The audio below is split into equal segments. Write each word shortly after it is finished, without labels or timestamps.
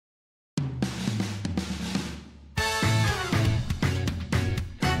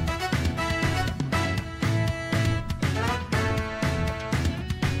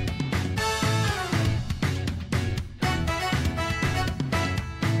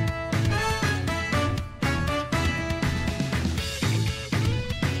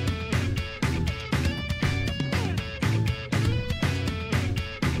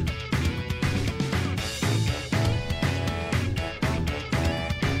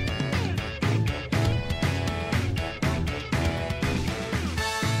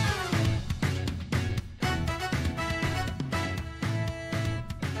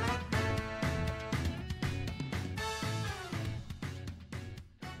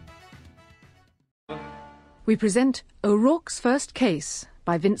We present O'Rourke's First Case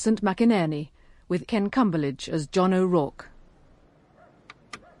by Vincent McInerney, with Ken Cumberledge as John O'Rourke.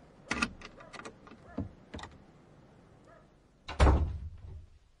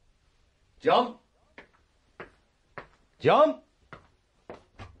 John? John?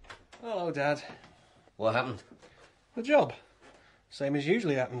 Hello, Dad. What happened? The job. Same as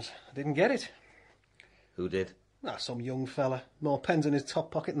usually happens. I didn't get it. Who did? Some young fella. More pens in his top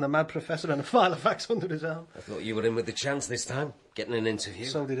pocket than the mad professor and a file of facts under his arm. I thought you were in with the chance this time, getting an interview.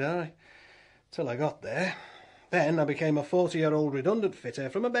 So did I. Till I got there. Then I became a 40-year-old redundant fitter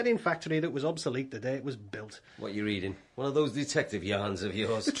from a bedding factory that was obsolete the day it was built. What you reading? One of those detective yarns of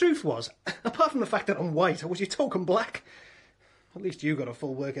yours? The truth was, apart from the fact that I'm white, I was your token black. At least you got a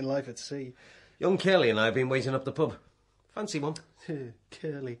full working life at sea. Young Curly and I have been waiting up the pub. Fancy one?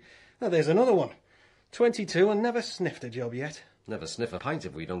 Curly. Now there's another one. 22 and never sniffed a job yet. Never sniff a pint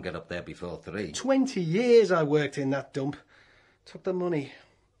if we don't get up there before 3. 20 years I worked in that dump. Took the money.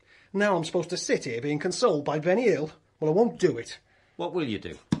 Now I'm supposed to sit here being consoled by Benny Hill. Well, I won't do it. What will you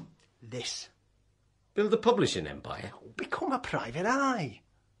do? This. Build a publishing empire? Become a private eye.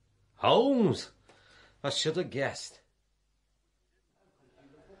 Holmes! I should have guessed.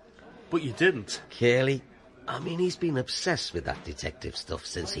 But you didn't. Curly? I mean, he's been obsessed with that detective stuff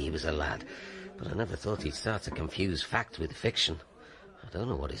since he was a lad. But I never thought he'd start to confuse fact with fiction. I don't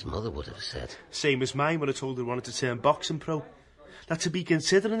know what his mother would have said. Same as mine when I told her I wanted to turn boxing pro. Now, to be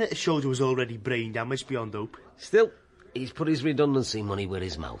considering it, it showed he was already brain damaged beyond hope. Still, he's put his redundancy money where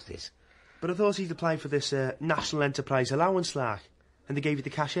his mouth is. But I thought he'd applied for this National Enterprise Allowance, like, and they gave you the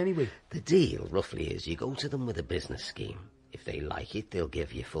cash anyway. The deal, roughly, is you go to them with a business scheme. If they like it, they'll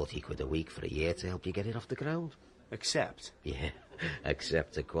give you 40 quid a week for a year to help you get it off the ground. Except? Yeah,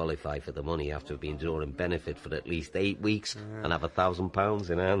 except to qualify for the money you have to have been drawing benefit for at least 8 weeks and have £1,000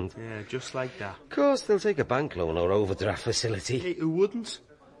 in hand. Yeah, just like that. Of course, they'll take a bank loan or overdraft facility. Hey, who wouldn't?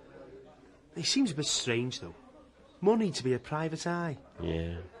 It seems a bit strange, though. Money to be a private eye.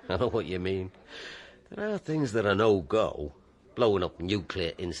 Yeah, I know what you mean. There are things that are no-go. Blowing up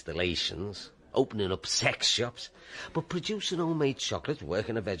nuclear installations, opening up sex shops, but producing homemade chocolate,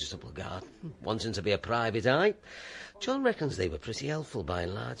 working a vegetable garden, wanting to be a private eye. John reckons they were pretty helpful by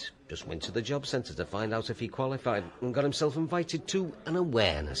and large. Just went to the job centre to find out if he qualified and got himself invited to an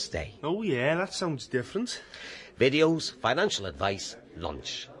awareness day. Oh yeah, that sounds different. Videos, financial advice,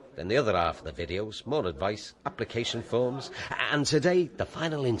 lunch. Then the other half of the videos, more advice, application forms, and today, the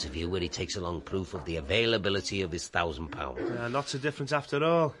final interview where he takes along proof of the availability of his £1,000. Not so different after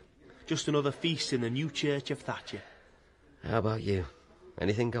all. Just another feast in the new church of Thatcher. How about you?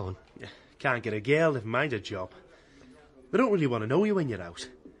 Anything going? Yeah, can't get a girl, never mind a job. They don't really want to know you when you're out.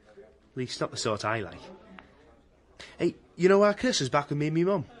 At least not the sort I like. Hey, you know how Chris is back with me and me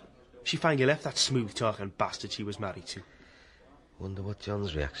mum? She finally left that smooth-talking bastard she was married to. Wonder what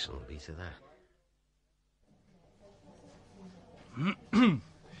John's reaction will be to that.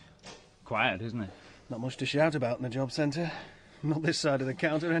 Quiet, isn't it? Not much to shout about in the job centre. Not this side of the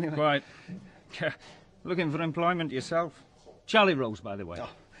counter, anyway. Quite. Looking for employment yourself? Charlie Rose, by the way. Oh,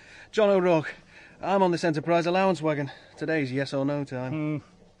 John O'Rourke. I'm on this Enterprise allowance wagon. Today's yes or no time.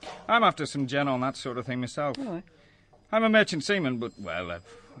 I'm after some gen on that sort of thing myself. All right. I'm a merchant seaman, but, well,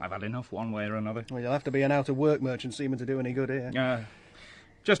 I've had enough one way or another. Well, you'll have to be an out-of-work merchant seaman to do any good here.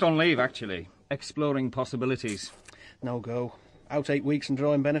 Just on leave, actually. Exploring possibilities. No go. Out 8 weeks and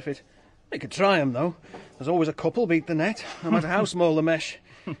drawing benefit. You could try 'em, though. There's always a couple beat the net, no matter how small the mesh.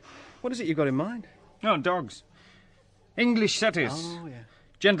 What is it you've got in mind? Oh, dogs. English setters. Oh, yeah.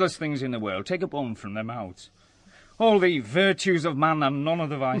 Gentlest things in the world. Take a bone from their mouths. All the virtues of man and none of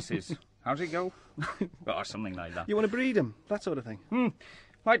the vices. How's it go? Or something like that. You want to breed 'em? That sort of thing?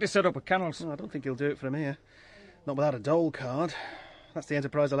 Like to set up a kennels. Oh, I don't think you'll do it from here. Not without a dole card. That's the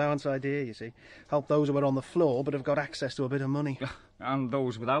Enterprise allowance idea, you see. Help those who are on the floor but have got access to a bit of money. And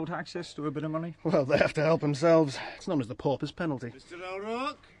those without access to a bit of money? Well, they have to help themselves. It's known as the pauper's penalty. Mr.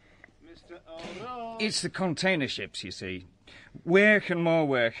 O'Rourke? Mr. O'Rourke? It's the container ships, you see. Work and more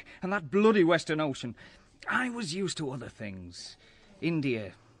work. And that bloody Western Ocean. I was used to other things.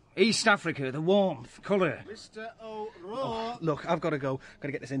 India, East Africa, the warmth, colour. Mr. O'Rourke? Oh, look, I've got to go. Got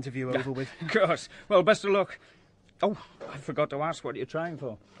to get this interview over with. Of course. Well, best of luck. Oh, I forgot to ask what you're trying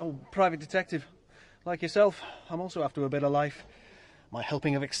for. Oh, private detective. Like yourself, I'm also after a bit of life. My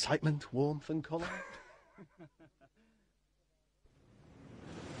helping of excitement, warmth and colour.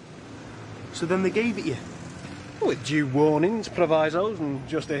 So then they gave it you? With due warnings, provisos, and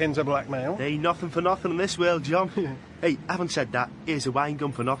just a hint of blackmail. Hey, nothing for nothing in this world, John. Hey, having said that, here's a wine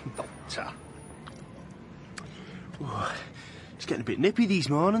gun for nothing. Oh, It's getting a bit nippy these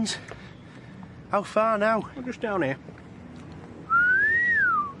mornings. How far now? I'm just down here.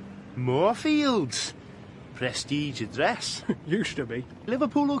 Moorfields. Prestige address. Used to be.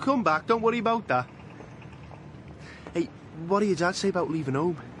 Liverpool will come back, don't worry about that. Hey, what did your dad say about leaving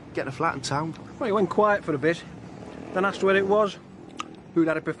home? Getting a flat in town? Well, he went quiet for a bit. Then asked where it was. Who'd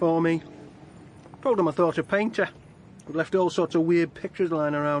had it before me. Told him I thought a painter. Who'd left all sorts of weird pictures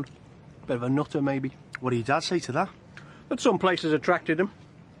lying around. Bit of a nutter, maybe. What did your dad say to that? But some places attracted him.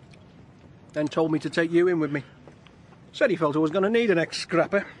 Then told me to take you in with me. Said he felt I was going to need an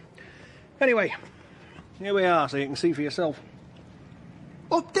ex-scrapper. Anyway, here we are, so you can see for yourself.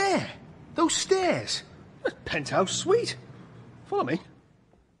 Up there? Those stairs? That's penthouse suite. Follow me.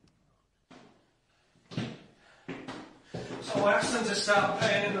 So I asked them to start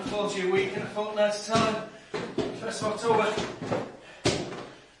paying in the full due week in a fortnight's time. 1st of October.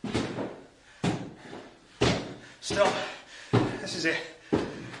 Stop. This is it.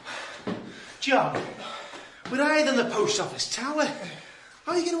 John, we're higher than the post office tower.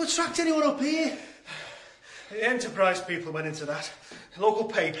 How are you going to attract anyone up here? The Enterprise people went into that. Local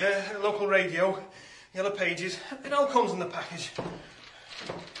paper, local radio, Yellow Pages. It all comes in the package.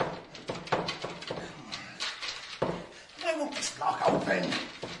 Why won't this lock open?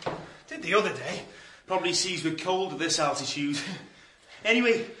 Did the other day. Probably seized with cold at this altitude.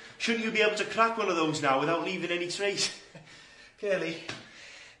 Anyway, shouldn't you be able to crack one of those now without leaving any trace? Curly,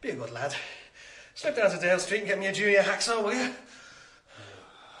 be a good lad. Slip down to Dale Street and get me a junior hacksaw, will you?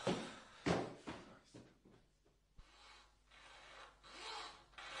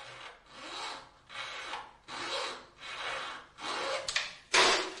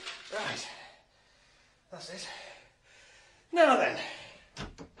 Right. That's it. Now then.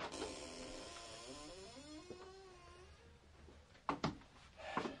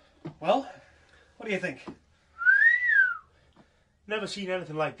 Well, what do you think? Never seen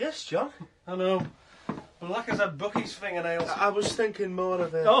anything like this, John. I know. Black as a Bucky's fingernails. I was thinking more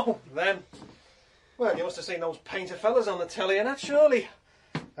of a... Oh, then. Well, you must have seen those painter fellas on the telly and that, surely.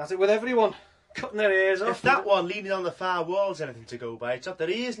 That's it with everyone. Cutting their ears off. If that one leaning on the far wall's anything to go by, it's not their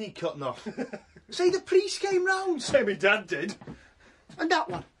ears need cutting off. Say the priest came round. Say my dad did. And that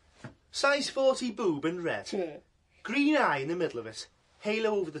one. Size 40 boob in red. Yeah. Green eye in the middle of it.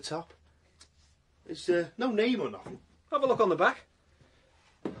 Halo over the top. There's no name or nothing. Have a look on the back.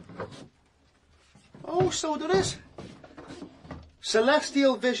 Oh, so there is.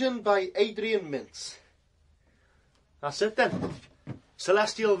 Celestial Vision by Adrian Mintz. That's it then.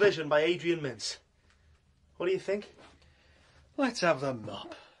 Celestial Vision by Adrian Mintz. What do you think? Let's have the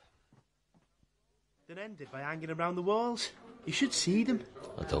mop. Then ended by hanging around the walls. You should see them.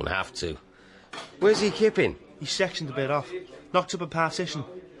 I don't have to. Where's he keeping? He's sectioned a bit off. Knocked up a partition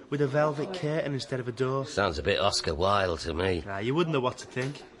with a velvet curtain instead of a door. Sounds a bit Oscar Wilde to me. Nah, you wouldn't know what to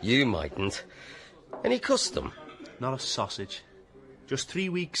think. You mightn't. Any custom? Not a sausage. Just 3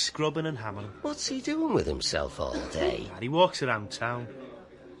 weeks scrubbing and hammering. What's he doing with himself all day? And he walks around town.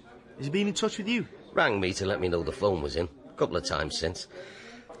 Has he been in touch with you? Rang me to let me know the phone was in. A couple of times since.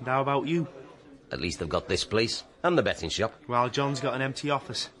 And how about you? At least they've got this place. And the betting shop. Well, John's got an empty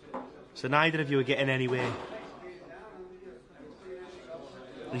office. So neither of you are getting anywhere.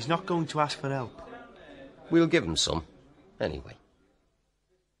 He's not going to ask for help. We'll give him some. Anyway.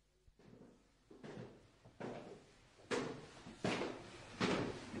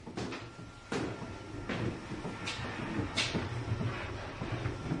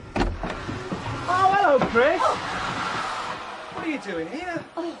 Oh, hello, Chris. What are you doing here?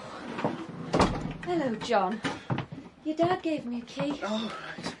 Hello, John. Your dad gave me a key. Oh,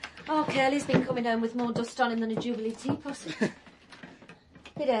 right. Oh, Curly's been coming home with more dust on him than a Jubilee teapot.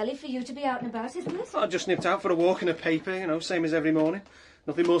 Bit early for you to be out and about, isn't it? I just nipped out for a walk in a paper, you know, same as every morning.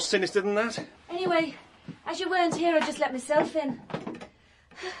 Nothing more sinister than that. Anyway, as you weren't here, I just let myself in.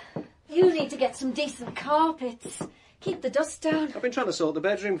 You need to get some decent carpets. Keep the dust down. I've been trying to sort the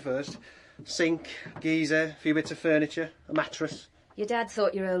bedroom first. Sink, geyser, a few bits of furniture, a mattress. Your dad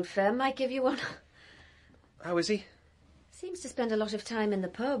thought your old firm might give you one. How is he? Seems to spend a lot of time in the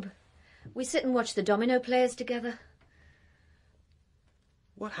pub. We sit and watch the domino players together.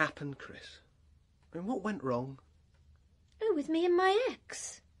 What happened, Chris? I mean, what went wrong? Oh, with me and my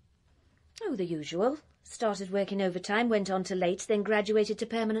ex. Oh, the usual. Started working overtime, went on to late, then graduated to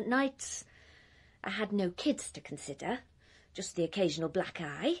permanent nights. I had no kids to consider, just the occasional black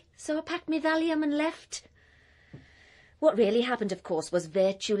eye, so I packed my Valium and left. What really happened, of course, was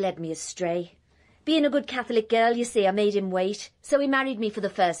virtue led me astray. Being a good Catholic girl, you see, I made him wait, so he married me for the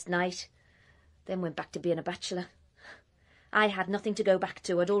first night. Then went back to being a bachelor. I had nothing to go back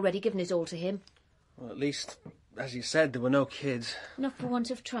to. I'd already given it all to him. Well, at least, as you said, there were no kids. Not for want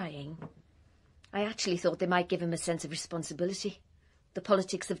of trying. I actually thought they might give him a sense of responsibility. The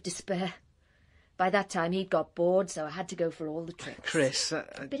politics of despair. By that time he'd got bored, so I had to go for all the tricks. Chris...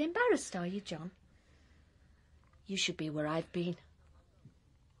 A bit embarrassed, are you, John? You should be where I've been.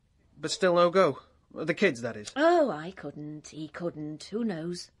 But still no go. The kids, that is. Oh, I couldn't. He couldn't. Who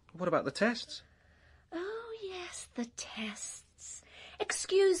knows? What about the tests? Oh, yes, the tests.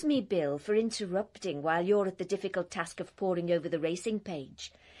 Excuse me, Bill, for interrupting while you're at the difficult task of poring over the racing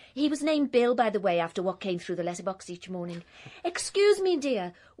page. He was named Bill, by the way, after what came through the letterbox each morning. Excuse me,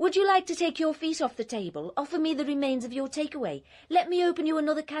 dear. Would you like to take your feet off the table, offer me the remains of your takeaway, let me open you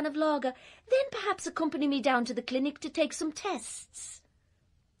another can of lager, then perhaps accompany me down to the clinic to take some tests?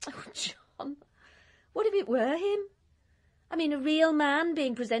 Oh, John, what if it were him? I mean, a real man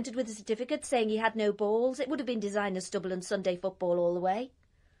being presented with a certificate saying he had no balls. It would have been designer stubble and Sunday football all the way.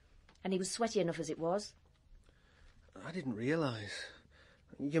 And he was sweaty enough as it was. I didn't realise.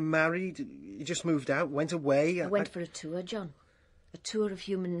 You're married, you just moved out, went away... I went for a tour, John. A tour of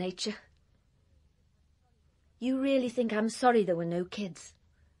human nature. You really think I'm sorry there were no kids?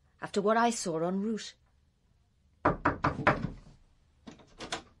 After what I saw en route?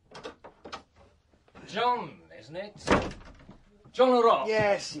 John, isn't it? John O'Rourke.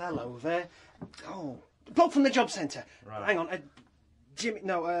 Yes, hello there. Oh, bloke from the job centre. Right. Hang on, Jimmy,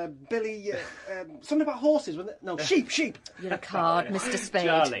 no, Billy, something about horses, wasn't it? No, sheep. You're a card, Mr.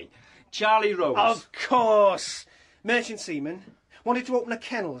 Spade. Charlie Rose. Of course. Merchant seaman. Wanted to open a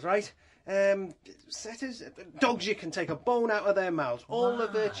kennels, right? Setters, dogs you can take a bone out of their mouths. All the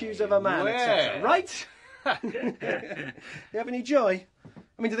virtues of a man, etc. Right? You have any joy?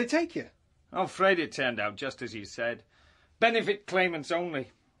 I mean, do they take you? I'm afraid it turned out just as you said. Benefit claimants only.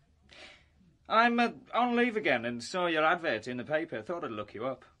 I'm on leave again and saw your advert in the paper. Thought I'd look you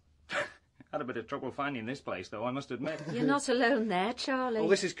up. Had a bit of trouble finding this place, though, I must admit. You're not alone there, Charlie. Oh,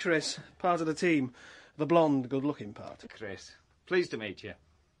 this is Chris, part of the team. The blonde, good-looking part. Chris, pleased to meet you.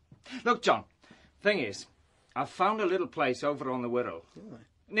 Look, John, thing is, I've found a little place over on the Wirral. Right.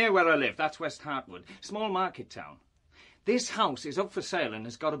 Near where I live, that's West Hartwood. Small market town. This house is up for sale and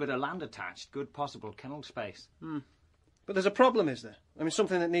has got a bit of land attached. Good possible kennel space. But there's a problem, is there? I mean,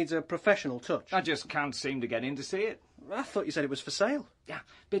 something that needs a professional touch. I just can't seem to get in to see it. I thought you said it was for sale. Yeah,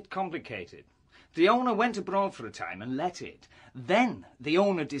 bit complicated. The owner went abroad for a time and let it. Then the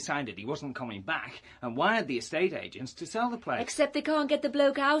owner decided he wasn't coming back and wired the estate agents to sell the place. Except they can't get the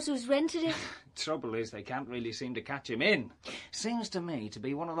bloke out who's rented it. Trouble is, they can't really seem to catch him in. Seems to me to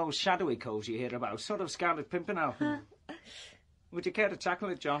be one of those shadowy coves you hear about, sort of Scarlet Pimpernel. Would you care to tackle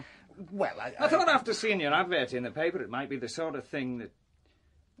it, John? Well, I thought after seeing your advert in the paper it might be the sort of thing that...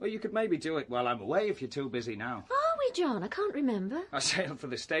 Well, you could maybe do it while I'm away if you're too busy now. Are we, John? I can't remember. I sail for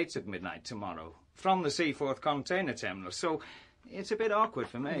the States at midnight tomorrow, from the Seaforth container terminal, so it's a bit awkward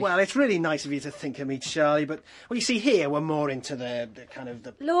for me. Well, it's really nice of you to think of me, Charlie, but, well, you see, here we're more into the kind of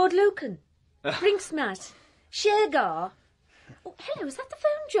the... Lord Lucan. Brinksmat. Shergar. Oh, hello, is that the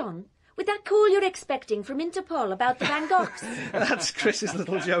phone, John? With that call you're expecting from Interpol about the Van Goghs? That's Chris's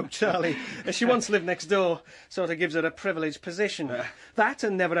little joke, Charlie. She once lived next door, sort of gives her a privileged position. That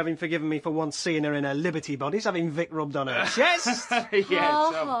and never having forgiven me for once seeing her in her Liberty bodies, having Vic rubbed on her chest. Yes,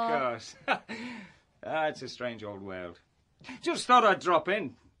 of course. It's a strange old world. Just thought I'd drop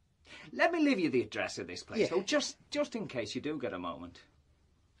in. Let me leave you the address of this place, though, just in case you do get a moment.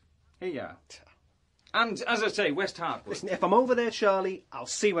 Here you are. And, as I say, West Hartwood. Listen, if I'm over there, Charlie, I'll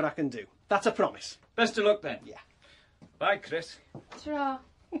see what I can do. That's a promise. Best of luck, then. Yeah. Bye, Chris. Ta-ra.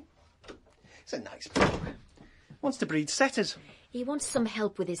 It's a nice bloke. Wants to breed setters. He wants some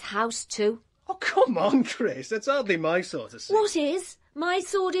help with his house, too. Oh, come on, Chris. That's hardly my sort of thing. What is? My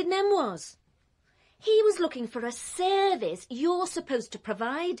sordid memoirs. He was looking for a service you're supposed to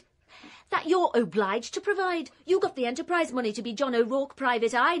provide. That you're obliged to provide. You got the enterprise money to be John O'Rourke,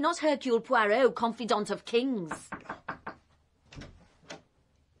 private eye, not Hercule Poirot, confidant of kings.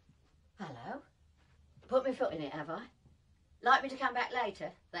 Hello. Put my foot in it, have I? Like me to come back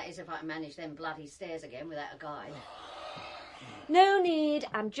later? That is, if I can manage them bloody stairs again without a guide. No need,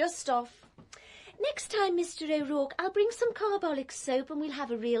 I'm just off. Next time, Mr. O'Rourke, I'll bring some carbolic soap and we'll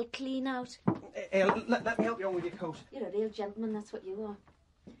have a real clean out. Hey, let me help you on with your coat. You're a real gentleman, that's what you are.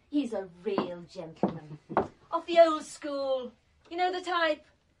 He's a real gentleman. Of the old school. You know the type.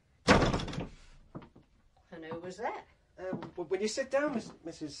 And who was that? When you sit down,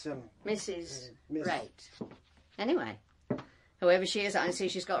 Mrs. Mrs. Miss- Right. Anyway, whoever she is, I can see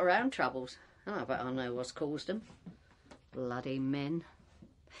she's got her own troubles. Oh, I bet I know what's caused them. Bloody men.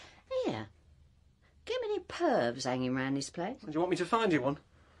 Here. Get me any pervs hanging round this place. Do you want me to find you one?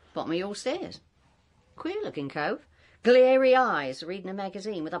 Bottom of your stairs. Queer looking cove. Glary eyes, reading a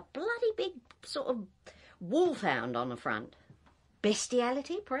magazine with a bloody big sort of wolfhound on the front.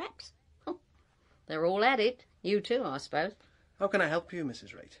 Bestiality, perhaps? Oh, they're all at it. You too, I suppose. How can I help you,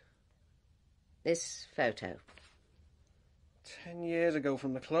 Mrs. Raitt? This photo. 10 years ago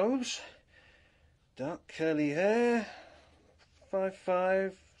from the clothes. Dark curly hair.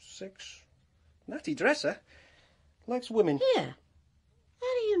 5'5", 6. Natty dresser. Likes women. Here.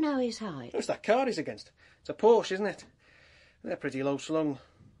 How do you know his height? It's that car he's against. It's a Porsche, isn't it? They're pretty low slung.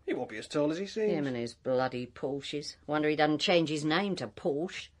 He won't be as tall as he seems. Him and his bloody Porsches. Wonder he doesn't change his name to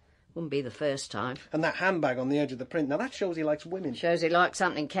Porsche. Wouldn't be the first time. And that handbag on the edge of the print. Now that shows he likes women. Shows he likes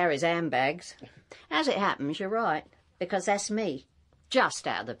something carries handbags. As it happens, you're right. Because that's me. Just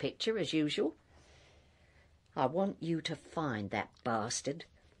out of the picture, as usual. I want you to find that bastard.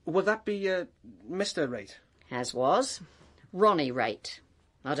 Would that be, Mr. Raitt? As was. Ronnie Raitt.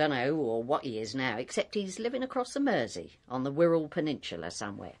 I don't know who or what he is now, except he's living across the Mersey, on the Wirral Peninsula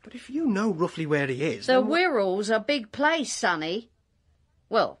somewhere. But if you know roughly where he is... The Wirral's a big place, sonny.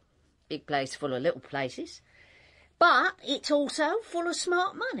 Well, big place full of little places. But it's also full of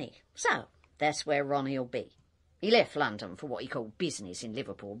smart money. So, that's where Ronnie'll be. He left London for what he called business in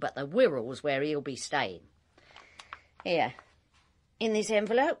Liverpool, but the Wirral's where he'll be staying. Here, in this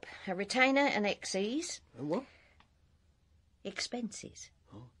envelope, a retainer and XCs. And what? Expenses.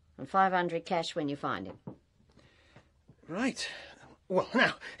 Oh. And 500 cash when you find him. Right. Well,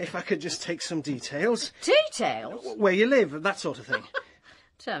 now, if I could just take some details. Details? Where you live, that sort of thing.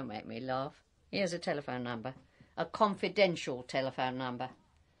 Don't make me laugh. Here's a telephone number. A confidential telephone number.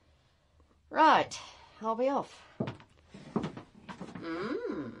 Right, I'll be off.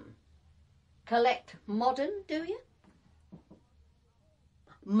 Collect modern, do you?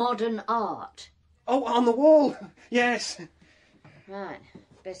 Modern art. Oh, on the wall. Yes. Right.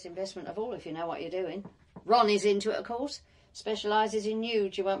 Best investment of all if you know what you're doing. Ronnie's into it, of course. Specialises in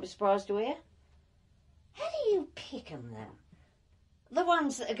nudes, you won't be surprised to hear. How do you pick 'em, then? The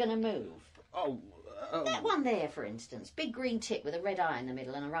ones that are going to move. Oh, That one there, for instance. Big green tip with a red eye in the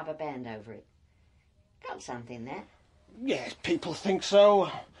middle and a rubber band over it. Got something there. yes, people think so.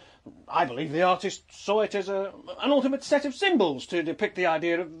 I believe the artist saw it as an ultimate set of symbols to depict the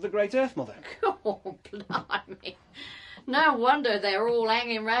idea of the Great Earth Mother. Oh, blimey. No wonder they're all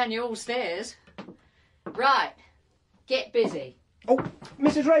hanging round your stairs. Right. Get busy. Oh,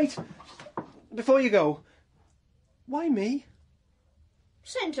 Mrs. Raitt, before you go, why me?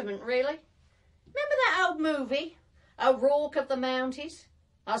 Sentiment, really. Remember that old movie, O'Rourke of the Mounties?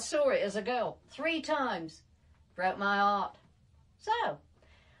 I saw it as a girl 3 times. Broke my heart. So,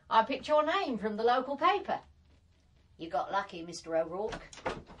 I picked your name from the local paper. You got lucky, Mr. O'Rourke.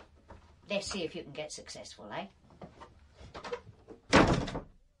 Let's see if you can get successful, eh?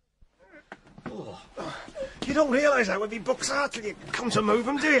 You don't realise how heavy books are till you come to move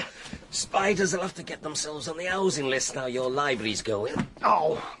them, do you? Spiders will have to get themselves on the housing list now your library's going.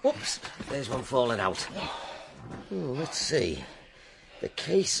 Oh, Whoops, there's one falling out. Oh, let's see. The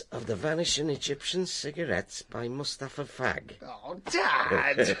Case of the Vanishing Egyptian Cigarettes by Mustafa Fag. oh,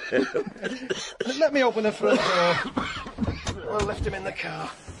 Dad! Let me open the front door. We'll lift him in the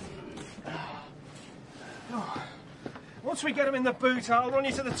car. Oh. Once we get him in the boot, I'll run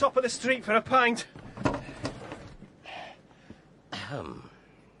you to the top of the street for a pint.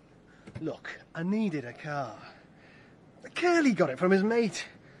 Look, I needed a car. Curly got it from his mate.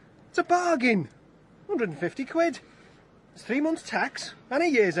 It's a bargain. 150 quid. It's 3 months' tax and a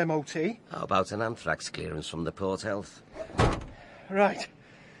year's MOT. How about an anthrax clearance from the Port Health? Right.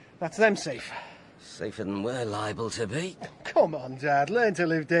 That's them safe. Safer than we're liable to be. Come on, Dad. Learn to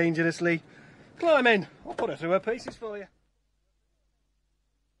live dangerously. Climb in. I'll put her through her paces for you.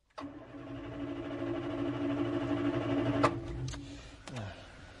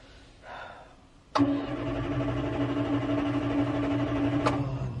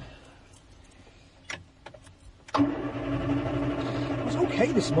 It was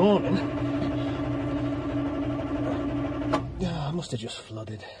okay this morning. I must have just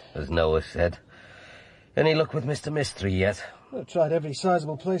flooded. As Noah said. Any luck with Mr. Mystery yet? I've tried every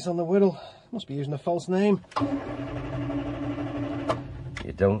sizable place on the Wirral. Must be using a false name.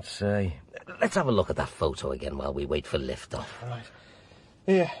 You don't say. Let's have a look at that photo again while we wait for lift-off. Right.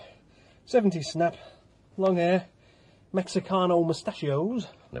 Here. 70s snap. Long hair. Mexicano mustachios.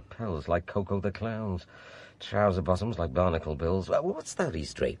 Lapels like Coco the Clown's. Trouser bottoms like barnacle bills. What's that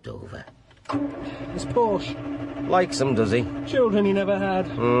he's draped over? His Porsche. Likes him, does he? Children he never had.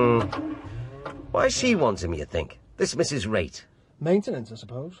 Why she wants him, you think? This Mrs. Raitt. Maintenance, I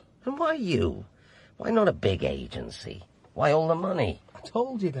suppose. And why you? Why not a big agency? Why all the money? I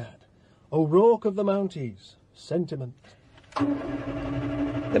told you, Dad. O'Rourke of the Mounties. Sentiment.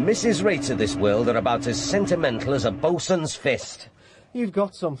 The Mrs. Rates of this world are about as sentimental as a bosun's fist. You've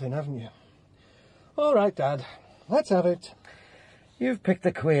got something, haven't you? All right, Dad. Let's have it. You've picked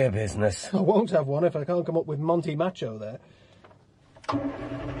a queer business. I won't have one if I can't come up with Monty Macho there. I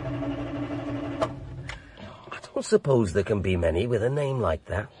don't suppose there can be many with a name like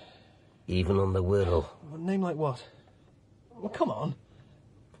that, even on the Wirral. A name like what? Well, come on.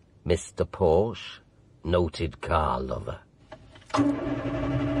 Mr. Porsche, noted car lover. Come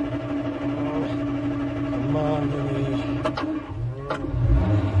on, Louis.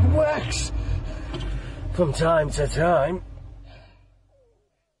 Wax! From time to time.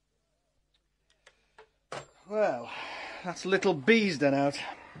 Well, that's Little Beesden out.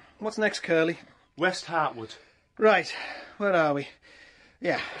 What's next, Curly? West Hartwood. Right, where are we?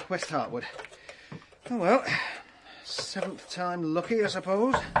 Yeah, West Hartwood. Oh well, 7th time lucky, I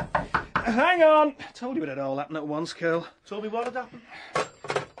suppose. Hang on! Told you it'd all happen at once, Curl. Told me what had happened.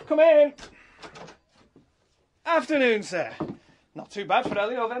 Come in! Afternoon, sir. Not too bad for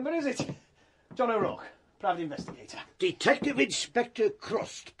early November, is it? John O'Rourke, private investigator. Detective Inspector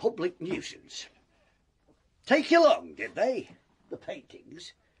Crust, public nuisance. Take you long, did they? The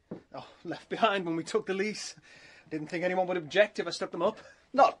paintings? Oh, left behind when we took the lease. Didn't think anyone would object if I stuck them up.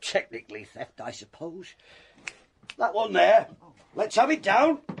 Not technically theft, I suppose. That one there. Let's have it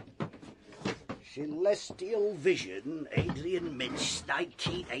down. Celestial Vision, Adrian Mintz,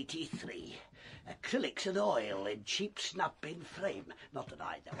 1983. Acrylics and oil in cheap snap-in frame. Not that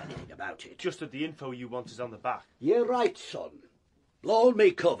I know anything about it. Just that the info you want is on the back. You're right, son. Blown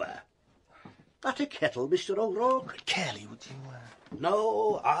me cover. That a kettle, Mr. O'Rourke? Curly, would you...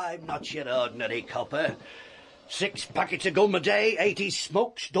 No, I'm not your ordinary copper. 6 packets of gum a day, 80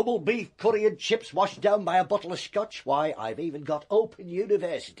 smokes, double beef curry and chips washed down by a bottle of scotch. Why, I've even got Open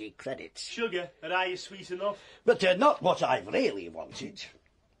University credits. Sugar, and are you sweet enough? But they're not what I've really wanted.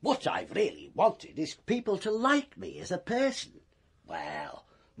 What I've really wanted is people to like me as a person. Well,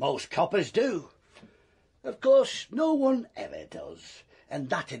 most coppers do. Of course, no one ever does. And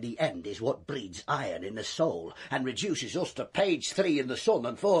that in the end is what breeds iron in the soul and reduces us to page 3 in the Sun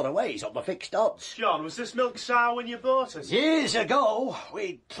and 4 aways on the fixed odds. John, was this milk sour when you bought it? Years ago,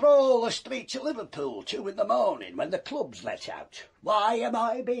 we'd trawl the streets of Liverpool 2 in the morning when the clubs let out. Why am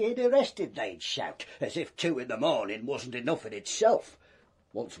I being arrested, they'd shout, as if 2 in the morning wasn't enough in itself.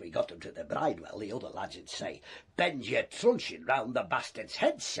 Once we got them to the Bridewell, the other lads would say, "Bend your truncheon round the bastard's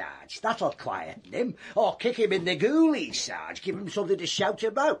head, Sarge. That'll quieten him. Or kick him in the ghoulies, Sarge. Give him something to shout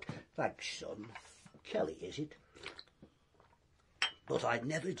about." Thanks, son. Kelly, is it? But I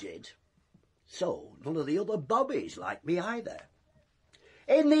never did. So none of the other bobbies liked me either.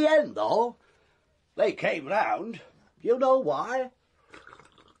 In the end, though, they came round. You know why?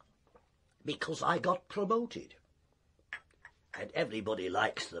 Because I got promoted. And everybody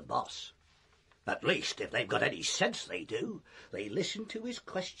likes the boss. At least, if they've got any sense, they do. They listen to his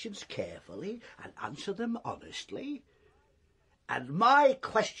questions carefully and answer them honestly. And my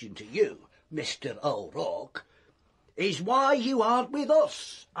question to you, Mr. O'Rourke, is why you aren't with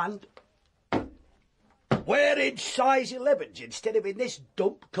us and wearing size 11s instead of in this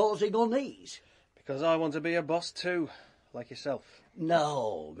dump causing unease. Because I want to be a boss too, like yourself.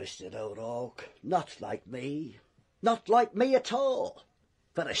 No, Mr. O'Rourke, not like me. Not like me at all.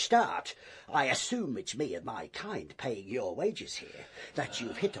 For a start, I assume it's me and my kind paying your wages here, that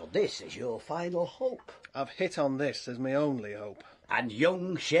you've hit on this as your final hope. I've hit on this as my only hope. And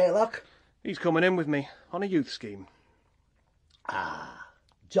young Sherlock? He's coming in with me on a youth scheme. Ah,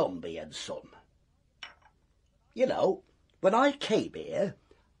 Dombey and Son. You know, when I came here,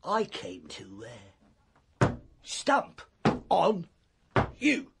 I came to stamp on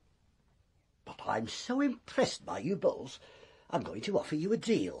you. But I'm so impressed by you bulls, I'm going to offer you a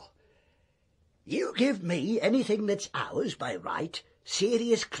deal. You give me anything that's ours by right,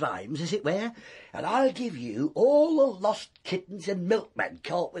 serious crimes, as it were, and I'll give you all the lost kittens and milkmen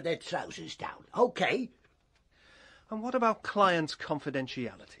caught with their trousers down, OK? And what about client's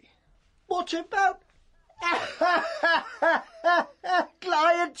confidentiality? What about...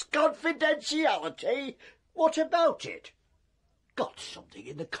 client's confidentiality? What about it? Got something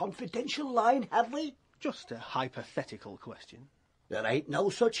in the confidential line, have we? Just a hypothetical question. There ain't no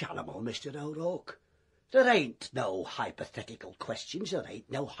such animal, Mr. O'Rourke. There ain't no hypothetical questions, there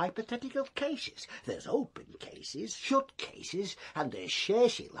ain't no hypothetical cases. There's open cases, shut cases, and there's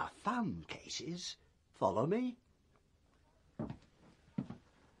cherchez la femme cases. Follow me?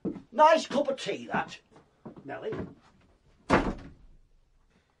 Nice cup of tea, that. Nellie?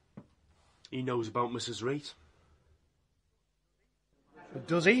 He knows about Mrs. Rate.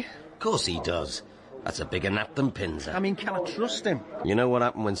 Does he? Of course he does. That's a bigger nap than pins. I mean, can I trust him? You know what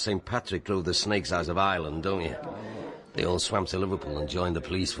happened when St. Patrick drove the Snakes out of Ireland, don't you? They all swam to Liverpool and joined the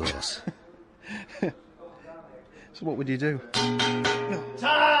police force. So what would you do?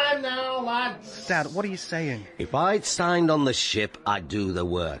 Time now, lads. Dad, what are you saying? If I'd signed on the ship, I'd do the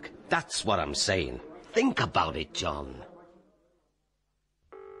work. That's what I'm saying. Think about it, John.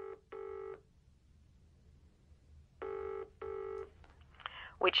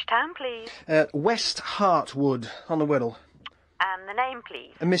 Which town, please? West Hartwood, on the Wirral. And the name,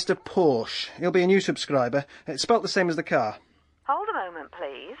 please? Mr. Porsche. He'll be a new subscriber. It's spelt the same as the car. Hold a moment,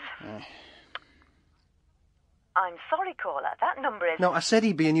 please. I'm sorry, caller. That number is... No, I said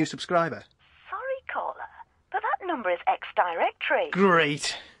he'd be a new subscriber. Sorry, caller. But that number is ex-directory.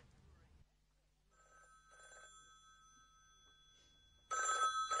 Great.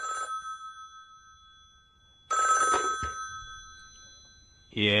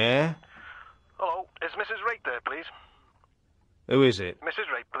 Yeah? Hello, is Mrs. Raitt there, please? Who is it? Mrs.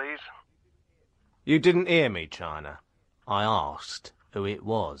 Raitt, please. You didn't hear me, China. I asked who it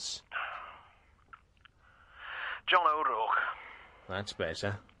was. John O'Rourke. That's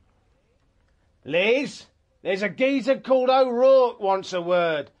better. Liz, there's a geezer called O'Rourke wants a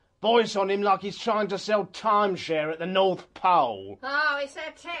word. Voice on him like he's trying to sell timeshare at the North Pole. Oh, it's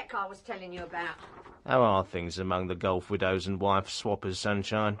that tech I was telling you about. How are things among the golf widows and wife swappers,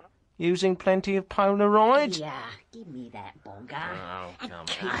 Sunshine? Using plenty of Polaroid? Yeah, give me that bogger. Oh, come on.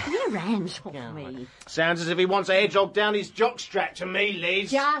 Keep your hands off me. Sounds as if he wants a hedgehog down his jockstrap to me,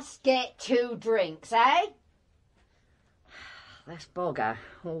 Liz. Just get 2 drinks, eh? That's bogger.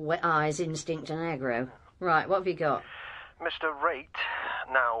 All wet eyes, instinct and aggro. Right, what have you got? Mr. Raitt,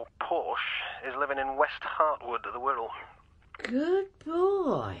 now Porsche, is living in West Hartwood at the Wirral. Good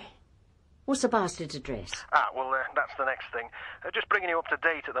boy. What's the bastard's address? That's the next thing. Just bringing you up to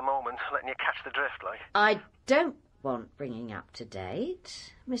date at the moment, letting you catch the drift, like. I don't want bringing up to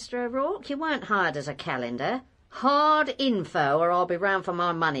date, Mr. O'Rourke. You weren't hired as a calendar. Hard info or I'll be round for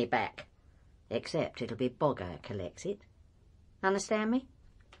my money back. Except it'll be Bogger collects it. Understand me?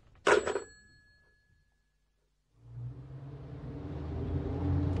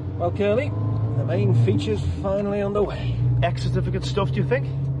 Well, Curly, the main feature's finally underway. X-certificate stuff, do you think?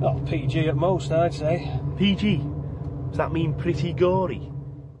 Oh, PG at most, I'd say. PG? Does that mean pretty gory?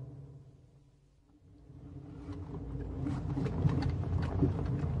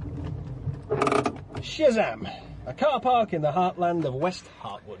 Shazam! A car park in the heartland of West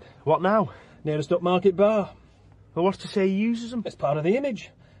Hartwood. What now? Nearest upmarket bar. Well, what's to say he uses them? It's part of the image.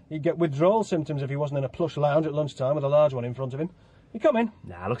 He'd get withdrawal symptoms if he wasn't in a plush lounge at lunchtime with a large one in front of him. You come in?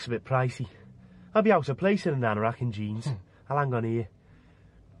 Nah, looks a bit pricey. I'll be out of place in an anorak and jeans. I'll hang on here.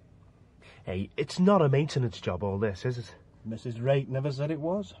 Hey, it's not a maintenance job, all this, is it? Mrs. Raitt never said it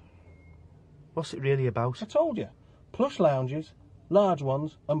was. What's it really about? I told you. Plush lounges, large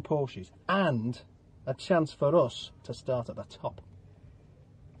ones and Porsches. And a chance for us to start at the top.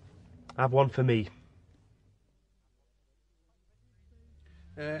 Have one for me.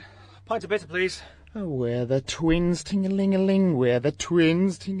 Pint of bitter, please. Oh, we're the twins, ting-a-ling-a-ling, we're the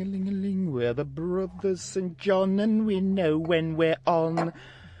twins, ting-a-ling-a-ling, we're the brothers St. John, and we know when we're on.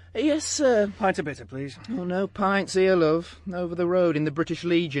 Yes, sir. Pint of bitter, please. Oh, no pints here, love. Over the road in the British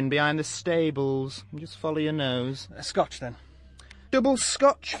Legion, behind the stables. Just follow your nose. A scotch, then. Double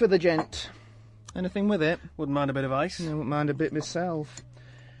scotch for the gent. Anything with it? Wouldn't mind a bit of ice. I wouldn't mind a bit myself.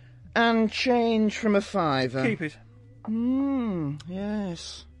 And change from a £5. Keep it.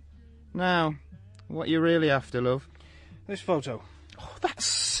 Yes. Now, what you really after, love? This photo. Oh, that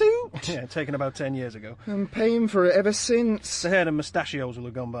suit! Yeah, taken about 10 years ago. I'm paying for it ever since. The hair and mustachios will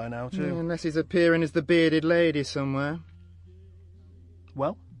have gone by now, too. Yeah, unless he's appearing as the bearded lady somewhere.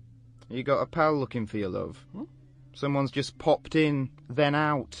 Well? You got a pal looking for your love. Someone's just popped in, then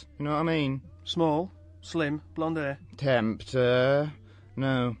out. You know what I mean? Small, slim, blonde hair. Tempter.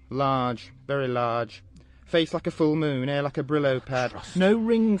 No, large, very large. Face like a full moon, hair like a Brillo pad. No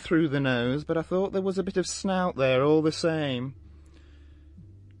ring through the nose, but I thought there was a bit of snout there all the same.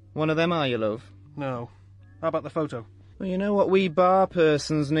 One of them are you, love? No. How about the photo? Well, you know what we bar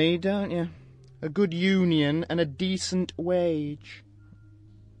persons need, don't you? A good union and a decent wage.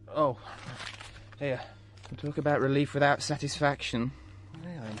 Oh. Here. Talk about relief without satisfaction.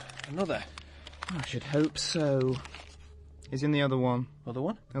 Yeah, another. I should hope so. He's in the other one. Other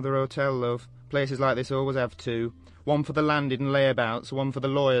one? Other hotel, love. Places like this always have 2. One for the landed and layabouts, one for the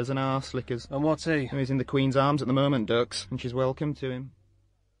lawyers and arse-slickers. And what's he? He's in the Queen's Arms at the moment, Dux, and she's welcome to him.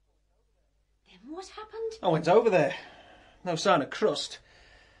 What happened? I went over there. No sign of crust.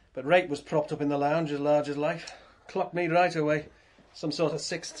 But Raitt was propped up in the lounge as large as life. Clocked me right away. Some sort of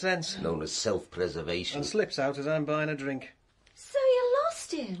sixth sense. Known as self-preservation. And slips out as I'm buying a drink. So you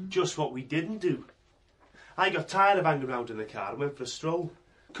lost him? Just what we didn't do. I got tired of hanging around in the car and went for a stroll.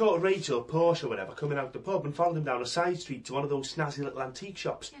 Caught a Rachel, Porsche or whatever, coming out the pub and followed him down a side street to one of those snazzy little antique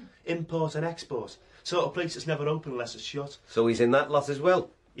shops. Import and export. Sort of place that's never open unless it's shut. So he's in that lot as well?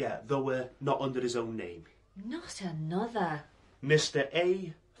 Yeah, though not under his own name. Not another. Mr.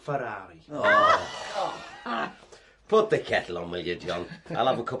 A. Ferrari. Oh. Put the kettle on, will you, John? I'll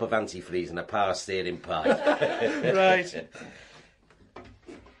have a cup of antifreeze and a power steering pie. Right.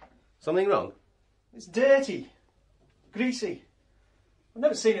 Something wrong? It's dirty. Greasy. I've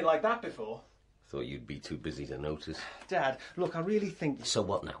never seen it like that before. Thought you'd be too busy to notice. Dad, look, I really think... So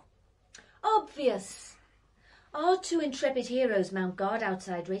what now? Obvious. Our two intrepid heroes mount guard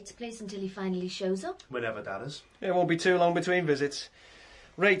outside Rate's place until he finally shows up. Whenever that is. It won't be too long between visits.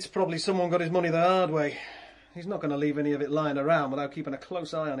 Rate's probably someone got his money the hard way. He's not going to leave any of it lying around without keeping a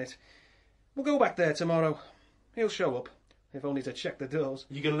close eye on it. We'll go back there tomorrow. He'll show up, if only to check the doors.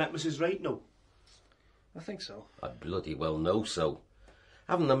 You going to let Mrs. Rate know? I think so. I bloody well know so.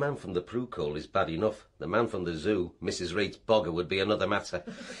 Having the man from the Prue Call is bad enough. The man from the zoo, Mrs. Rate's bogger, would be another matter.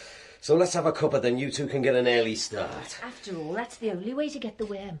 So let's have a cuppa, then you two can get an early start. After all, that's the only way to get the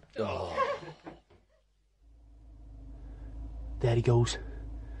worm. Oh. There he goes.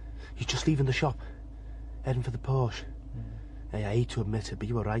 He's just leaving the shop. Heading for the Porsche. Hey, I hate to admit it, but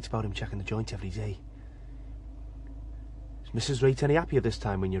you were right about him checking the joint every day. Is Mrs. Rate any happier this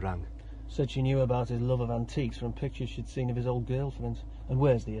time when you rang? Said she knew about his love of antiques from pictures she'd seen of his old girlfriends. And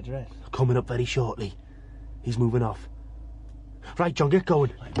where's the address? Coming up very shortly. He's moving off. Right, John, get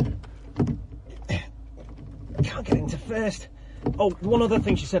going. Can't get into first. Oh, one other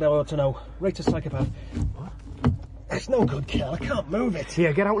thing she said I ought to know. Rate's a psychopath. What? It's no good, Kel. I can't move it.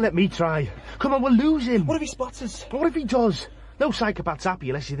 Here, get out and let me try. Come on, we'll lose him. What if he spots us? What if he does? No psychopath's happy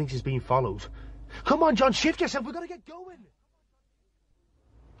unless he thinks he's being followed. Come on, John, shift yourself. We've got to get going.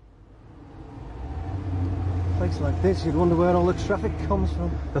 Place like this, you'd wonder where all the traffic comes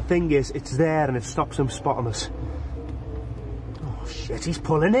from. The thing is, it's there and it stops him spotting us. Oh, shit, he's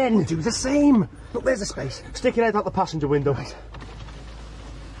pulling in. We'll do the same. Look, there's a space. Stick your head out the passenger window. Right.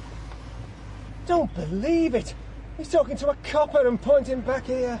 Don't believe it. He's talking to a copper and pointing back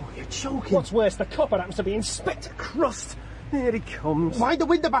here. Oh, you're joking. What's worse, the copper happens to be Inspector Crust. Here he comes. Wind the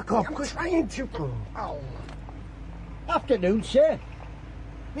window back up. I'm trying to. Oh. Afternoon, sir.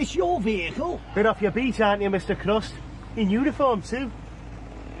 This your vehicle? Bit off your beat, aren't you, Mr. Crust? In uniform, too.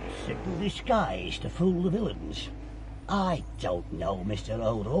 Simple disguise to fool the villains. I don't know, Mr.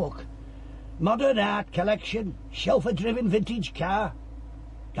 O'Rourke. Modern art collection, chauffeur-driven vintage car.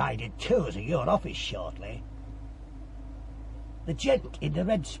 Guided tours of your office shortly. The gent in the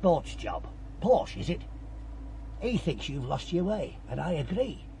red sports job, Porsche, is it? He thinks you've lost your way, and I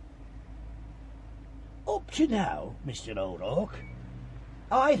agree. Up to now, Mr. O'Rourke,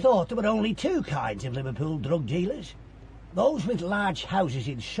 I thought there were only two kinds of Liverpool drug dealers. Those with large houses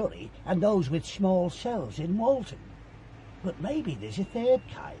in Surrey and those with small cells in Walton. But maybe there's a third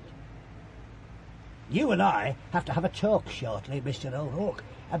kind. You and I have to have a talk shortly, Mr. O'Rourke,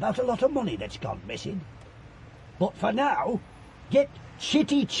 about a lot of money that's gone missing. But for now, get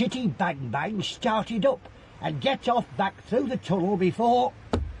Chitty Chitty Bang Bang started up and get off back through the tunnel before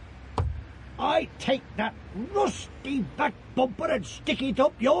I take that rusty back bumper and stick it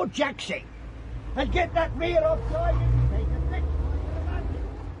up your jacksie. And get that rear off driving and take the next line of the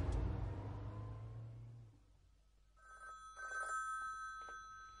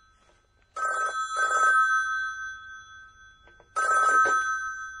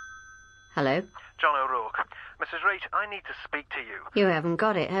Hello? John O'Rourke. Mrs. Rate, I need to speak to you. You haven't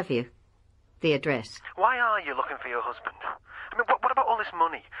got it, have you? The address. Why are you looking for your husband? I mean, what about all this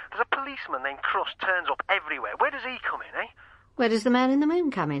money? There's a policeman named Crust turns up everywhere. Where does he come in, eh? Where does the man in the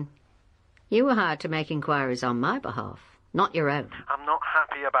moon come in? You were hired to make inquiries on my behalf, not your own. I'm not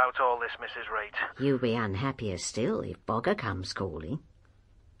happy about all this, Mrs. Rate. You'll be unhappier still if Bogger comes calling.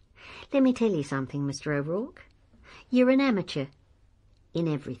 Let me tell you something, Mr. O'Rourke. You're an amateur in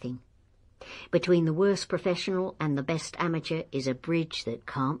everything. Between the worst professional and the best amateur is a bridge that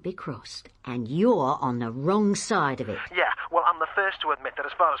can't be crossed, and you're on the wrong side of it. Yeah, well, I'm the first to admit that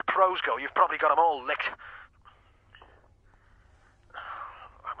as far as pros go, you've probably got them all licked.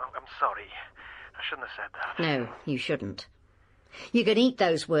 I'm sorry. I shouldn't have said that. No, you shouldn't. You can eat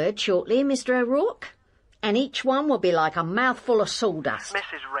those words shortly, Mr. O'Rourke, and each one will be like a mouthful of sawdust.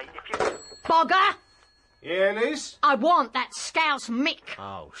 Mrs. Rate, if you... Bogger! Yeah, Liz? I want that scouse Mick.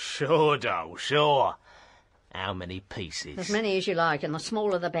 Oh, sure, Doe, sure. How many pieces? As many as you like, and the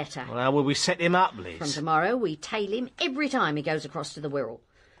smaller the better. Well, how will we set him up, Liz? From tomorrow, we tail him every time he goes across to the Wirral.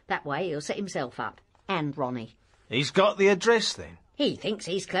 That way he'll set himself up. And Ronnie. He's got the address, then? He thinks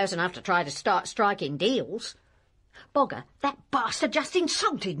he's close enough to try to start striking deals. Bogger, that bastard just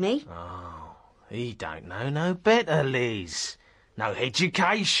insulted me. Oh, he don't know no better, Liz. No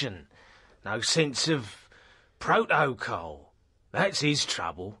education. No sense of protocol. That's his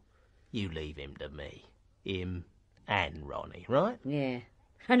trouble. You leave him to me. Him and Ronnie, right? Yeah.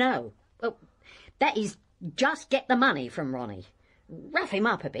 I know. Well, that is just get the money from Ronnie. Rough him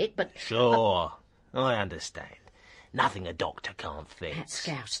up a bit, but... Sure, I understand. Nothing a doctor can't fix. That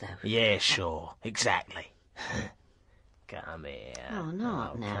Scouse, though. Yeah, sure, exactly. Come here. Oh,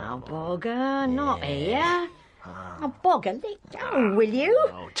 not now, Bogger, not here. Oh, Bogger, let go, will you?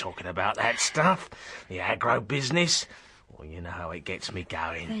 Oh, talking about that stuff, the aggro business, well, you know how it gets me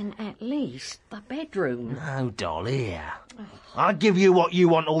going. Then at least the bedroom. No, doll, here. I give you what you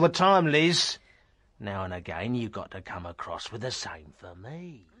want all the time, Liz. Now and again, you've got to come across with the same for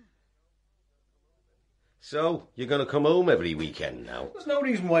me. So, you're going to come home every weekend now? There's no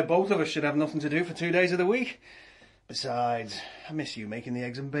reason why both of us should have nothing to do for 2 days of the week. Besides, I miss you making the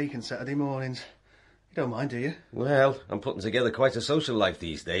eggs and bacon Saturday mornings. You don't mind, do you? Well, I'm putting together quite a social life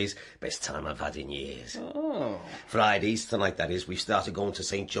these days. Best time I've had in years. Oh. Fridays, tonight that is, we've started going to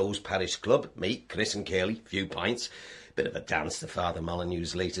St Joe's Parish Club. Me, Chris and Curly, few pints. Bit of a dance to Father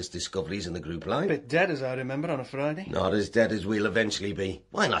Molyneux's latest discoveries in the group line. Bit dead, as I remember, on a Friday. Not as dead as we'll eventually be.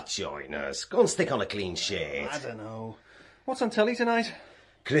 Why not join us? Go and stick on a clean shirt. I don't know. What's on telly tonight?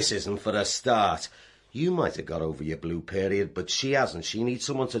 Chris isn't for a start. You might have got over your blue period, but she hasn't. She needs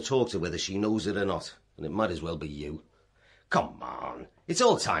someone to talk to whether she knows it or not. And it might as well be you. Come on. It's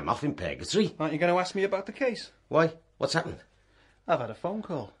all time off in purgatory. Aren't you going to ask me about the case? Why? What's happened? I've had a phone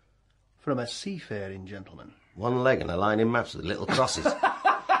call from a seafaring gentleman. One leg and a line in maps with little crosses.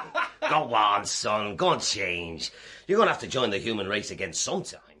 Go on, son. Go and change. You're going to have to join the human race again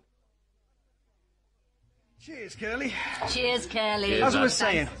sometime. Cheers, Curly. Cheers, Curly. As I was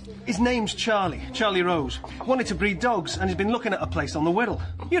saying, his name's Charlie. Charlie Rose. Wanted to breed dogs, and he's been looking at a place on the Wirral.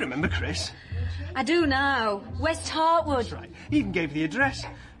 You remember Chris? I do now. West Hartwood. That's right. He even gave the address.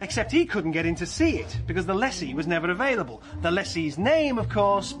 Except he couldn't get in to see it, because the lessee was never available. The lessee's name, of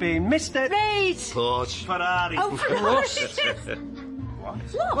course, being Mr... Right. Porsche. Ferrari. Oh, Ferrari.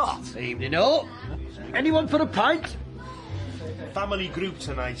 What? Evening all. Anyone for a pint? Family group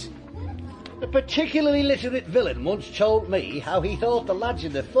tonight. A particularly literate villain once told me how he thought the lads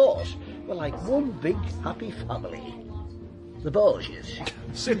in the force were like one big happy family. The Borgias.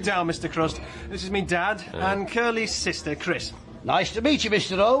 Sit down, Mr. Crust. This is me dad and Curly's sister, Chris. Nice to meet you,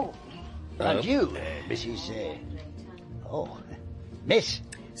 Mr. O. Hello. And you, Mrs. Miss.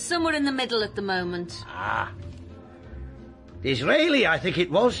 Somewhere in the middle at the moment. Ah. Disraeli, I think it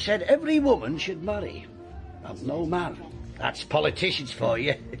was, said every woman should marry. And no man. That's politicians for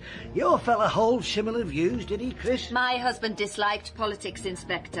you. Your fella holds similar views, did he, Chris? My husband disliked politics,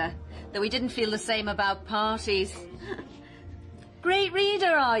 Inspector, though he didn't feel the same about parties. Great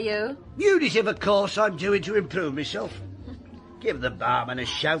reader, are you? You deserve a course I'm doing to improve myself. Give the barman a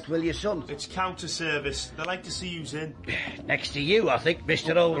shout, will you, son? It's counter service. They like to see you's in. Next to you, I think,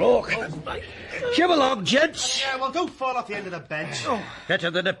 Mr. O'Rourke. Come along, gents. Yeah, well, don't fall off the end of the bench. Oh. Better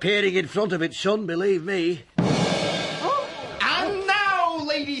than appearing in front of it, son, believe me. And now,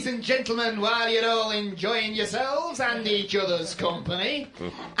 ladies and gentlemen, while you're all enjoying yourselves and each other's company,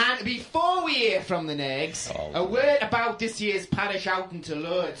 and before we hear from the Negs, a word about this year's parish outing to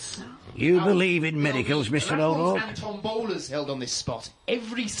Lourdes. You believe in miracles, Mr. O'Rourke? And tombolas held on this spot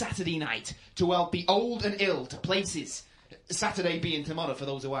every Saturday night to help the old and ill to places. Saturday being tomorrow for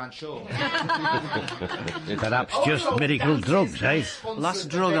those who aren't sure. Perhaps just miracle drugs, eh? Last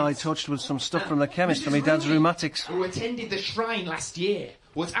drug I touched was some stuff from the chemist for my dad's rheumatics. Who attended the shrine last year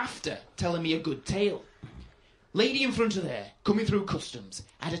was after telling me a good tale. Lady in front of there, coming through customs,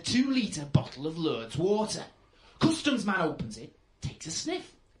 had a 2-litre bottle of Lourdes water. Customs man opens it, takes a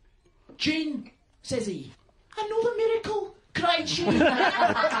sniff. Gin, says he. Another miracle, cried she.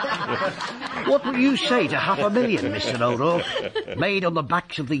 What will you say to 500,000, Mr. O'Rourke? Made on the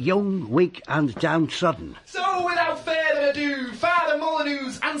backs of the young, weak and downtrodden. So, without further ado, Father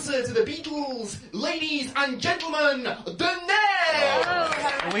Molyneux's answer to the Beatles. Ladies and gentlemen, the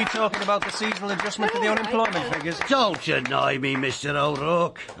Negs! Are we talking about the seasonal adjustment to the unemployment figures? Don't annoy me, Mr.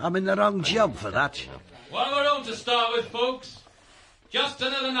 O'Rourke. I'm in the wrong job for that. What am I on to start with, folks? Just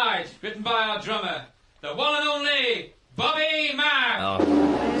Another Night, written by our drummer, the one and only Bobby Mack.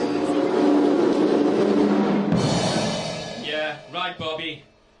 Yeah, right, Bobby.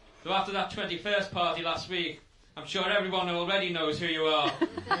 So after that 21st party last week, I'm sure everyone already knows who you are.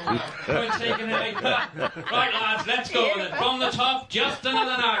 Go and take it away. Right, lads, let's go with it. From the top, just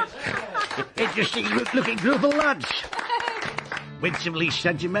another night. Interesting looking group of lads. Winsomely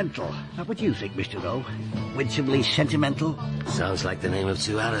sentimental. Now, what do you think, Mr. Rowe? Winsomely sentimental? Sounds like the name of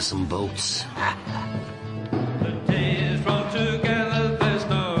 2 Harrison boats. The days roll together, there's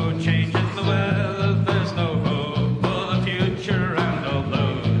no change in the weather, there's no hope for the future, and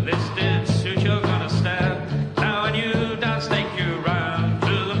although this did suit your gonna stare, now a new dance take you round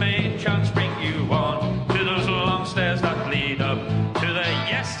to the main chance, bring you on to those long stairs that lead up to the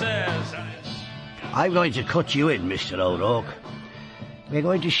yes stairs. I'm going to cut you in, Mr. O'Rourke. We're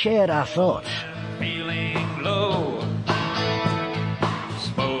going to share our thoughts. Feeling low,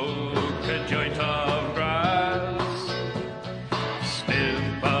 smoke a joint of grass,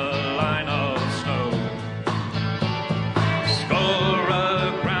 sniff a line of snow, score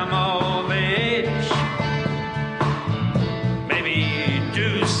a gram of age, maybe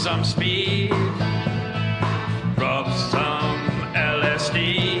do some speed, drop some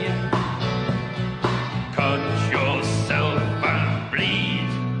LSD, cut yourself and bleed.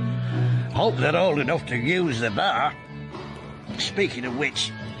 Hope they're old enough to use the bar. Speaking of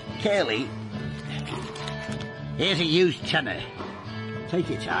which, Curly, here's a used tenner. Take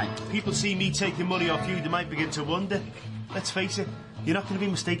your time. People see me taking money off you, they might begin to wonder. Let's face it, you're not going to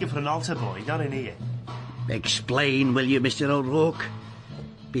be mistaken for an altar boy, not in here. Explain, will you, Mr. O'Rourke?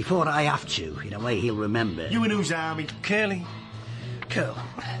 Before I have to, in a way he'll remember. You and whose army? Curly. Curl,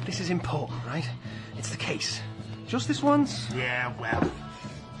 this is important, right? It's the case. Just this once? Yeah, well.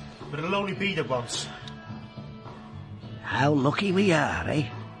 But it'll only be the once. How lucky we are, eh?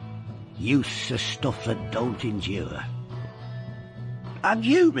 Use of stuff that don't endure. And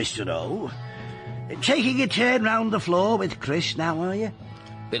you, Mr. O, taking a turn round the floor with Chris now, are you?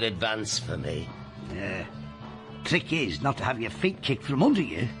 Bit advanced for me. Yeah. Trick is not to have your feet kicked from under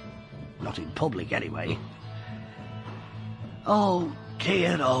you. Not in public, anyway. Oh,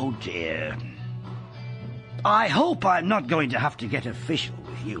 dear, oh, dear. I hope I'm not going to have to get official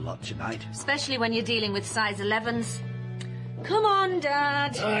with you lot tonight. Especially when you're dealing with size 11s. Come on,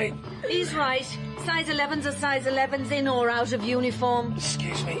 Dad. Aye. He's right. Size 11s are size 11s, in or out of uniform.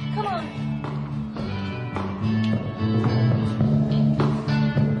 Excuse me. Come on.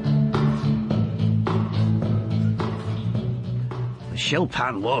 The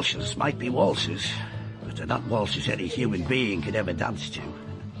Chopin waltzes might be waltzes, but they're not waltzes any human being could ever dance to.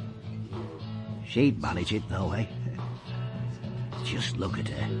 She'd manage it, though, eh? Just look at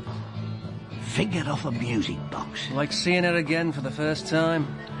her. Finger off a music box. Like seeing her again for the first time.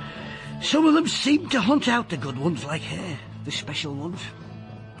 Some of them seem to hunt out the good ones like her, the special ones,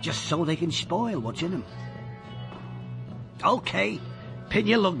 just so they can spoil what's in them. OK, pin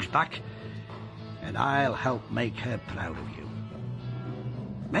your lugs back, and I'll help make her proud of you.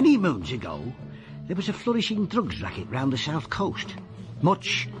 Many moons ago, there was a flourishing drugs racket round the south coast.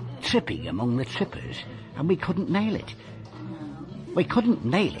 Much tripping among the trippers, and we couldn't nail it. We couldn't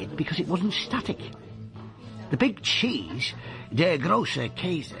nail it because it wasn't static. The big cheese, Der Grosse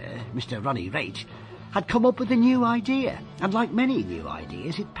Kaiser, Mr. Ronnie Raitt, had come up with a new idea, and like many new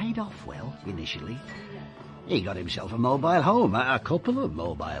ideas, it paid off well, initially. He got himself a mobile home, a couple of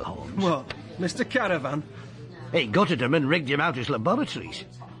mobile homes. What, Mr. Caravan? He gutted them and rigged him out as laboratories.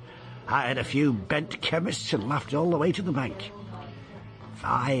 I had a few bent chemists and laughed all the way to the bank.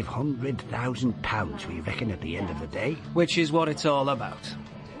 £500,000, we reckon, at the end of the day. Which is what it's all about.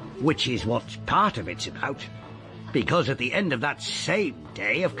 Which is what part of it's about. Because at the end of that same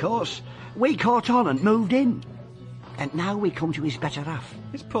day, of course, we caught on and moved in. And now we come to his better half.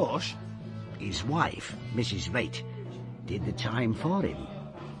 His Porsche? His wife, Mrs. Raitt, did the time for him,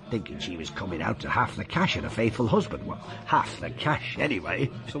 thinking she was coming out to half the cash and a faithful husband. Well, half the cash, anyway.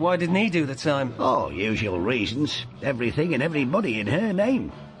 So why didn't he do the time? Oh, usual reasons. Everything and everybody in her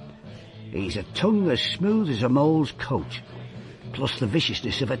name. He's a tongue as smooth as a mole's coat, plus the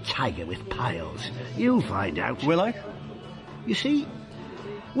viciousness of a tiger with piles. You'll find out. Will I? You see,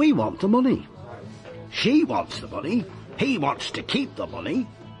 we want the money. She wants the money. He wants to keep the money.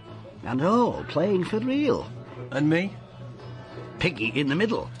 And all playing for real. And me? Piggy in the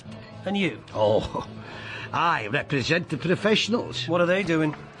middle. And you? Oh, I represent the professionals. What are they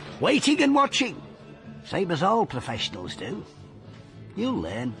doing? Waiting and watching. Same as all professionals do. You'll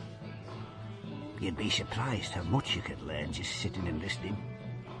learn. You'd be surprised how much you could learn just sitting and listening.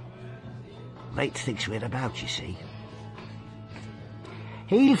 Raitt thinks we're about, you see.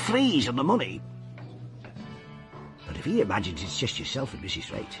 He'll freeze on the money. But if he imagines it's just yourself and Mrs.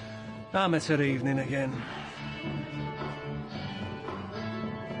 Raitt... Amateur evening again.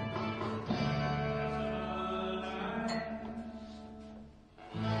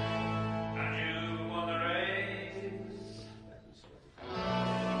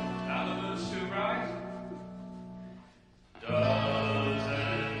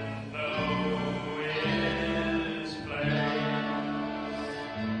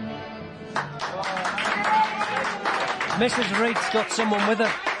 Mrs. Reed's got someone with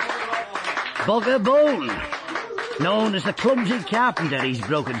her. Bugger Bone. Known as the clumsy carpenter, he's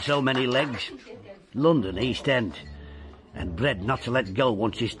broken so many legs. London, East End. And bred not to let go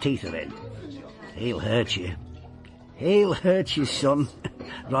once his teeth are in. He'll hurt you. He'll hurt you, son.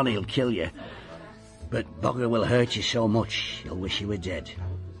 Ronnie'll kill you. But Bugger will hurt you so much, you'll wish you were dead.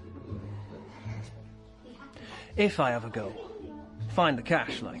 If I ever go, find the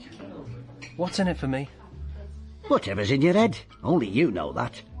cash, like, what's in it for me? Whatever's in your head, only you know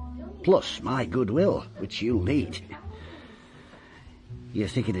that. Plus my goodwill, which you'll need. You're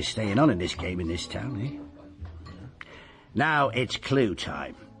thinking of staying on in this game in this town, eh? Now it's clue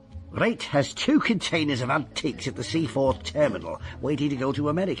time. Rate has 2 containers of antiques at the Seaforth terminal, waiting to go to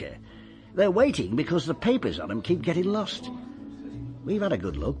America. They're waiting because the papers on them keep getting lost. We've had a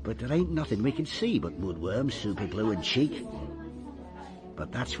good look, but there ain't nothing we can see but woodworms, super glue and cheek.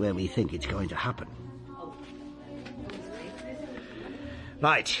 But that's where we think it's going to happen.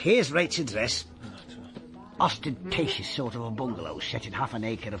 Right, here's Rate's address. Ostentatious sort of a bungalow set in half an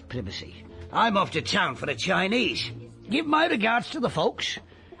acre of privacy. I'm off to town for a Chinese. Give my regards to the folks.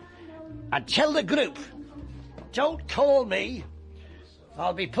 And tell the group, don't call me.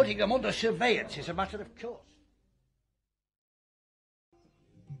 I'll be putting them under surveillance as a matter of course.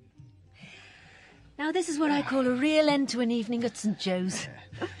 Now this is what I call a real end to an evening at St. Joe's.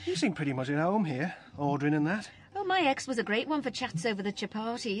 You seem pretty much at home here, ordering and that. Oh, my ex was a great one for chats over the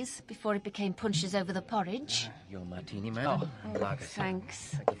chapatis, before it became punches over the porridge. Your martini, madam.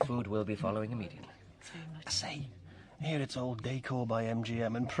 Thanks. The food will be following immediately. I say, here it's all decor by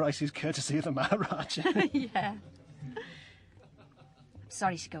MGM and prices courtesy of the Maharaja. Yeah. I'm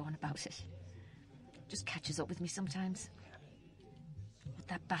sorry to go on about it. Just catches up with me sometimes. What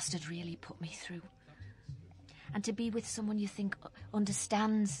that bastard really put me through. And to be with someone you think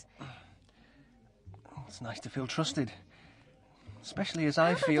understands. It's nice to feel trusted. Especially as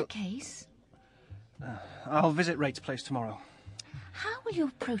I feel... the case? I'll visit Rate's place tomorrow. How will you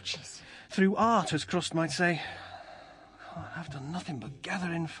approach it? Through art, as Crust might say. God, I've done nothing but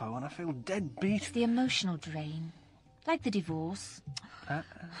gather info and I feel dead beat. It's the emotional drain. Like the divorce. There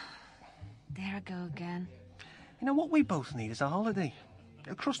I go again. You know, what we both need is a holiday.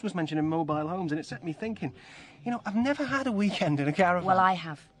 Crust was mentioning mobile homes and it set me thinking. You know, I've never had a weekend in a caravan. Well, I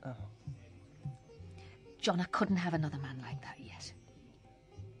have. Oh. John, I couldn't have another man like that yet.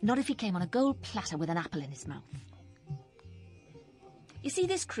 Not if he came on a gold platter with an apple in his mouth. You see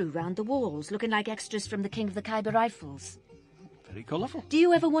this crew round the walls, looking like extras from the King of the Khyber Rifles? Very colourful. Do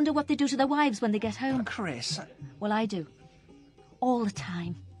you ever wonder what they do to their wives when they get home? Chris... Well, I do. All the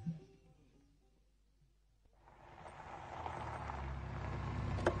time.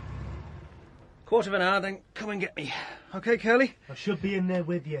 Quarter of an hour, then come and get me. OK, Curly? I should be in there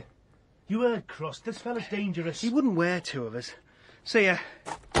with you. You heard, Crust. This fella's dangerous. He wouldn't wear 2 of us. See ya.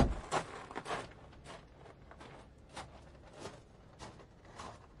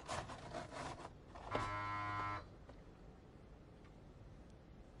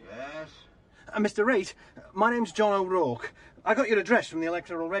 Yes? Mr. Rate, my name's John O'Rourke. I got your address from the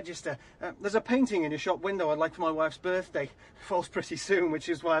Electoral Register. There's a painting in your shop window I'd like for my wife's birthday. Falls pretty soon, which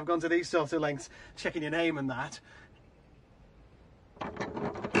is why I've gone to these sort of lengths, checking your name and that.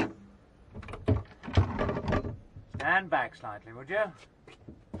 Stand back slightly, would you?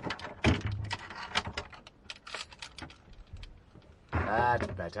 That's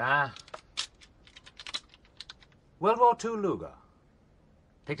better. World War II Luger.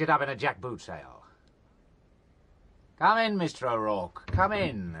 Picked it up in a jackboot sale. Come in, Mr. O'Rourke. Come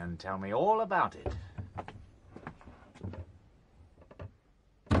in and tell me all about it.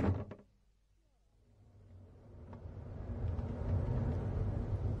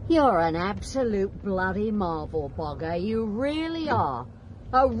 You're an absolute bloody marvel, Bogger. You really are.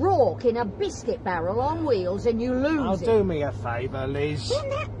 A Rourke in a biscuit barrel on wheels and you lose it. Do me a favour, Liz. Then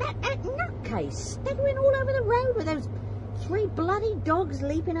that nutcase staggering all over the road with those 3 bloody dogs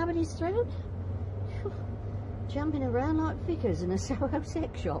leaping up at his throat. Jumping around like Vickers in a Soho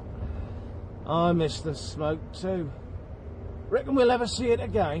sex shop. I miss the smoke too. Reckon we'll ever see it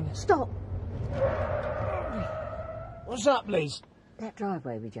again? Stop. What's up, Liz? That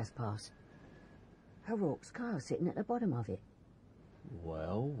driveway we just passed. O'Rourke's car sitting at the bottom of it.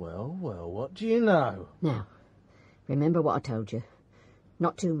 Well, what do you know? Now, remember what I told you.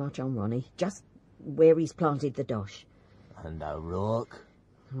 Not too much on Ronnie, just where he's planted the dosh. And O'Rourke?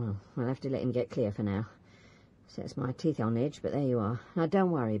 Well, I'll have to let him get clear for now. Sets my teeth on edge, but there you are. Now,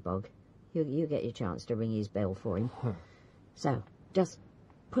 don't worry, Bog. You get your chance to ring his bell for him. So, just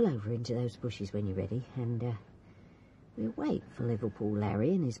pull over into those bushes when you're ready, and we'll wait for Liverpool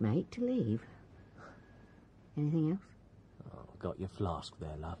Larry and his mate to leave. Anything else? got your flask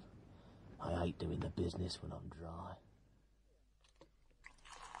there, love. I hate doing the business when I'm dry.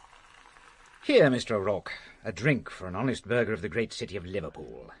 Here, Mr. O'Rourke, a drink for an honest burgher of the great city of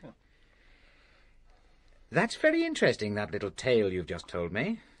Liverpool. That's very interesting, that little tale you've just told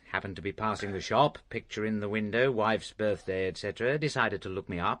me. Happened to be passing the shop, picture in the window, wife's birthday, etc. Decided to look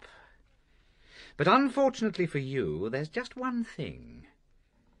me up. But unfortunately for you, there's just one thing.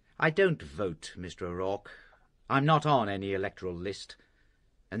 I don't vote, Mr. O'Rourke. I'm not on any electoral list,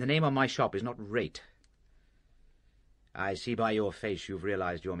 and the name on my shop is not Rate. I see by your face you've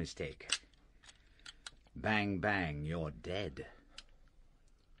realised your mistake. Bang, bang, you're dead.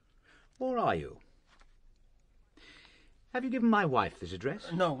 Or are you? Have you given my wife this address?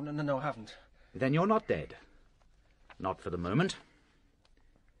 No, I haven't. Then you're not dead. Not for the moment.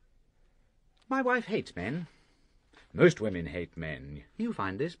 My wife hates men. Most women hate men. You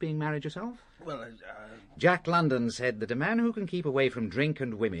find this, being married yourself? Well, Jack London said that a man who can keep away from drink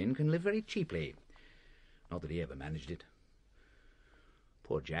and women can live very cheaply. Not that he ever managed it.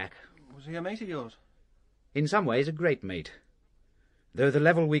 Poor Jack. Was he a mate of yours? In some ways a great mate, though the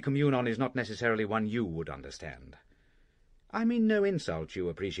level we commune on is not necessarily one you would understand. I mean no insult, you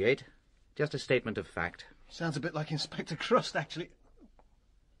appreciate. Just a statement of fact. Sounds a bit like Inspector Crust, actually.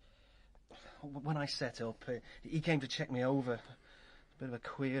 When I set up, he came to check me over. A bit of a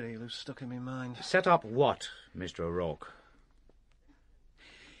query who stuck in my mind. Set up what, Mr. O'Rourke?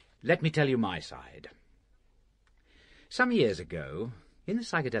 Let me tell you my side. Some years ago, in the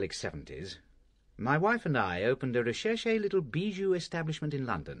psychedelic 70s, my wife and I opened a recherché little bijou establishment in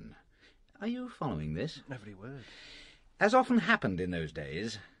London. Are you following this? Every word. As often happened in those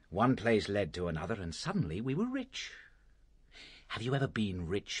days, one place led to another, and suddenly we were rich. Have you ever been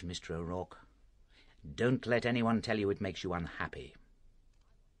rich, Mr. O'Rourke? Don't let anyone tell you it makes you unhappy.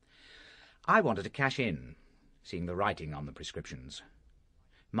 I wanted to cash in, seeing the writing on the prescriptions.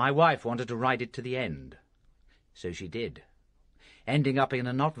 My wife wanted to ride it to the end. So she did, ending up in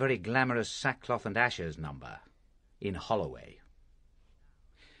a not very glamorous Sackcloth and Ashes number in Holloway.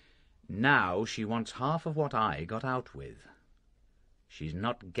 Now she wants half of what I got out with. She's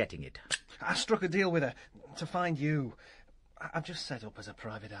not getting it. I struck a deal with her to find you. I've just set up as a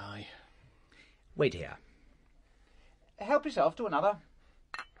private eye. Wait here. Help yourself to another.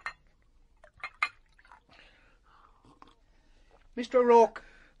 Mr. O'Rourke,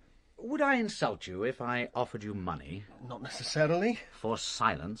 would I insult you if I offered you money? Not necessarily. For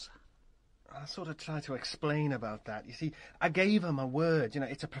silence? I sort of tried to explain about that. You see, I gave her my word.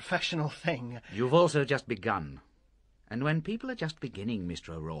 It's a professional thing. You've also just begun. And when people are just beginning, Mr.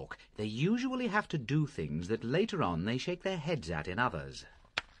 O'Rourke, they usually have to do things that later on they shake their heads at in others.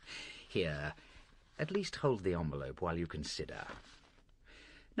 Here, at least hold the envelope while you consider.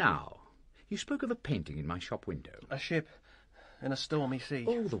 Now, you spoke of a painting in my shop window. A ship in a stormy sea.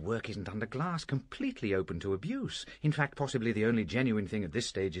 Oh, the work isn't under glass, completely open to abuse. In fact, possibly the only genuine thing at this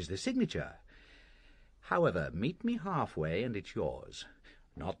stage is the signature. However, meet me halfway and it's yours.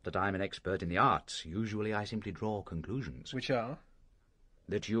 Not that I'm an expert in the arts. Usually I simply draw conclusions. Which are?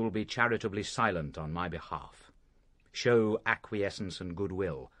 That you'll be charitably silent on my behalf. Show acquiescence and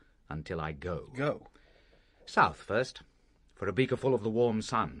goodwill until I go. Go? South first, for a beakerful of the warm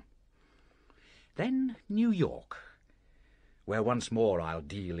sun. Then New York, where once more I'll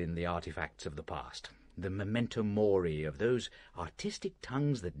deal in the artifacts of the past, the memento mori of those artistic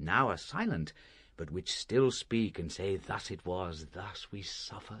tongues that now are silent, but which still speak and say, thus it was, thus we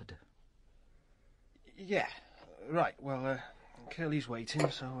suffered. Yeah, right, well, Curly's waiting,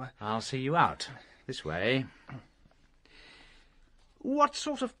 so... I'll see you out. This way. What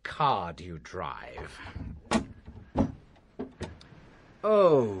sort of car do you drive?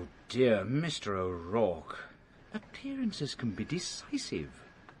 Oh, dear, Mr. O'Rourke. Appearances can be decisive.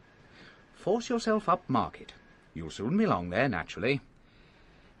 Force yourself up market. You'll soon be long there, naturally.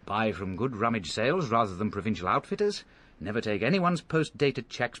 Buy from good rummage sales rather than provincial outfitters. Never take anyone's post-dated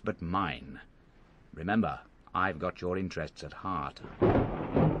checks but mine. Remember, I've got your interests at heart.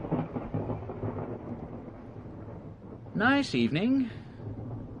 Nice evening.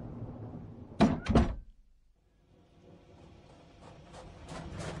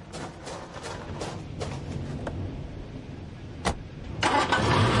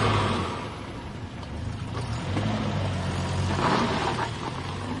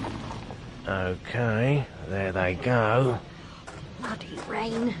 Okay, there they go. Bloody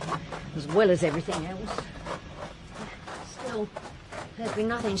rain, as well as everything else. Still, there's been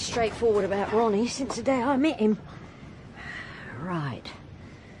nothing straightforward about Ronnie since the day I met him. Right,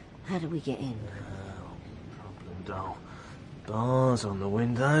 how do we get in? Problem doll. Bars on the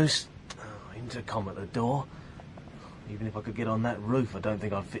windows, intercom at the door. Even if I could get on that roof, I don't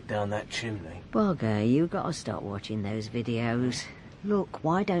think I'd fit down that chimney. Bugger, you got to stop watching those videos. Look,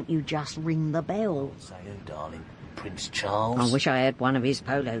 why don't you just ring the bell? Say who, darling? Prince Charles? I wish I had one of his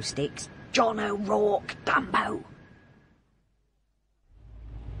polo sticks. John O'Rourke, Dumbo.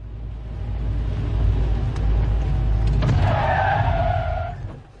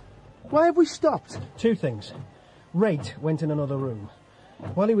 Why have we stopped? Two things. Rate went in another room.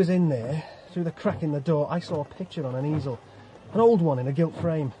 While he was in there, through the crack in the door, I saw a picture on an easel. An old one in a gilt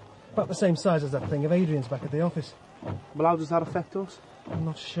frame. About the same size as that thing of Adrian's back at the office. Well, how does that affect us? I'm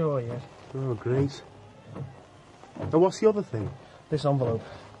not sure yet. Oh, great. And what's the other thing? This envelope.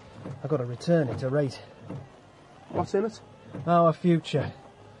 I've got to return it to Rate. What's in it? Our future.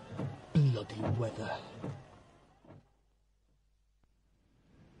 Bloody weather.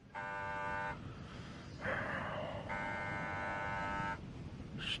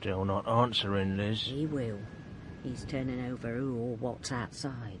 Still not answering, Liz. He will. He's turning over who or what's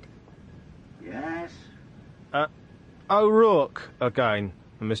outside. Yes? O'Rourke again,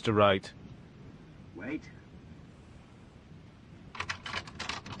 Mr. Wright. Wait.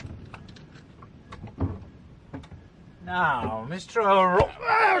 Now, Mr. O'Rourke...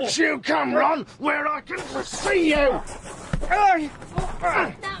 Out you come, Ron, where I can see you!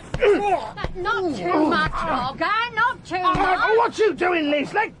 Not too much, Olga, not too much. What you doing,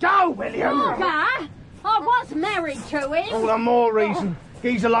 Liz? Let go, will you? Olga, I was married to him. All the more reason.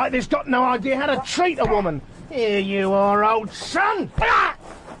 Geezer like this got no idea how to treat a woman. Here you are, old son.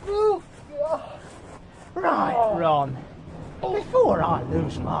 Right, Ron. Before I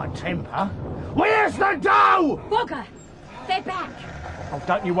lose my temper, where's the dough? Bugger, they're back. Oh,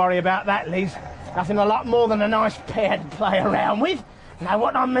 don't you worry about that, Liz. Nothing a lot more than a nice pair to play around with. Know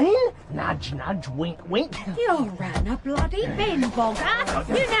what I mean? Nudge, nudge, wink, wink. You're round a bloody bin, Bugger.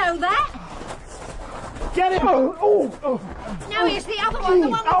 You know that. Get him! Now here's the other one, the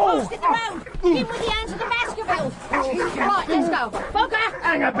one we crossed in the road. In with the hands of the Baskervilles. Right, let's go. Bugger!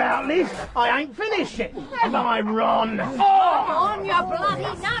 Hang about, Liz. I ain't finished yet. Have I, Ron? Come on, you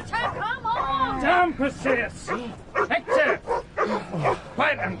bloody nutter, come on! Down, Perseus! Hector!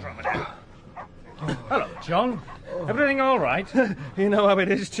 Quiet, Andromeda. Hello, John. Everything all right? You know how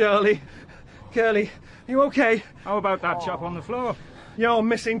it is, Charlie. Curly, you okay? How about that chop on the floor? Your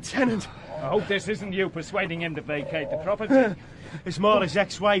missing tenant. I hope this isn't you persuading him to vacate the property. It's more his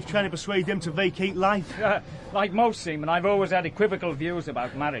ex-wife trying to persuade him to vacate life. Like most seamen, I've always had equivocal views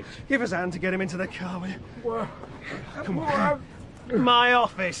about marriage. Give us a hand to get him into the car, will you? Come on. My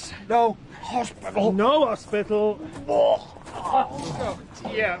office. No hospital. No hospital.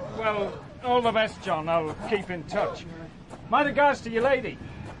 Yeah, well, all the best, John. I'll keep in touch. My regards to your lady.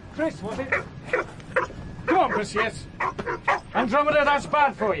 Chris, was it? Come on, Perseus. Andromeda, that's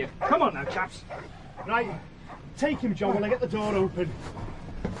bad for you. Come on now, chaps. Right, take him, John, when I get the door open.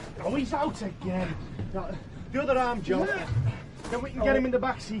 Oh, he's out again. The other arm, John. Then we can get him in the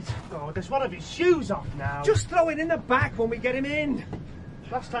back seat. Oh, there's one of his shoes off now. Just throw it in the back when we get him in.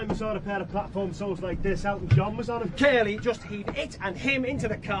 Last time we saw a pair of platform soles like this, Elton John was on him. Curly, just heave it and him into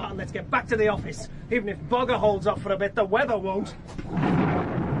the car and let's get back to the office. Even if Bugger holds up for a bit, the weather won't.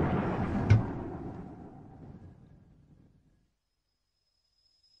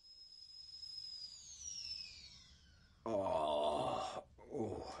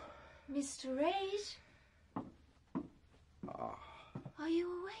 Mr. Reid? Are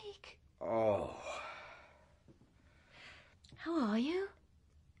you awake? Oh. How are you?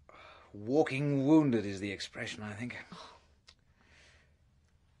 Walking wounded is the expression, I think.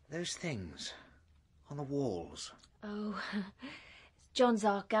 Those things on the walls. Oh, it's John's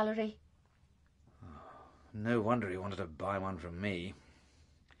art gallery. No wonder he wanted to buy one from me.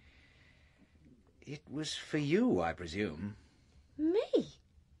 It was for you, I presume. Me?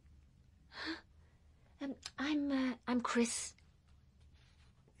 I'm Chris.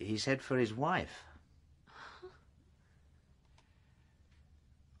 He said for his wife.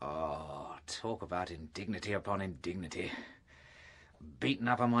 Oh, talk about indignity upon indignity. Beaten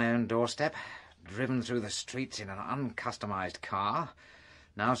up on my own doorstep, driven through the streets in an uncustomised car,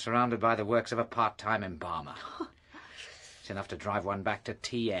 now surrounded by the works of a part-time embalmer. It's enough to drive one back to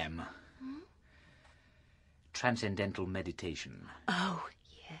TM. Transcendental meditation. Oh,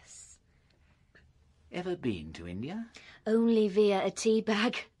 yes. Ever been to India? Only via a tea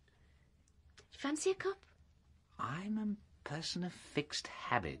bag. Fancy a cup? I'm a person of fixed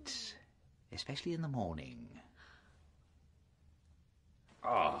habits, especially in the morning.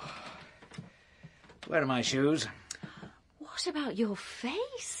 Oh. Where are my shoes? What about your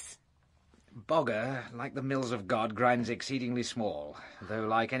face? Bogger, like the mills of God, grinds exceedingly small, though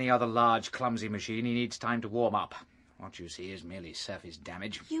like any other large, clumsy machine, he needs time to warm up. What you see is merely surface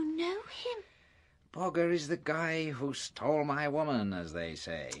damage. You know him? Bogger is the guy who stole my woman, as they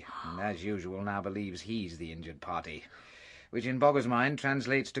say, and as usual now believes he's the injured party, which in Bogger's mind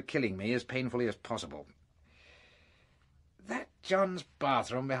translates to killing me as painfully as possible. That John's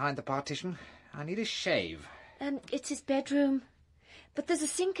bathroom behind the partition. I need a shave. It's his bedroom. But there's a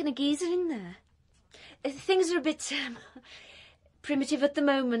sink and a geyser in there. Things are a bit, primitive at the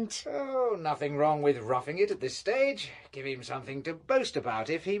moment. Oh, nothing wrong with roughing it at this stage. Give him something to boast about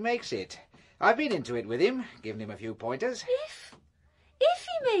if he makes it. I've been into it with him, given him a few pointers. If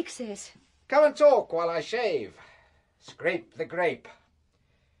he makes it. Come and talk while I shave. Scrape the grape.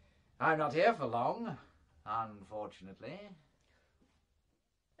 I'm not here for long, unfortunately.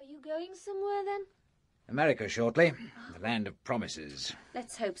 Are you going somewhere, then? America shortly. The land of promises.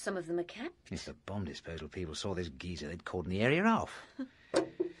 Let's hope some of them are kept. If the bomb disposal people saw this geezer, they'd cordon the area off.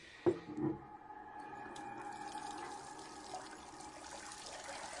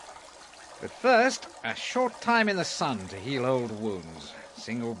 But first, a short time in the sun to heal old wounds.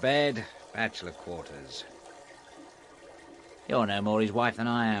 Single bed, bachelor quarters. You're no more his wife than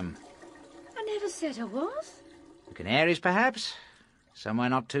I am. I never said I was. The Canaries, perhaps? Somewhere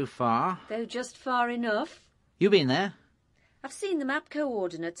not too far. Though just far enough. You been there? I've seen the map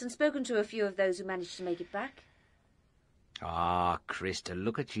coordinates and spoken to a few of those who managed to make it back. Ah, Chris, to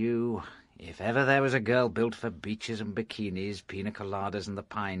look at you. If ever there was a girl built for beaches and bikinis, pina coladas and the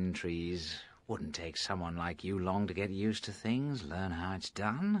pine trees, wouldn't take someone like you long to get used to things, learn how it's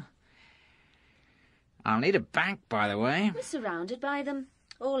done. I'll need a bank, by the way. We're surrounded by them,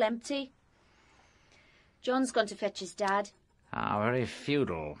 all empty. John's gone to fetch his dad. Ah, very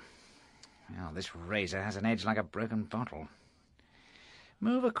feudal. Well, this razor has an edge like a broken bottle.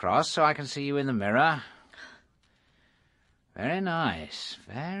 Move across so I can see you in the mirror. Very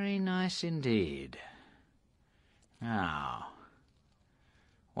nice indeed. Now,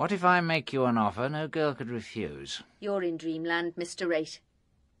 what if I make you an offer no girl could refuse? You're in dreamland, Mr. Rate.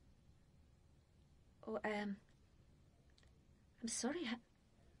 Oh, I'm sorry,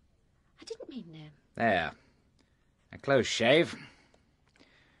 I didn't mean... There. A close shave.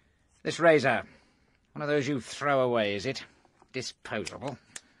 This razor, one of those you throw away, is it? Disposable.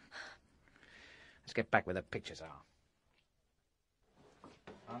 Let's get back where the pictures are.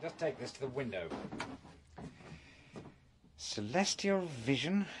 I'll just take this to the window. Celestial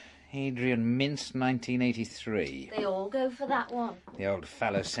Vision, Adrian Mintz, 1983. They all go for that one. The old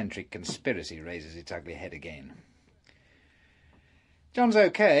phallocentric conspiracy raises its ugly head again. John's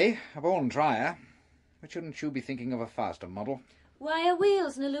okay, a born trier. But shouldn't you be thinking of a faster model? Wire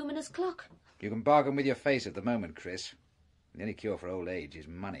wheels and a luminous clock. You can bargain with your face at the moment, Chris. The only cure for old age is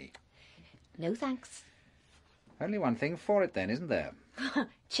money. No thanks. Only one thing for it then, isn't there?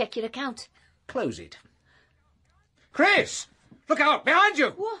 Check your account. Close it. Chris! Look out! Behind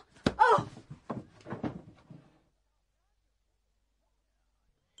you! What? Oh!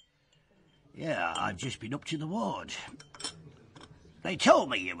 Yeah, I've just been up to the ward. They told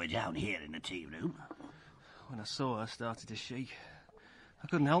me you were down here in the tea room. When I saw her, I started to shake. I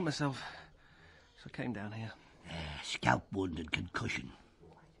couldn't help myself, so I came down here. Scalp wound and concussion.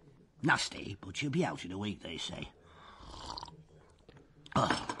 Nasty, but she'll be out in a week, they say.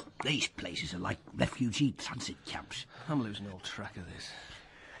 Oh, these places are like refugee transit camps. I'm losing all track of this.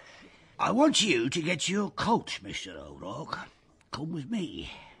 I want you to get your coat, Mr. O'Rourke. Come with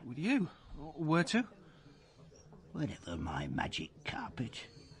me. With you? Where to? Wherever my magic carpet,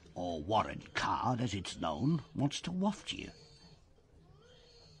 or warrant card as it's known, wants to waft you.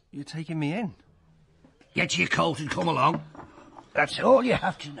 You're taking me in? Get your coat and come along. That's all you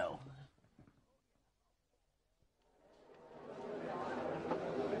have to know.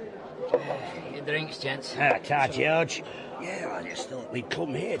 Your drinks, gents. Ta, George. Yeah, I just thought we'd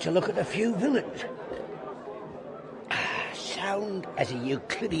come here to look at a few villains. Sound as a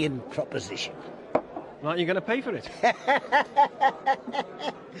Euclidean proposition. Aren't you going to pay for it?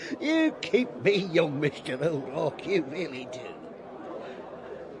 You keep me young, Mr. O'Rourke, you really do.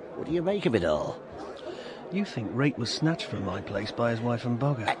 What do you make of it all? You think Rate was snatched from my place by his wife and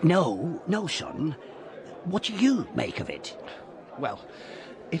Bogger? No, son. What do you make of it? Well,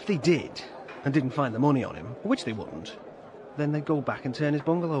 if they did, and didn't find the money on him, which they wouldn't, then they'd go back and turn his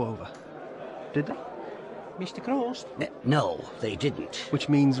bungalow over. Did they? Mr. Cross? No, they didn't. Which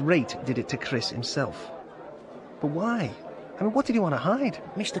means Rate did it to Chris himself. But why? I mean, what did he want to hide?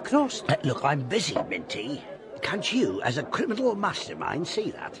 Mr. Cross? Look, I'm busy, Minty. Can't you, as a criminal mastermind,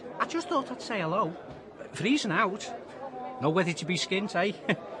 see that? I just thought I'd say hello. Freezing out. No weather to be skint,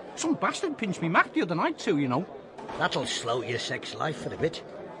 eh? Some bastard pinched me Mac the other night too, you know. That'll slow your sex life for a bit.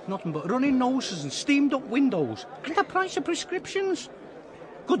 nothing but running noses and steamed up windows. And the price of prescriptions.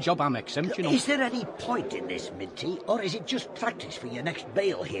 Good job I'm exempt, you know. Is there any point in this, Minty, or is it just practice for your next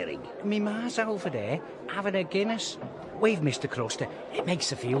bail hearing? Me ma's over there having a Guinness. Wave, Mr. Cruster. It makes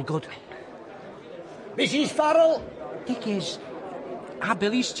her feel good. Mrs. Farrell? Dick is... Our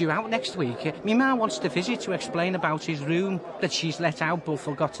Billy's due out next week. Me ma wants to visit to explain about his room that she's let out but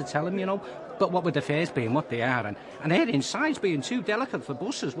forgot to tell him, you know. But what with the fares being what they are, and their insides being too delicate for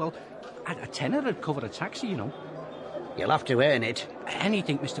buses, well, a tenner would cover a taxi, you know. You'll have to earn it.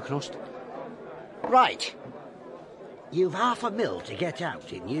 Anything, Mr. Crust. Right. You've £500,000 to get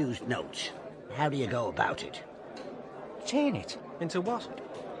out in used notes. How do you go about it? Turn it. Into what?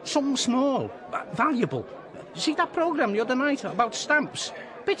 Something small, valuable. See that programme the other night about stamps?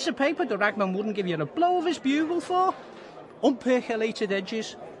 Bits of paper the ragman wouldn't give you a blow of his bugle for. Unpercolated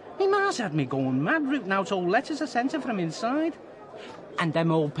edges. Me ma's had me going mad rooting out old letters I sent her from inside. And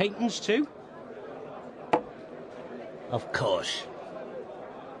them old patents too. Of course.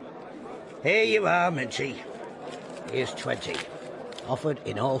 Here you are, Minty. Here's 20. Offered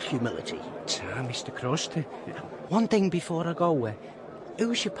in all humility. Mr. Crust, one thing before I go.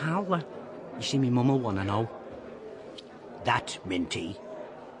 Who's your pal? You see, me mum will want to know. That, Minty,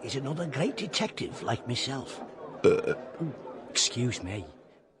 is another great detective like myself. Excuse me.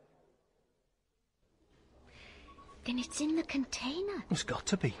 Then it's in the container. It's got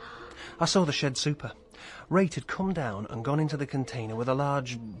to be. I saw the shed super. Rate had come down and gone into the container with a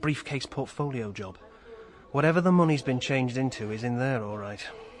large briefcase portfolio job. Whatever the money's been changed into is in there, all right.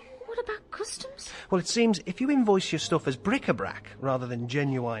 What about customs? Well, it seems if you invoice your stuff as bric-a-brac rather than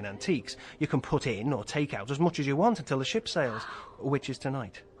genuine antiques, you can put in or take out as much as you want until the ship sails, which is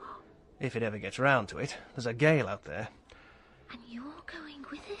tonight. If it ever gets round to it. There's a gale out there. And you're going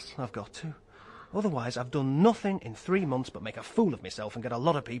with it? I've got to. Otherwise, I've done nothing in 3 months but make a fool of myself and get a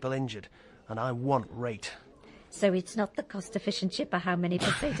lot of people injured. And I want rate. So it's not the cost-efficient ship or how many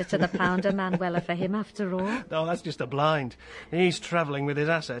pesetas to the pound a man weller for him after all? No, that's just a blind. He's travelling with his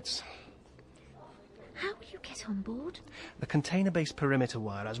assets. How will you get on board? The container-based perimeter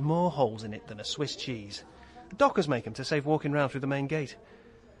wire has more holes in it than a Swiss cheese. Dockers make 'em to save walking round through the main gate.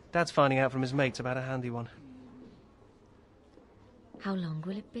 Dad's finding out from his mates about a handy one. How long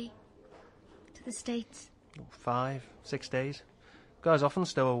will it be? To the States? 5, 6 days. Guys often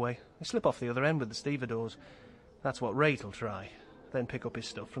stow away. They slip off the other end with the stevedores. That's what Rate'll try. Then pick up his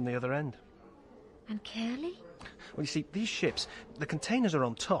stuff from the other end. And Curly? Well, you see, these ships, the containers are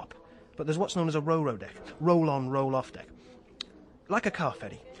on top, but there's what's known as a ro-ro deck. Roll-on, roll-off deck. Like a car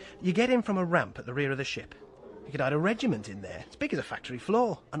ferry. You get in from a ramp at the rear of the ship. You could hide a regiment in there. It's big as a factory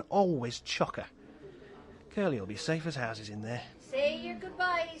floor. And always chocker. Curly'll be safe as houses in there. Say your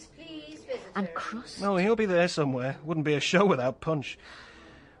goodbyes, please, visitor. And Crust? Oh, he'll be there somewhere. Wouldn't be a show without punch.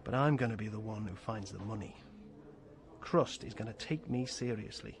 But I'm going to be the one who finds the money. Crust is going to take me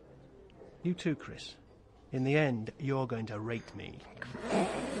seriously. You too, Chris. In the end, you're going to rate me.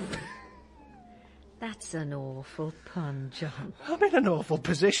 That's an awful pun, John. I'm in an awful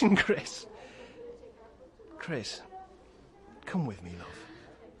position, Chris. Chris, come with me, love.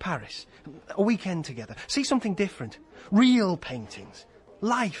 Paris. A weekend together. See something different. Real paintings.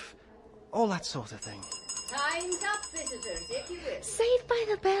 Life. All that sort of thing. Time's up, visitors, if you will. Saved by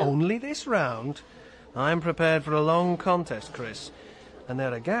the bell. Only this round. I'm prepared for a long contest, Chris. And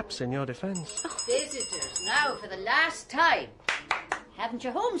there are gaps in your defence. Visitors, now for the last time. Haven't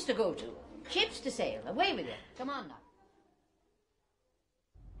you homes to go to? Ships to sail. Away with you. Come on now.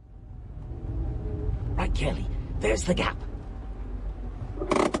 Right, Kelly. There's the gap.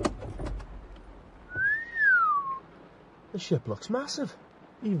 The ship looks massive,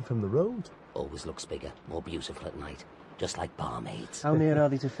 even from the road. Always looks bigger, more beautiful at night. Just like barmaids. How near are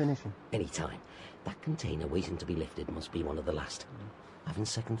they to finishing? Any time. That container waiting to be lifted must be one of the last. Having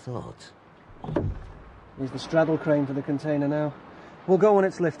second thoughts. Use the straddle crane for the container now. We'll go when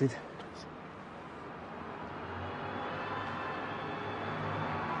it's lifted.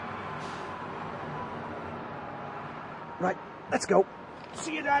 Right, let's go.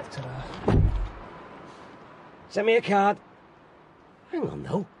 See you, Dad. Send me a card. Hang on,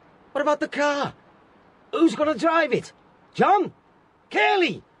 though. What about the car? Who's going to drive it? John?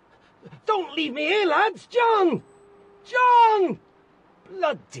 Curly? Don't leave me here, lads! John! John!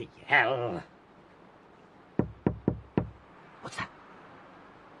 Bloody hell. What's that?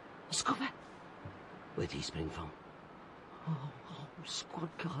 A scupper? Where'd he spring from? Oh,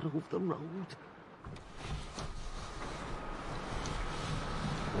 squad car over the road.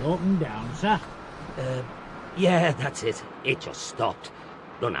 Broken down, sir? Yeah, that's it. It just stopped.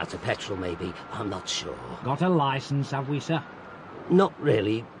 Run out of petrol, maybe. I'm not sure. Got a licence, have we, sir? Not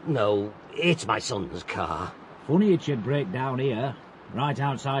really, no. It's my son's car. Funny it should break down here, right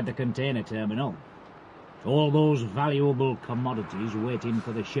outside the container terminal. All those valuable commodities waiting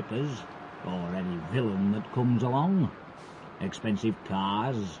for the shippers, or any villain that comes along. Expensive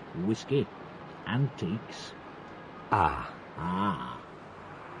cars, whiskey, antiques. Ah.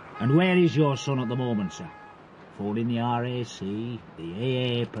 And where is your son at the moment, sir? Phoning the RAC,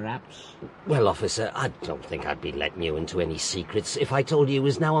 the AA, perhaps? Well, officer, I don't think I'd be letting you into any secrets if I told you he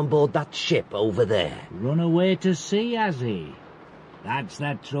was now on board that ship over there. Run away to sea, has he? That's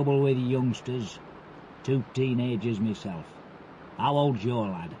the trouble with youngsters. 2 teenagers myself. How old's your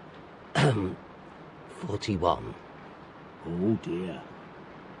lad? 41. Oh, dear.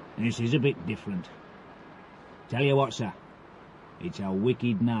 This is a bit different. Tell you what, sir. It's a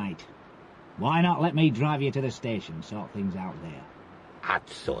wicked night. Why not let me drive you to the station, sort things out there? I'd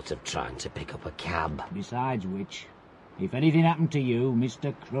thought of trying to pick up a cab. Besides which, if anything happened to you,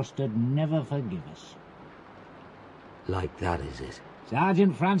 Mr. Crust'd never forgive us. Like that, is it?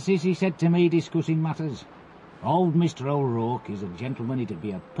 Sergeant Francis, he said to me, discussing matters, old Mr. O'Rourke is a gentleman it'd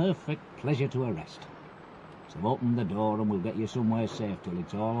be a perfect pleasure to arrest. So open the door and we'll get you somewhere safe till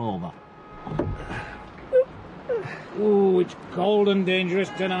it's all over. Ooh, it's cold and dangerous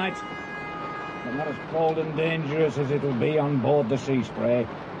tonight. But not as cold and dangerous as it'll be on board the Sea Spray.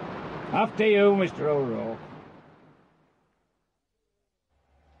 After you, Mr. O'Rourke.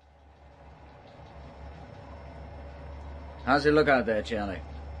 How's it look out there, Charlie?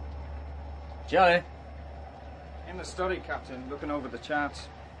 Charlie? In the study, Captain, looking over the charts.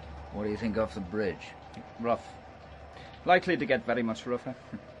 What do you think off the bridge? Rough. Likely to get very much rougher.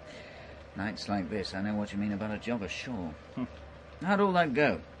 Nights like this, I know what you mean about a job ashore. How'd all that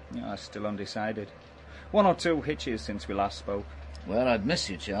go? Yeah, still undecided. 1 or 2 hitches since we last spoke. Well, I'd miss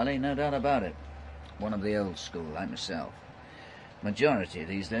you, Charlie, no doubt about it. One of the old school, like myself. Majority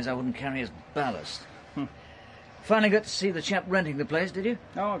these days I wouldn't carry as ballast. Finally got to see the chap renting the place, did you?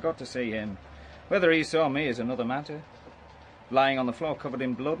 Oh, I got to see him. Whether he saw me is another matter. Lying on the floor covered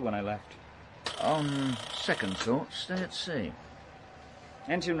in blood when I left. On second thought, stay at sea.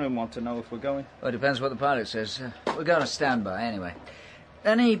 Engine room want to know if we're going. Well, it depends what the pilot says. We're going to standby, anyway.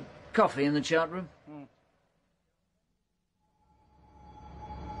 Any coffee in the chart room?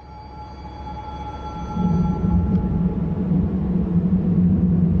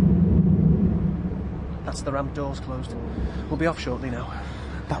 That's the ramp doors closed. We'll be off shortly now.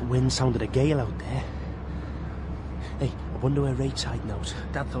 That wind sounded a gale out there. Hey, I wonder where Rate's hiding out.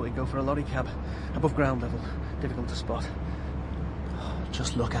 Dad thought he'd go for a lorry cab. Above ground level. Difficult to spot.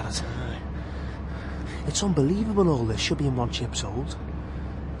 Just look at it. It's unbelievable all this should be in one ship's hold.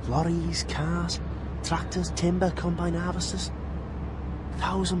 Lorries, cars, tractors, timber, combine harvesters.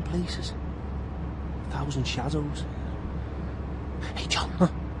 1,000 places. 1,000 shadows. Hey, John.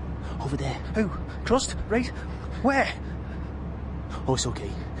 Over there. Who? Crust? Rate? Where? Oh, it's okay.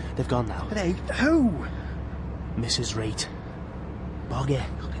 They've gone now. Hey, who? Mrs. Rate. Boggy.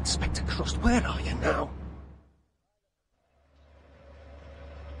 Inspector Crust, where are you now?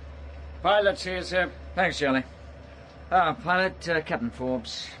 Pilot's here, sir. Thanks, Charlie. Pilot, Captain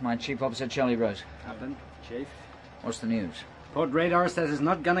Forbes. My chief officer, Charlie Rose. Captain, Chief. What's the news? Port radar says it's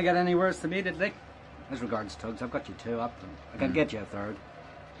not going to get any worse immediately. As regards tugs, I've got you 2 up. I can get you a 3rd.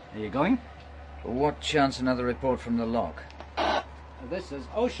 Are you going? What chance another report from the lock? This is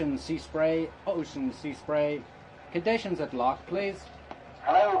Ocean Sea Spray. Ocean Sea Spray. Conditions at lock, please.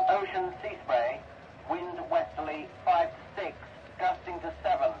 Hello, Ocean Sea Spray. Wind westerly 5 to 6, gusting to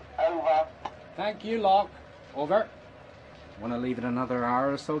 7. Over. Thank you, lock. Over. Want to leave it another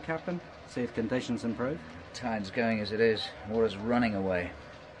hour or so, Captain? See if conditions improve? Tide's going as it is. Water's running away.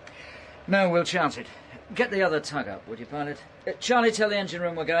 No, we'll chance it. Get the other tug up, would you, pilot? Charlie, tell the engine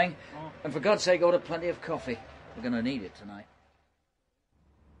room we're going. And for God's sake, order plenty of coffee. We're going to need it tonight.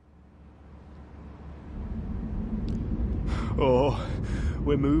 Oh,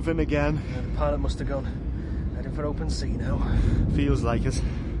 we're moving again. Yeah, the pilot must have gone. Heading for open sea now. Feels like it.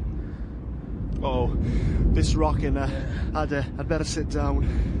 Oh, this rocking. I'd better sit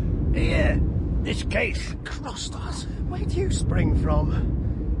down. Yeah, this case. Crustos, where do you spring from?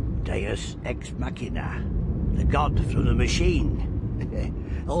 Deus ex machina, the god from the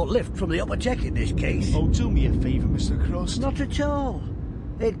machine. Or lift from the upper deck in this case. Oh, do me a favour, Mr. Crust. Not at all.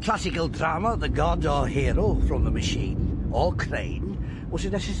 In classical drama, the god or hero from the machine, or crane, was a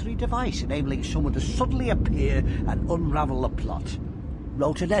necessary device enabling someone to suddenly appear and unravel the plot.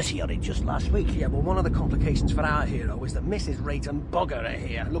 Wrote an essay on it just last week. Yeah, well, one of the complications for our hero is that Mrs. Rate and Bugger are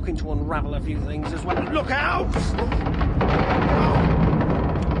here, looking to unravel a few things as well. Look out!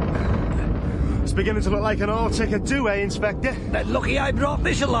 It's beginning to look like an all-ticket do, eh, Inspector? Lucky I brought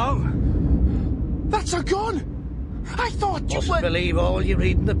this along. That's a gun! I thought you Mustn't believe all you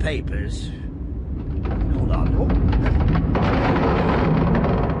read in the papers. Hold on.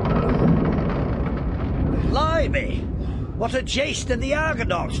 Blimey! What are Jason and the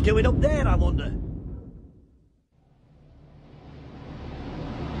Argonauts doing up there, I wonder?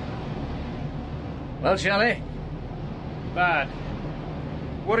 Well, Charlie? Bad.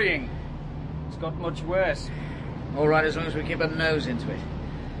 Worrying. It's got much worse. All right, as long as we keep a nose into it.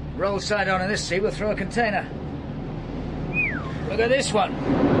 Roll side on in this sea, we'll throw a container. Look at this one.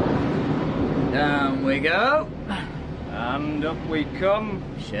 Down we go. And up we come.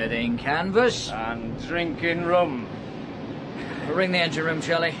 Shedding canvas. And drinking rum. Ring the engine room,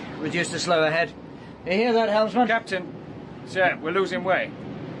 Charlie. Reduce the slow ahead. You hear that, helmsman? Captain. Sir, we're losing way.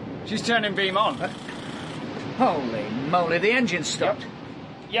 She's turning beam on. Holy moly, the engine's stopped.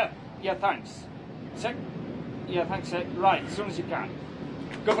 Yeah, thanks. Sir? Yeah, thanks, sir. Right, as soon as you can.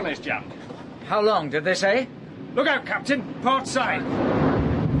 Governor's jammed. How long, did they say? Look out, Captain. Port side.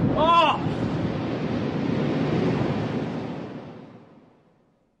 Oh!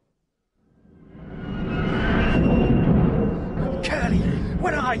 Curly,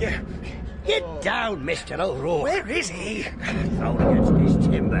 where are you? Get down, Mr. O'Rourke. Where is he? Thrown against this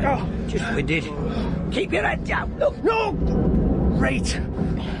timber. Just winded. Keep your head down. Look. No! Right.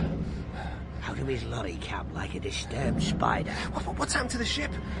 Out of his lorry cab like a disturbed spider. What's happened to the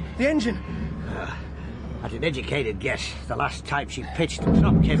ship? The engine? At an educated guess, the last time she pitched, the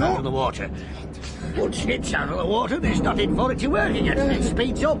prop came out of the water. Once it's out of the water, there's nothing for it to work against. It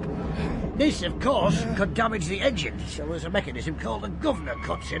speeds up. This, of course, could damage the engine, so there's a mechanism called the governor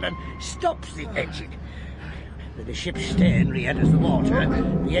cuts in and stops the engine. When the ship's stern re-enters the water,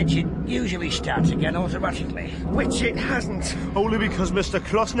 the engine usually starts again automatically. Which it hasn't. Only because Mr.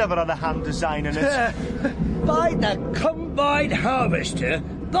 Cross never had a hand designing it. By the combined harvester,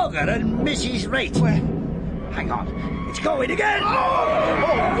 Bugger and Mrs. Rate. Hang on, it's going again!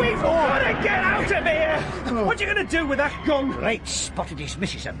 We've got to get out of here! What are you going to do with that gun? Rate spotted his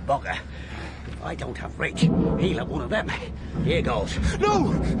missus and Bugger. If I don't have Rate, he'll have one of them. Here goes. No!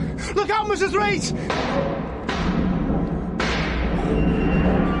 Look out, Mrs. Rate!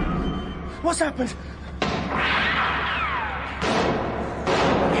 What's happened?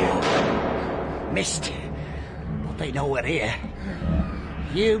 Missed. But they know we're here.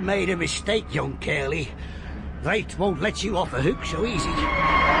 You made a mistake, young Curly. Rate won't let you off the hook so easy.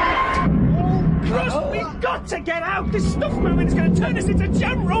 Cross, we've got to get out! This stuff movement's going to turn us into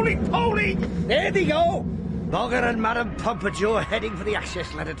jam roly-poly! There they go! Bugger and Madame Pompadour heading for the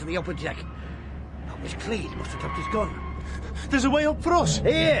access ladder to the upper deck. That was clean. Must have dropped his gun. There's a way up for us.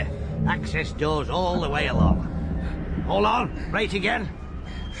 Here! Access doors all the way along. Hold on. Right again.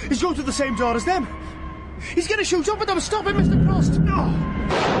 He's going to the same door as them. He's going to shoot up at them. Stop him, Mr. Cross. No!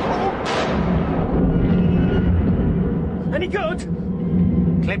 Any good?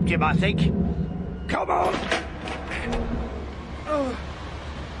 Clipped him, I think. Come on!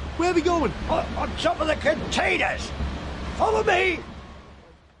 Where are we going? On top of the containers! Follow me!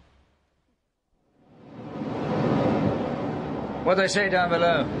 What'd they say down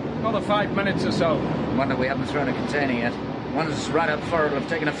below? Another 5 minutes or so. Wonder we haven't thrown a container yet. One's right up for it will have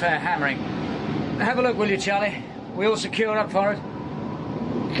taken a fair hammering. Have a look, will you, Charlie? We all secure up for it?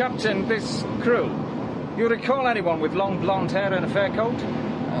 Captain, this crew, you recall anyone with long blonde hair and a fur coat?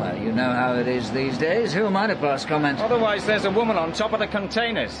 Well, you know how it is these days. Who am I to pass comment? Otherwise, there's a woman on top of the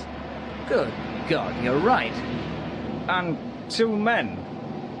containers. Good God, you're right. And 2 men.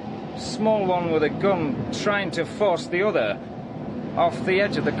 Small one with a gun trying to force the other off the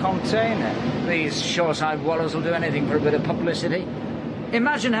edge of the container. These shoreside wallows will do anything for a bit of publicity.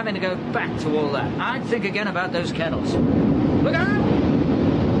 Imagine having to go back to all that. I'd think again about those kennels. Look out!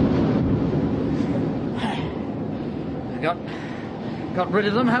 Got rid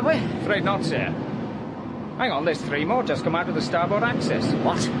of them, have we? Afraid not, sir. Hang on, there's 3 more just come out of the starboard access.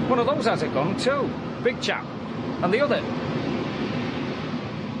 What? One of those has a gun, too. Big chap. And the other...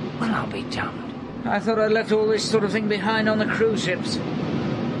 Well, I'll be damned. I thought I'd left all this sort of thing behind on the cruise ships.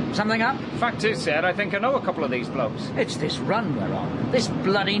 Something up? Fact is, sir, I think I know a couple of these blokes. It's this run we're on. This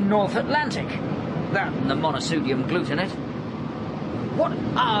bloody North Atlantic. That and the monosodium glutinate. What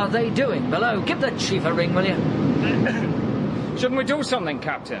are they doing below? Give the chief a ring, will you? Shouldn't we do something,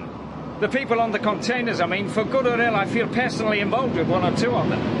 Captain? The people on the containers, I mean, for good or ill, I feel personally involved with 1 or 2 of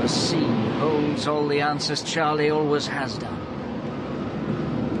them. The sea holds all the answers, Charlie, always has done.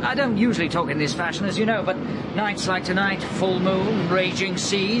 I don't usually talk in this fashion, as you know, but nights like tonight, full moon, raging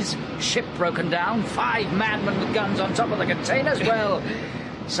seas, ship broken down, 5 madmen with guns on top of the containers, well,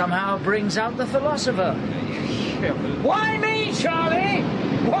 somehow brings out the philosopher. Why me, Charlie?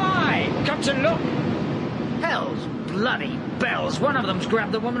 Why? Captain, look! Hell's bloody bells! One of them's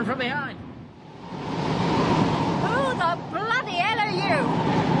grabbed the woman from behind. Who the bloody hell are you?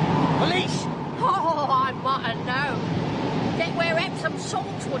 Police! Oh, I might have known. Get where Epsom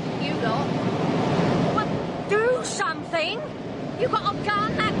salts, wouldn't you, lot? Well, do something. You got a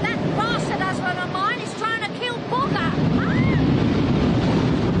gun? That bastard husband of mine is trying to kill Bugger.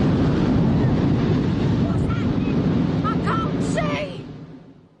 What's happening? I can't see.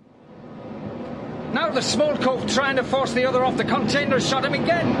 Now the small cove trying to force the other off the container shot him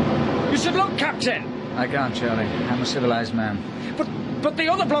again. You should look, Captain. I can't, Charlie. I'm a civilized man. But the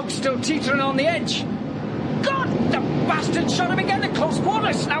other bloke's still teetering on the edge. God, the bastard shot him again at close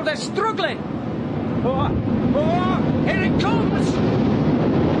quarters. Now they're struggling. Oh, here it comes.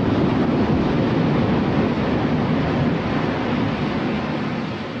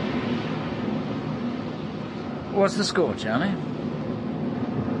 What's the score, Charlie?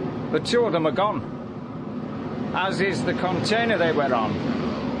 The two of them are gone. As is the container they were on.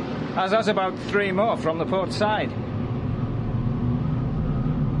 As has about 3 more from the port side.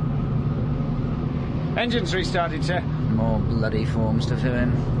 Engines restarted, sir. More bloody forms to fill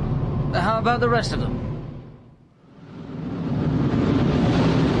in. How about the rest of them?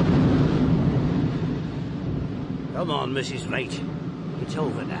 Come on, Mrs. Rate. It's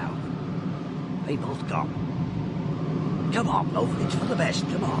over now. They both gone. Come on, love. It's for the best.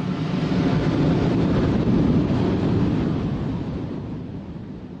 Come on.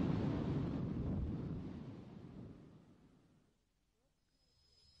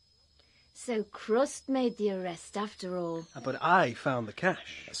 So Crust made the arrest after all. But I found the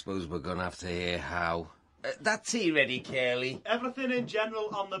cash. I suppose we're going to have to hear how. That tea ready, Curly? Everything in general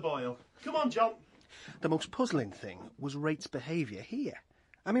on the boil. Come on, John. The most puzzling thing was Rate's behaviour here.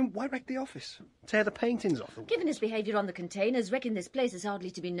 I mean, why wreck the office? Tear the paintings off them? Given his behaviour on the containers, reckon this place is hardly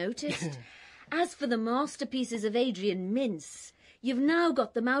to be noticed. As for the masterpieces of Adrian Mintz, you've now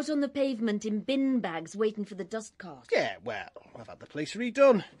got them out on the pavement in bin bags waiting for the dust cart. Yeah, well, I've had the place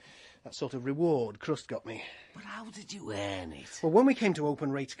redone. That sort of reward Crust got me. But how did you earn it? Well, when we came to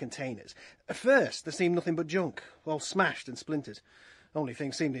open Rate's containers, at first there seemed nothing but junk, all smashed and splintered. Only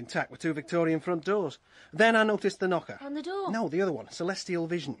thing seemed intact were 2 Victorian front doors. Then I noticed the knocker. On the door? No, the other one, Celestial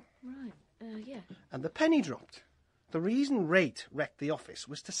Vision. Right, yeah. And the penny dropped. The reason Rate wrecked the office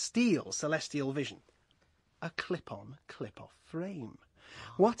was to steal Celestial Vision. A clip-on, clip-off frame.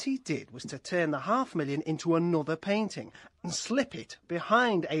 What he did was to turn the $500,000 into another painting and slip it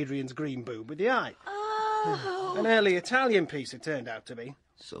behind Adrian's green boob with the eye. Oh! An early Italian piece it turned out to be.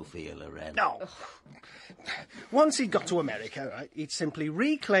 Sophia Loren. No. Once he'd got to America, right, he'd simply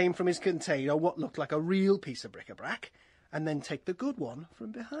reclaim from his container what looked like a real piece of bric-a-brac and then take the good one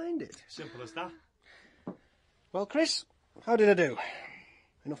from behind it. Simple as that. Well, Chris, how did I do?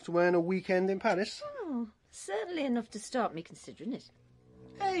 Enough to earn a weekend in Paris? Oh, certainly enough to start me considering it.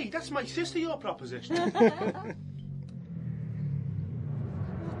 Hey, that's my sister, your proposition. What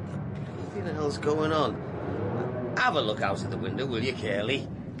the hell's going on? Have a look out of the window, will you, Curly?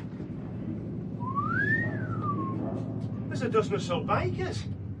 There's a dozen or so bikers.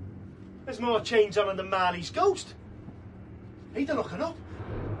 There's more chains on than Marley's ghost. Hey, they're looking up.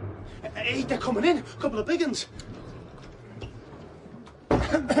 Hey, they're coming in. Couple of big uns.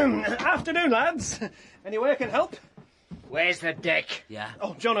 Afternoon, lads. Any way I can help? Where's the deck? Yeah?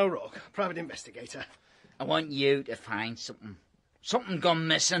 Oh, John O'Rourke, private investigator. I want you to find something. Something gone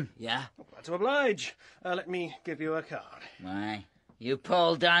missing. Yeah? Glad to oblige. Let me give you a card. Why? You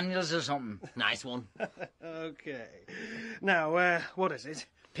Paul Daniels or something? Nice one. OK. Now, what is it?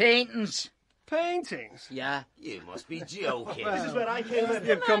 Paintings. Paintings? Yeah? You must be joking. This is where I came in.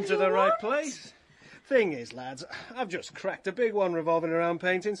 You've come to the right place. Thing is, lads, I've just cracked a big one revolving around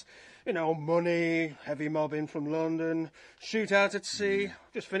paintings. You know, money, heavy mobbing from London, shootout at sea.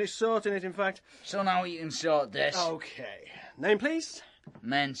 Just finished sorting it, in fact. So now you can sort this. OK. Name, please?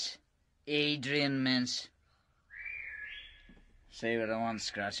 Mintz. Adrian Mintz. See what I want,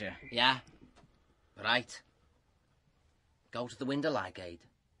 Scratcher. Yeah? Right. Go to the window, like, Aid.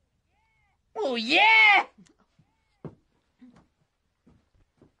 Oh, yeah!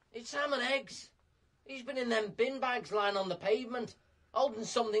 It's ham and eggs. He's been in them bin bags lying on the pavement, holding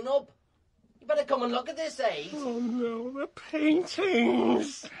something up. You better come and look at this, Aid. Oh, no, the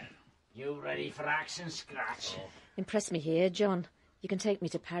paintings. You ready for action, Scratch? Impress me here, John. You can take me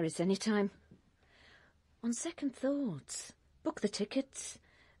to Paris any time. On second thoughts, book the tickets.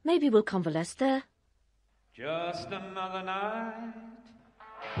 Maybe we'll convalesce there. Just another night.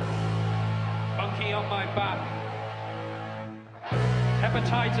 Monkey on my back.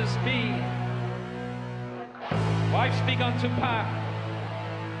 hepatitis B. Wife's begun to pack.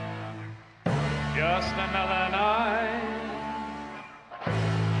 Just another night.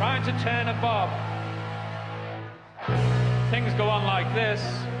 Trying to turn a bob. Things go on like this.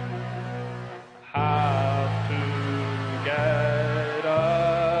 Have to get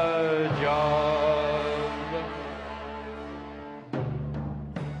a job.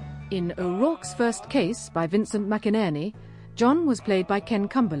 In O'Rourke's First Case by Vincent McInerney, John was played by Ken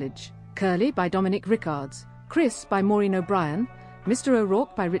Cumberledge, Curly by Dominic Rickards, Chris by Maureen O'Brien, Mr.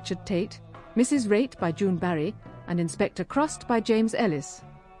 O'Rourke by Richard Tate, Mrs. Raitt by June Barry, and Inspector Crust by James Ellis.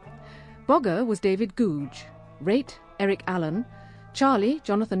 Bogger was David Googe, Raitt, Eric Allen, Charlie,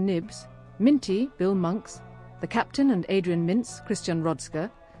 Jonathan Nibbs, Minty, Bill Monks, the Captain and Adrian Mintz, Christian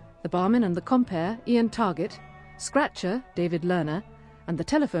Rodsker, the Barman and the Compere, Ian Targett, Scratcher, David Lerner, and the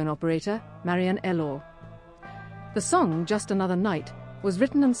telephone operator, Marian Ellor. The song Just Another Night was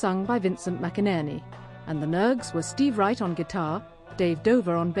written and sung by Vincent McInerney, and the Nergs were Steve Wright on guitar, Dave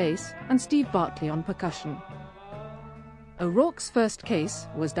Dover on bass, and Steve Bartley on percussion. O'Rourke's First Case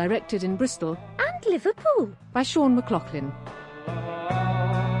was directed in Bristol and Liverpool by Sean McLaughlin.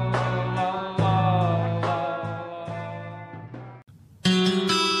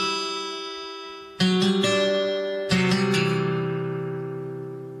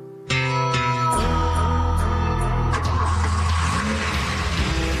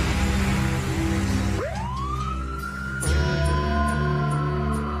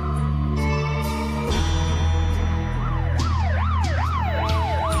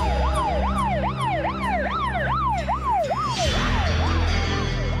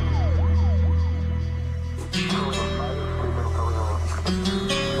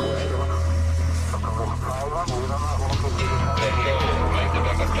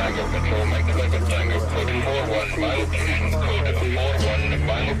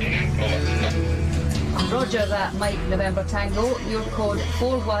 Roger that, Mike November Tango. Your code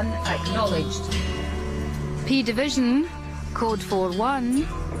 41 acknowledged. P Division, code 41.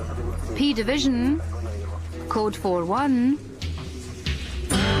 P Division, code 41.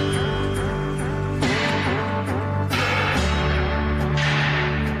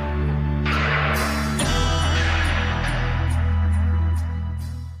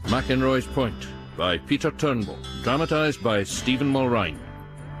 McEnroy's Point by Peter Turnbull, dramatised by Stephen Mulrine.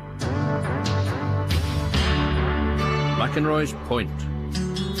 McEnroy's Point.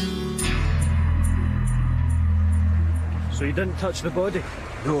 So you didn't touch the body?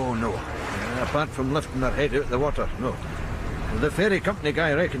 No. Apart from lifting her head out of the water, no. The ferry company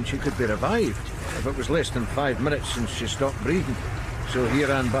guy reckoned she could be revived if it was less than 5 minutes since she stopped breathing. So he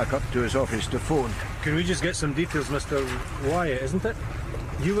ran back up to his office to phone. Can we just get some details, Mr. Wyatt, isn't it?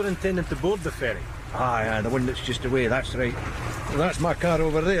 You were intending to board the ferry? Aye, the one that's just away, that's right. That's my car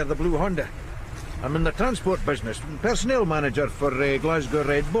over there, the blue Honda. I'm in the transport business, personnel manager for Glasgow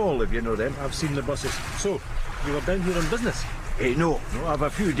Red Ball, if you know them. I've seen the buses. So, you were down here on business? No, I've a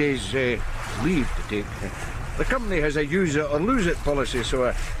few days leave to take. The company has a use it or lose it policy, so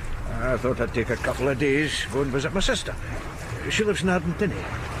I thought I'd take a couple of days, go and visit my sister. She lives in Ardentiny.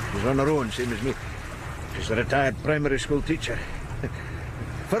 She's on her own, same as me. She's a retired primary school teacher.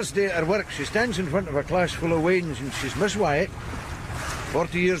 First day at her work, she stands in front of a class full of Waynes and she's Miss Wyatt.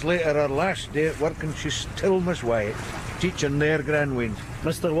 40 years later, her last day at work and she's still Miss Wyatt, teaching their Grand Waynes.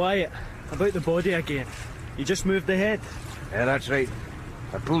 Mr. Wyatt, about the body again. You just moved the head? Yeah, that's right.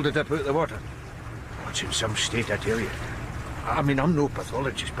 I pulled it up out of the water. It's in some state, I tell you. I mean, I'm no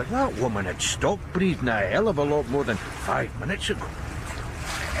pathologist, but that woman had stopped breathing a hell of a lot more than 5 minutes ago.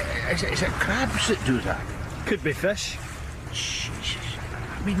 Is it crabs that do that? Could be fish. Jesus.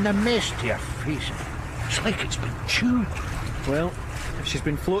 I mean, the mess to your face. It's like it's been chewed. Well, if she's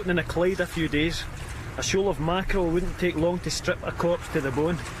been floating in a Clyde a few days, a shoal of mackerel wouldn't take long to strip a corpse to the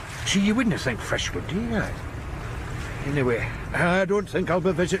bone. See, you wouldn't think fish would do that. Anyway, I don't think I'll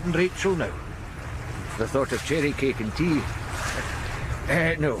be visiting Rachel now. The thought of cherry cake and tea.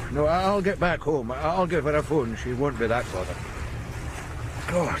 No, I'll get back home. I'll give her a phone. She won't be that bothered.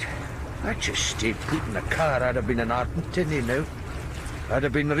 God, I just stayed put in the car. I'd have been in Ardentiny now. I'd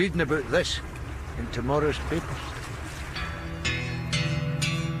have been reading about this in tomorrow's papers.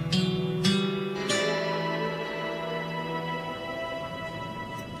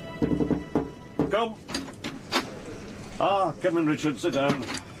 Come. Come in, Richard, sit down.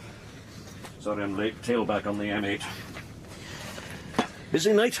 Sorry I'm late. Tailback on the M8.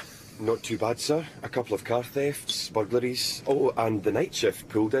 Busy night? Not too bad, sir. A couple of car thefts, burglaries. Oh, and the night shift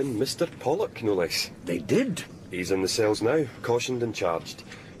pulled in Mr. Pollock, no less. They did? He's in the cells now, cautioned and charged.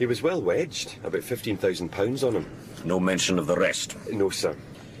 He was well wedged, about £15,000 on him. No mention of the rest? No, sir.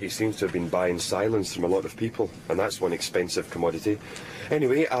 He seems to have been buying silence from a lot of people, and that's one expensive commodity.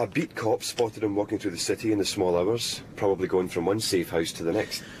 Anyway, a beat cop spotted him walking through the city in the small hours, probably going from one safe house to the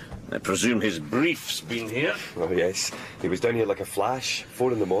next. I presume his brief's been here? Oh, yes. He was down here like a flash,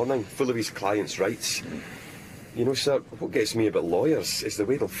 4 in the morning, full of his clients' rights. You know, sir, what gets me about lawyers is the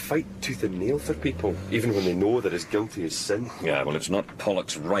way they'll fight tooth and nail for people, even when they know they're as guilty as sin. Yeah, well, it's not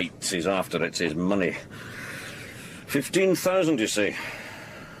Pollock's rights he's after, it's his money. 15,000, you say?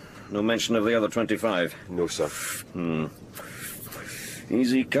 No mention of the other 25? No, sir.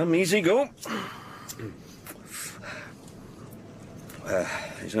 Easy come, easy go.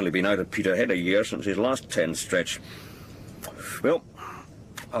 He's only been out of Peterhead a year since his last 10 stretch. Well,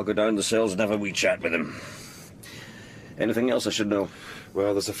 I'll go down the cells and have a wee chat with him. Anything else I should know?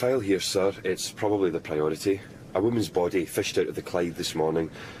 Well, there's a file here, sir. It's probably the priority. A woman's body fished out of the Clyde this morning,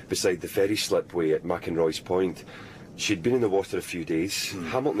 beside the ferry slipway at McInroy's Point. She'd been in the water a few days.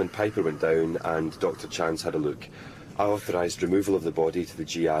 Hamilton and Piper went down, and Dr. Chance had a look. I authorised removal of the body to the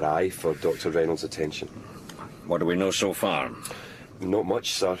GRI for Dr. Reynolds' attention. What do we know so far? Not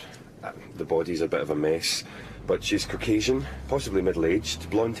much, sir. The body's a bit of a mess. But she's Caucasian, possibly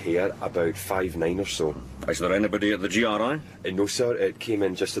middle-aged, blonde hair, about 5'9" or so. Is there anybody at the GRI? No, sir. It came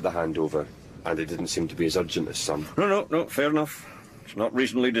in just at the handover, and it didn't seem to be as urgent as some. No, fair enough. It's not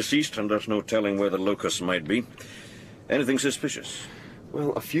recently deceased, and there's no telling where the locus might be. Anything suspicious?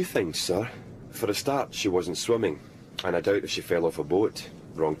 Well, a few things, sir. For a start, she wasn't swimming, and I doubt if she fell off a boat.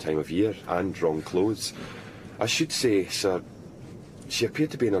 Wrong time of year, and wrong clothes. I should say, sir, she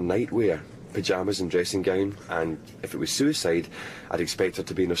appeared to be in her nightwear, pyjamas and dressing gown, and if it was suicide, I'd expect her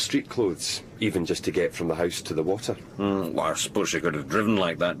to be in her street clothes, even just to get from the house to the water. Well, I suppose she could have driven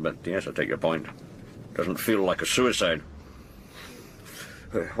like that, but yes, I take your point. Doesn't feel like a suicide.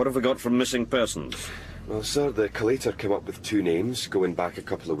 What have we got from missing persons? Well, sir, the collator came up with 2 names, going back a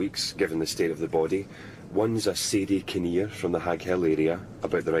couple of weeks, given the state of the body. One's a Sadie Kinnear from the Hag Hill area,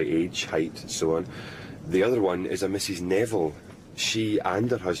 about the right age, height, so on. The other one is a Mrs. Neville. She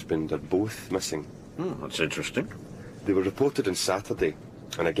and her husband are both missing. That's interesting. They were reported on Saturday,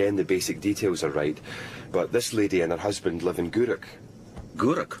 and again the basic details are right. But this lady and her husband live in Gourock.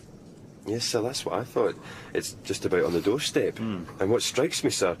 Gourock? Yes, sir, that's what I thought. It's just about on the doorstep. And what strikes me,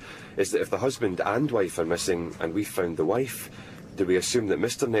 sir, is that if the husband and wife are missing, and we've found the wife, do we assume that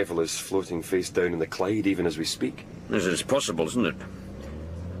Mr. Neville is floating face down in the Clyde even as we speak? This is possible, isn't it?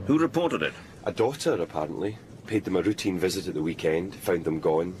 Who reported it? A daughter, apparently. Paid them a routine visit at the weekend, found them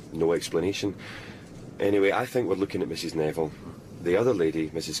gone, no explanation. Anyway, I think we're looking at Mrs. Neville. The other lady,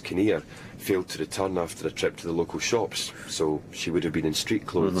 Mrs. Kinnear, failed to return after a trip to the local shops, so she would have been in street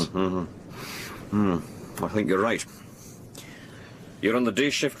clothes. I think you're right. You're on the day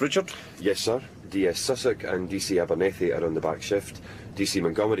shift, Richard? Yes, sir. DS Sussex and DC Abernethy are on the back shift. DC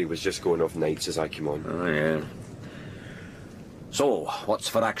Montgomery was just going off nights as I came on. Oh, yeah. So, what's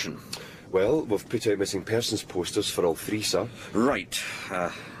for action? Well, we've put out missing persons posters for all 3, sir. Right.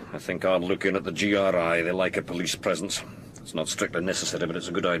 I think I'll look in at the GRI. They like a police presence. It's not strictly necessary, but it's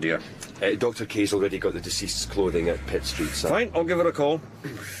a good idea. Dr. Kay's already got the deceased's clothing at Pitt Street, sir. Fine, I'll give her a call.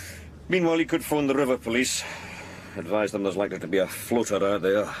 Meanwhile, you could phone the River Police. Advise them there's likely to be a floater out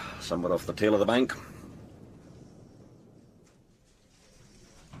there, somewhere off the tail of the bank.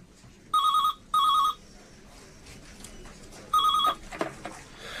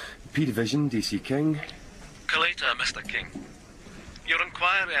 P Division, DC King. Collator, Mr. King. Your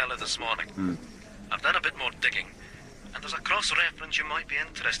inquiry earlier this morning. I've done a bit more digging, and there's a cross-reference you might be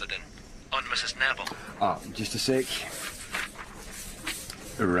interested in, on Mrs. Neville. Just a sec.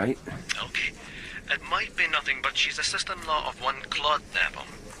 Right. Okay. It might be nothing, but she's the sister-in-law of one Claude Neville.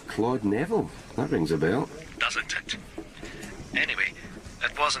 Claude Neville? That rings a bell. Doesn't it? Anyway,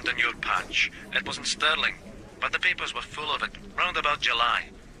 it wasn't in your patch. It was in Stirling, but the papers were full of it, round about July.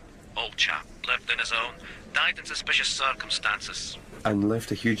 Old chap, lived in his own, died in suspicious circumstances. And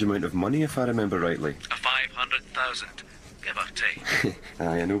left a huge amount of money, if I remember rightly. 500,000, give or take.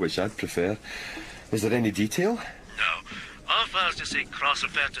 Aye, I know which I'd prefer. Is there any detail? No. Our files just say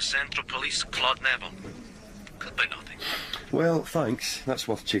cross-referred to Central Police, Claude Neville. Could be nothing. Well, thanks. That's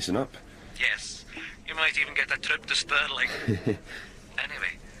worth chasing up. Yes. You might even get a trip to Stirling.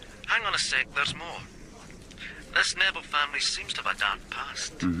 Anyway, hang on a sec, there's more. This Neville family seems to have a dark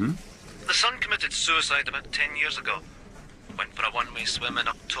past. The son committed suicide about 10 years ago. Went for a one-way swim in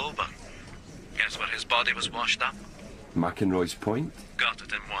October. Guess where his body was washed up? McInroy's Point? Got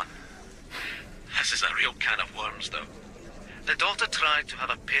it in one. This is a real can of worms, though. The daughter tried to have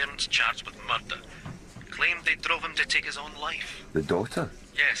her parents charged with murder. Claimed they drove him to take his own life. The daughter?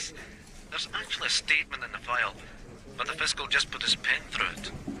 Yes. There's actually a statement in the file. but the fiscal just put his pen through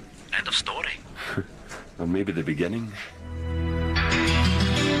it. End of story. Or maybe the beginning.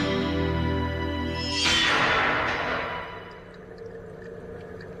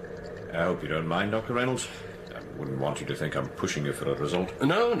 I hope you don't mind, Dr. Reynolds. I wouldn't want you to think I'm pushing you for a result.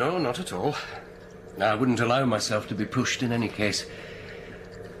 No, not at all. I wouldn't allow myself to be pushed in any case.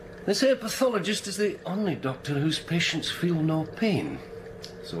 They say a pathologist is the only doctor whose patients feel no pain.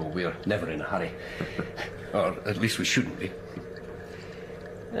 So we're never in a hurry. Or at least we shouldn't be.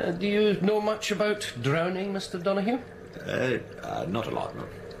 Do you know much about drowning, Mr. Donahue? Not a lot, no.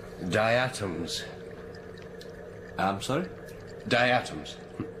 Diatoms. I'm sorry? Diatoms.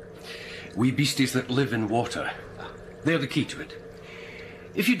 We beasties that live in water. They're the key to it.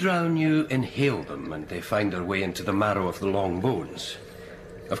 If you drown, you inhale them, and they find their way into the marrow of the long bones.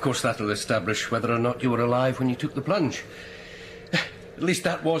 Of course, that'll establish whether or not you were alive when you took the plunge. At least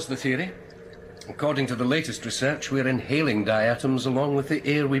that was the theory. According to the latest research, we're inhaling diatoms along with the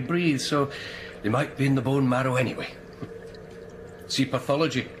air we breathe, so they might be in the bone marrow anyway. See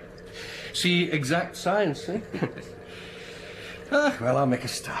pathology. See exact science, eh? Well, I'll make a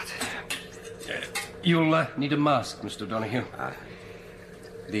start. You'll need a mask, Mr. Donahue.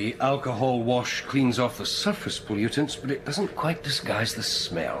 The alcohol wash cleans off the surface pollutants, but it doesn't quite disguise the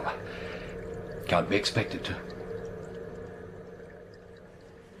smell. Can't be expected to.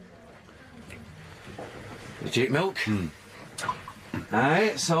 You take milk?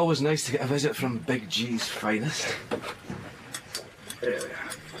 Aye, it's always nice to get a visit from Big G's finest. There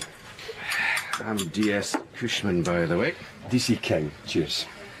we are. I'm D.S. Cushman, by the way. D.C. King. Cheers.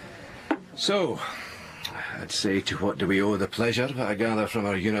 So, I'd say, to what do we owe the pleasure? But I gather from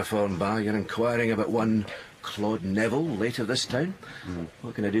our uniform bar you're inquiring about one Claude Neville, late of this town.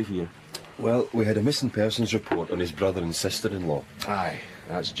 What can I do for you? Well, we had a missing persons report on his brother and sister-in-law. Aye,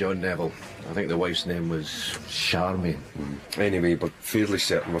 that's John Neville. I think the wife's name was Charmaine. Anyway, we're fairly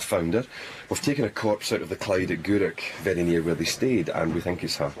certain we've found her. We've taken a corpse out of the Clyde at Gourock, very near where they stayed, and we think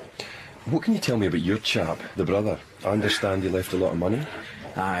it's her. What can you tell me about your chap, the brother? I understand he left a lot of money.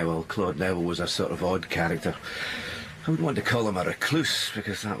 Aye, well, Claude Neville was a sort of odd character. I wouldn't want to call him a recluse,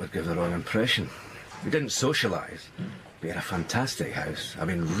 because that would give the wrong impression. We didn't socialise. We had a fantastic house. I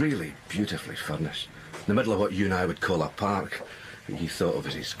mean, really beautifully furnished. In the middle of what you and I would call a park. He thought of it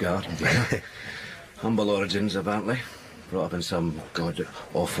as his garden. Humble origins, apparently. Brought up in some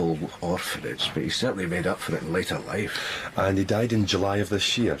god-awful orphanage, but he certainly made up for it in later life. And he died in July of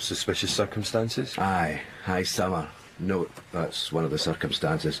this year. Suspicious circumstances? Aye, high summer. No, that's one of the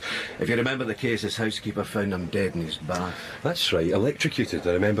circumstances. If you remember the case, his housekeeper found him dead in his bath. That's right, electrocuted.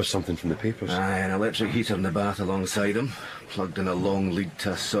 I remember something from the papers. Aye, an electric heater in the bath alongside him, plugged in a long lead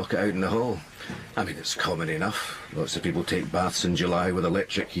to a socket out in the hall. I mean, it's common enough. Lots of people take baths in July with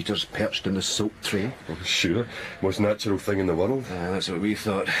electric heaters perched in the soap tray. Oh, sure. Most natural thing in the world. That's what we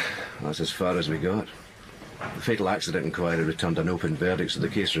thought. That's as far as we got. The fatal accident inquiry returned an open verdict, so the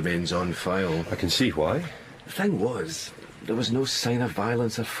case remains on file. I can see why. The thing was, there was no sign of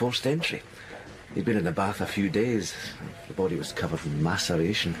violence or forced entry. He'd been in the bath a few days. The body was covered in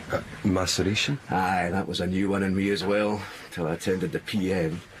maceration. Maceration? Aye, that was a new one in me as well, till I attended the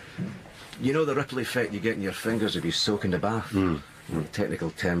PM. You know the ripple effect you get in your fingers if you soak in the bath? The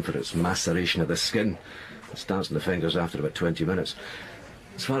technical term for it's maceration of the skin. It starts in the fingers after about 20 minutes.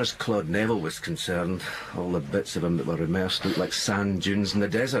 As far as Claude Neville was concerned, all the bits of him that were immersed looked like sand dunes in the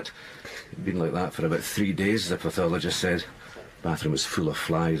desert. He'd been like that for about 3 days, the pathologist said. Bathroom was full of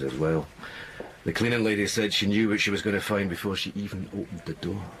flies as well. The cleaning lady said she knew what she was going to find before she even opened the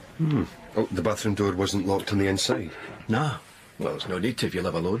door. Oh, the bathroom door wasn't locked on the inside? No. Well, there's no need to if you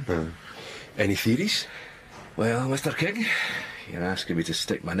live alone. Any theories? Well, Mr. King, you're asking me to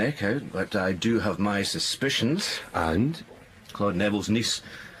stick my neck out, but I do have my suspicions. And? Claude Neville's niece.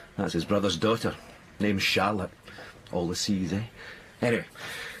 That's his brother's daughter. Name's Charlotte. All the C's, eh? Anyway,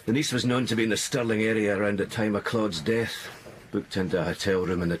 the niece was known to be in the Stirling area around the time of Claude's death. Booked into a hotel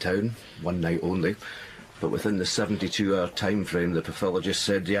room in the town, one night only. But within the 72-hour time frame, the pathologist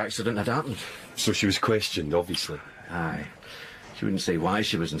said the accident had happened. So she was questioned, obviously. Aye. She wouldn't say why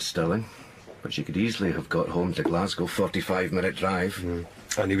she was in Stirling, but she could easily have got home to Glasgow, 45-minute drive.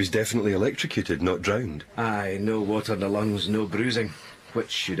 And he was definitely electrocuted, not drowned. Aye, no water in the lungs, no bruising.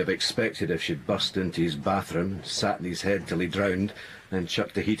 Which you'd have expected if she'd burst into his bathroom, sat in his head till he drowned, then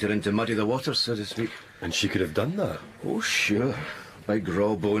chucked the heater in to muddy the waters, so to speak. And she could have done that? Oh, sure. Big,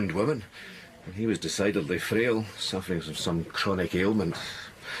 raw-boned woman. And he was decidedly frail, suffering from some chronic ailment.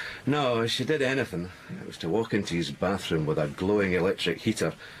 No, if she did anything, it was to walk into his bathroom with a glowing electric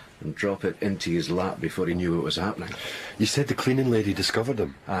heater and drop it into his lap before he knew what was happening. You said the cleaning lady discovered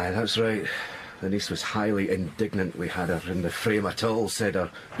him? Aye, that's right. The niece was highly indignant we had her in the frame at all, said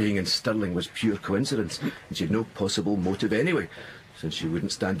her being in Stirling was pure coincidence, and she'd no possible motive anyway, since she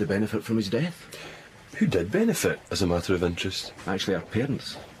wouldn't stand to benefit from his death. Who did benefit, as a matter of interest? Actually, our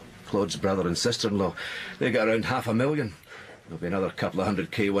parents. Claude's brother and sister-in-law. They got around $500,000. There'll be another couple of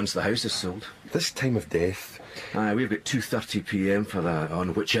 $100K once the house is sold. This time of death? Aye, we've got 2:30 p.m. for that,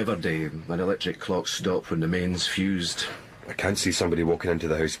 on whichever day. When electric clocks stop when the mains fused. I can't see somebody walking into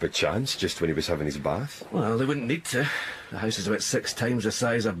the house by chance, just when he was having his bath. Well, they wouldn't need to. The house is about 6 times the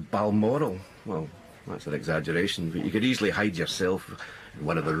size of Balmoral. Well, that's an exaggeration, but you could easily hide yourself in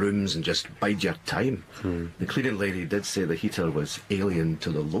one of the rooms and just bide your time. The cleaning lady did say the heater was alien to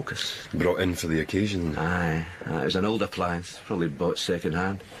the locus. Brought in for the occasion? Aye, it was an old appliance, probably bought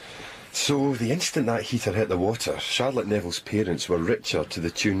second-hand. So, the instant that heater hit the water, Charlotte Neville's parents were richer to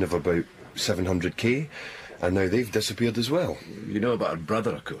the tune of about 700K, and now they've disappeared as well. You know about her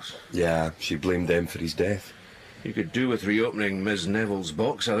brother, of course. Yeah, she blamed them for his death. You could do with reopening Ms. Neville's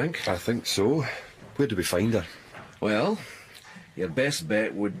box, I think. I think so. Where do we find her? Well, your best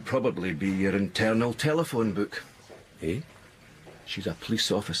bet would probably be your internal telephone book. Eh? She's a police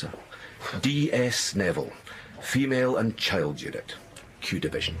officer. D.S. Neville, Female and Child Unit, Q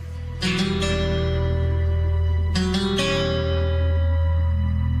Division.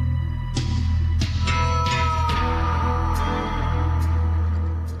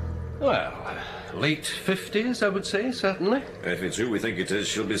 Well, late 50s, I would say, certainly. If it's who we think it is,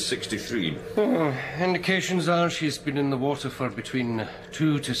 she'll be 63. Oh, indications are she's been in the water for between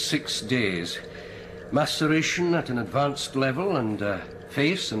 2 to 6 days. Maceration at an advanced level, and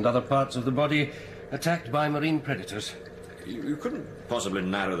face and other parts of the body attacked by marine predators. You couldn't possibly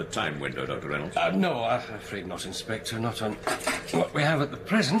narrow the time window, Dr. Reynolds? No, I'm afraid not, Inspector. Not on what we have at the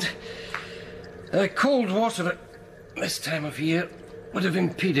present. Cold water at this time of year would have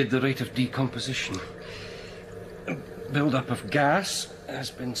impeded the rate of decomposition. Build-up of gas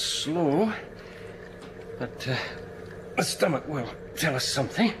has been slow, but the stomach will tell us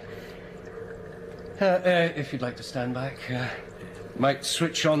something. If you'd like to stand back, might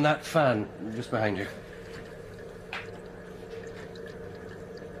switch on that fan just behind you.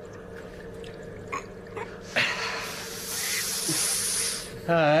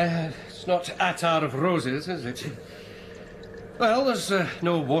 It's not attar of roses, is it? Well, there's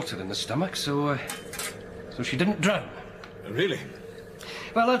no water in the stomach, so she didn't drown. Really?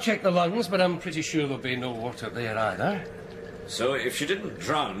 Well, I'll check the lungs, but I'm pretty sure there'll be no water there either. So, if she didn't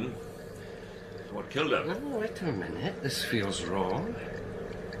drown, what killed her? Oh, wait a minute. This feels wrong.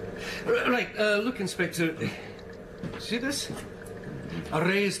 Right, look, Inspector. See this? A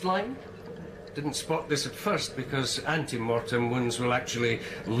raised line? Didn't spot this at first because ante-mortem wounds will actually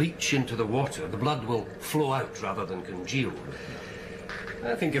leach into the water. The blood will flow out rather than congeal.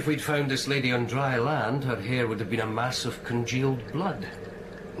 I think if we'd found this lady on dry land, her hair would have been a mass of congealed blood.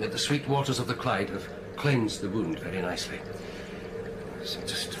 Yet the sweet waters of the Clyde have cleansed the wound very nicely. So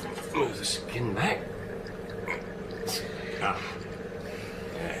just move the skin back.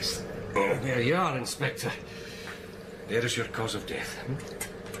 Yes. There you are, Inspector. There is your cause of death.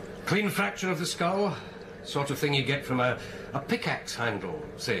 Clean fracture of the skull. Sort of thing you get from a pickaxe handle,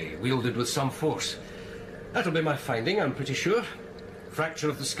 say, wielded with some force. That'll be my finding, I'm pretty sure. Fracture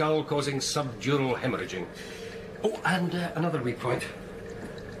of the skull causing subdural hemorrhaging. Oh, and another wee point.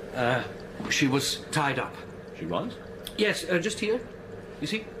 She was tied up. She was? Yes, just here. You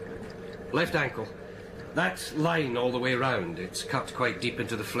see? Left ankle. That line all the way round, it's cut quite deep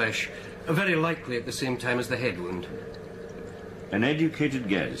into the flesh. Very likely at the same time as the head wound. An educated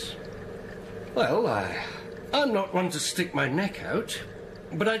guess. Well, I'm not one to stick my neck out,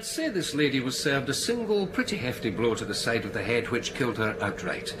 but I'd say this lady was served a single pretty hefty blow to the side of the head which killed her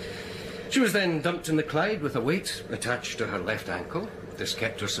outright. She was then dumped in the Clyde with a weight attached to her left ankle. This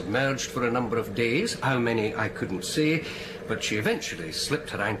kept her submerged for a number of days, how many I couldn't say, but she eventually slipped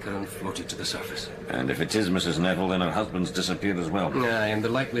her anchor and floated to the surface. And if it is Mrs. Neville, then her husband's disappeared as well. Aye, and the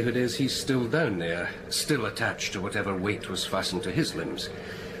likelihood is he's still down there, still attached to whatever weight was fastened to his limbs.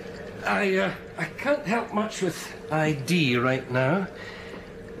 I can't help much with ID right now.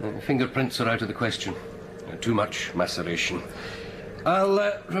 Fingerprints are out of the question. Too much maceration.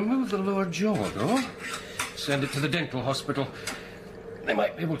 I'll remove the lower jaw, though. Send it to the dental hospital. They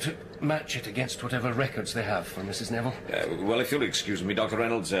might be able to match it against whatever records they have for Mrs. Neville. Well, if you'll excuse me, Dr.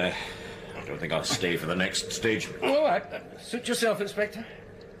 Reynolds, I don't think I'll stay for the next stage. All right. Suit yourself, Inspector.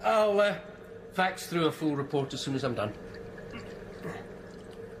 I'll fax through a full report as soon as I'm done.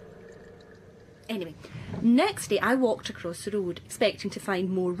 Anyway, next day I walked across the road expecting to find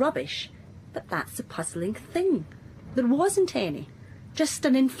more rubbish. But that's the puzzling thing. There wasn't any. Just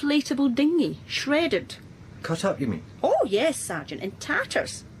an inflatable dinghy, shredded. Cut up, you mean? Oh, yes, Sergeant, in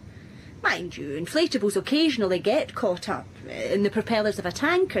tatters. Mind you, inflatables occasionally get caught up in the propellers of a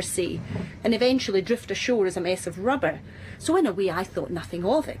tanker, say, and eventually drift ashore as a mess of rubber. So in a way I thought nothing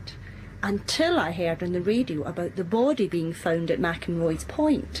of it, until I heard on the radio about the body being found at McEnroy's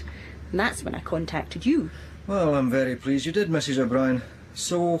Point. And that's when I contacted you. Well, I'm very pleased you did, Mrs. O'Brien.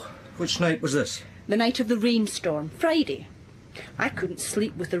 So, which night was this? The night of the rainstorm, Friday. I couldn't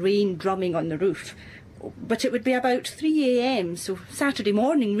sleep with the rain drumming on the roof. But it would be about 3 a.m, so Saturday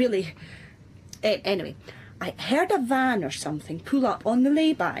morning, really. Anyway, I heard a van or something pull up on the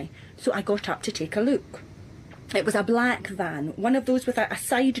lay-by, so I got up to take a look. It was a black van, one of those with a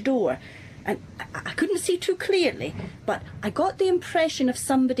side door, and I couldn't see too clearly, but I got the impression of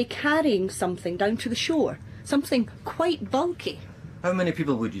somebody carrying something down to the shore, something quite bulky. How many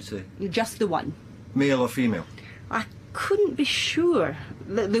people would you say? Just the one. Male or female? I couldn't be sure.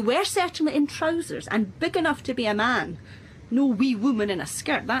 They were certainly in trousers, and big enough to be a man. No wee woman in a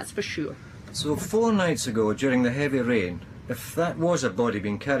skirt, that's for sure. So 4 nights ago, during the heavy rain, if that was a body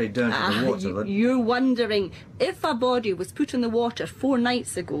being carried down to the water... then... You're wondering, if a body was put in the water 4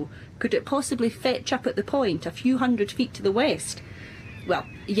 nights ago, could it possibly fetch up at the point a few 100 feet to the west? Well,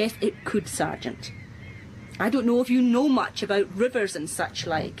 yes, it could, Sergeant. I don't know if you know much about rivers and such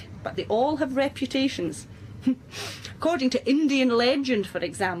like, but they all have reputations. According to Indian legend, for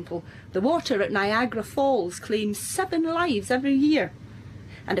example, the water at Niagara Falls claims 7 lives every year.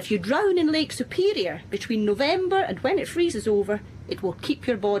 And if you drown in Lake Superior between November and when it freezes over, it will keep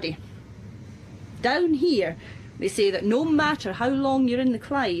your body. Down here, they say that no matter how long you're in the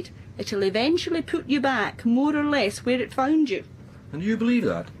Clyde, it'll eventually put you back more or less where it found you. And you believe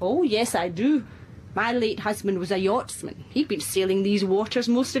that? Oh, yes, I do. My late husband was a yachtsman. He'd been sailing these waters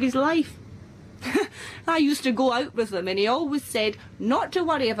most of his life. I used to go out with him, and he always said not to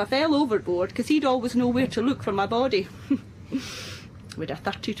worry if I fell overboard, because he'd always know where to look for my body. With a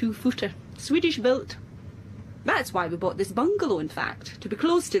 32-footer, Swedish built. That's why we bought this bungalow, in fact, to be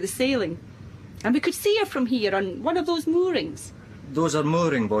close to the sailing. And we could see her from here on one of those moorings. Those are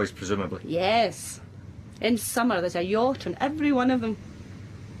mooring buoys, presumably? Yes. In summer there's a yacht on every one of them.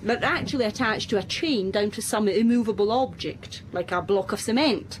 They're actually attached to a chain down to some immovable object, like a block of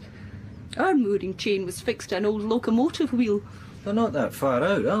cement. Our mooring chain was fixed to an old locomotive wheel. They're not that far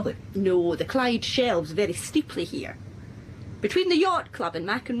out, are they? No, the Clyde shelves very steeply here. Between the Yacht Club and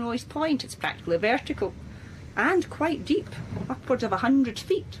McEnroy's Point, it's practically vertical. And quite deep, upwards of 100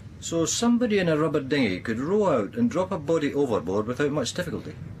 feet. So somebody in a rubber dinghy could row out and drop a body overboard without much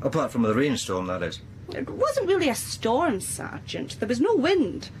difficulty? Apart from the rainstorm, that is. It wasn't really a storm, Sergeant. There was no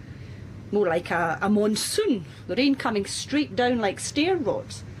wind. More like a monsoon, the rain coming straight down like stair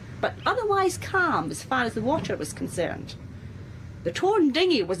rods. But otherwise calm as far as the water was concerned. The torn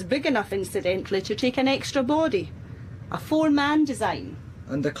dinghy was big enough, incidentally, to take an extra body. A 4-man design.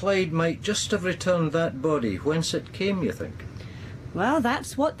 And the Clyde might just have returned that body whence it came, you think? Well,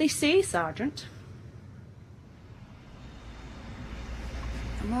 that's what they say, Sergeant.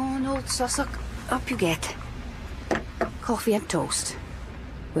 Come on, old Sussock. Up you get. Coffee and toast.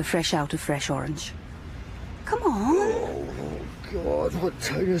 We're fresh out of fresh orange. Come on. Oh, God, what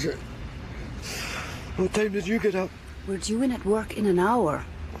time is it? What time did you get up? We're due in at work in an hour.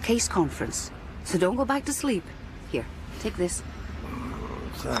 Case conference. So don't go back to sleep. Here, take this.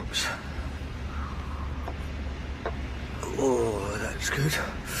 Thanks. Oh, that's good.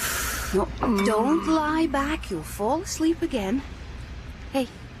 No, don't lie back. You'll fall asleep again. Hey,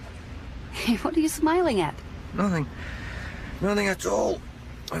 what are you smiling at? Nothing. Nothing at all.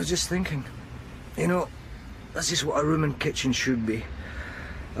 I was just thinking. You know, this is what a room and kitchen should be.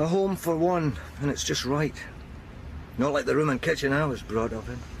 A home for one, and it's just right. Not like the room and kitchen I was brought up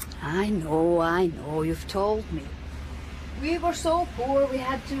in. I know, you've told me. We were so poor we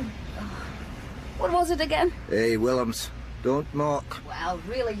had to... What was it again? Hey, Willems, don't mock. Well,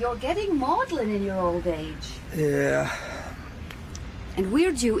 really, you're getting maudlin in your old age. Yeah. And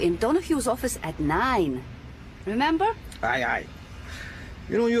we're due in Donohue's office at 9. Remember? Aye, aye.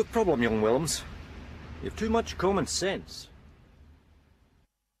 You know your problem, young Willems. You've too much common sense.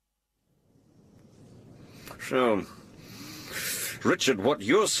 So, Richard, what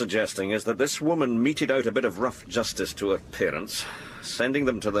you're suggesting is that this woman meted out a bit of rough justice to her parents, sending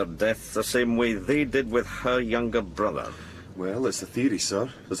them to their death the same way they did with her younger brother. Well, it's a theory, sir.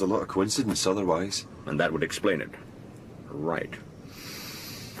 There's a lot of coincidence otherwise. And that would explain it. Right.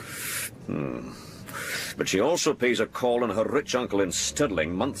 But she also pays a call on her rich uncle in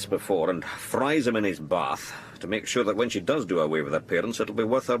Stirling months before and fries him in his bath to make sure that when she does do away with her parents, it'll be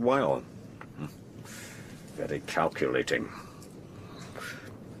worth her while. Very calculating.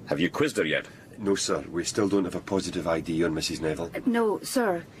 Have you quizzed her yet? No, sir. We still don't have a positive ID on Mrs. Neville. No,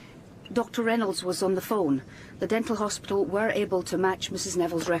 sir. Dr. Reynolds was on the phone. The dental hospital were able to match Mrs.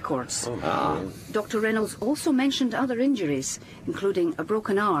 Neville's records. Dr. Reynolds also mentioned other injuries, including a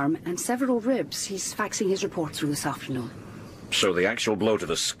broken arm and several ribs. He's faxing his report through this afternoon. So the actual blow to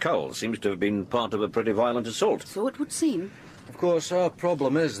the skull seems to have been part of a pretty violent assault. So it would seem. Of course, our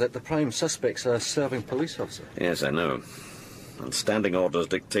problem is that the prime suspects are serving police officers. Yes, I know. And standing orders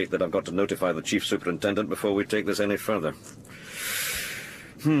dictate that I've got to notify the chief superintendent before we take this any further.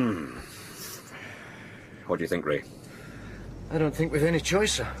 What do you think, Ray? I don't think we've any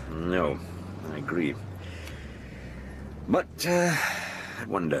choice, sir. No, I agree. But, I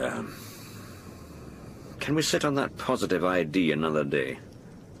wonder... Can we sit on that positive ID another day?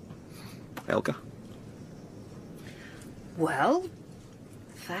 Elka? Well,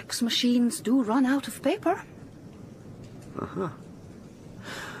 fax machines do run out of paper.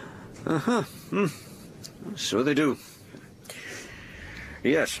 So they do.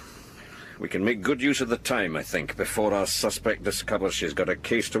 Yes. We can make good use of the time, I think, before our suspect discovers she's got a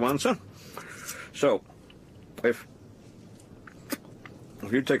case to answer. So, if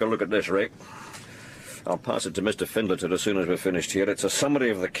you take a look at this, Ray, I'll pass it to Mr. Findlater as soon as we're finished here. It's a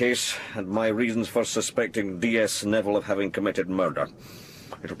summary of the case and my reasons for suspecting D.S. Neville of having committed murder.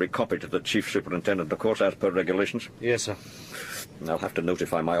 It'll be copied to the Chief Superintendent, of course, as per regulations. Yes, sir. I'll have to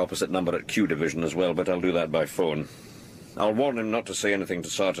notify my opposite number at Q Division as well, but I'll do that by phone. I'll warn him not to say anything to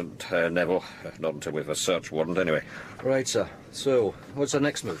Sergeant Neville, not until we've a search warrant anyway. Right, sir. So, what's the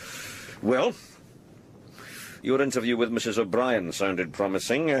next move? Well, your interview with Mrs. O'Brien sounded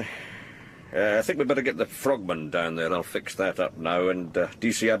promising. I think we'd better get the frogman down there. I'll fix that up now, and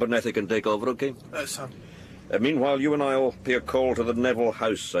D.C. Abernethy can take over, OK? Sir. Meanwhile, you and I will pay a call to the Neville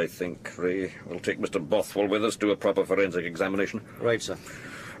house, I think, Ray. We'll take Mr. Bothwell with us, do a proper forensic examination. Right, sir.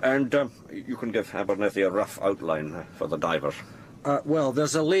 And you can give Abernethy a rough outline for the divers. Well,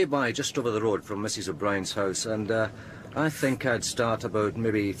 there's a lay-by just over the road from Mrs. O'Brien's house, and I think I'd start about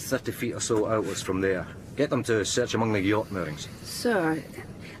maybe 30 feet or so outwards from there. Get them to search among the yacht moorings. Sir,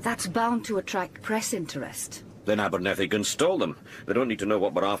 that's bound to attract press interest. Then Abernethy can stall them. They don't need to know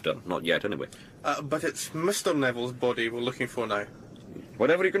what we're after. Not yet, anyway. But it's Mr. Neville's body we're looking for now.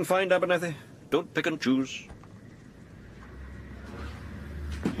 Whatever you can find, Abernethy. Don't pick and choose.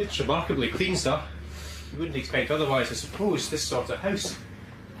 It's remarkably clean, sir. You wouldn't expect otherwise, I suppose, this sort of house.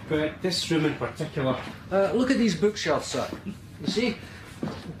 But this room in particular... Look at these bookshelves, sir. You see?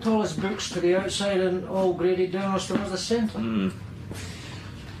 The tallest books to the outside and all graded down towards the centre.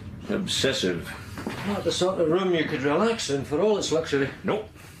 Obsessive. Not the sort of room you could relax in for all its luxury. Nope.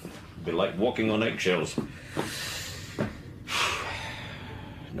 It'd be like walking on eggshells.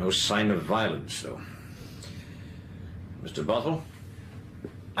 No sign of violence, though. Mr. Bothwell?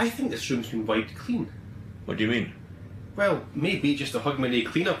 I think this room's been wiped clean. What do you mean? Well, maybe just a Hogmanay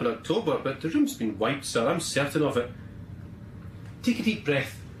clean-up in October, but the room's been wiped, sir. I'm certain of it. Take a deep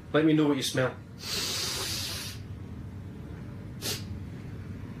breath. Let me know what you smell.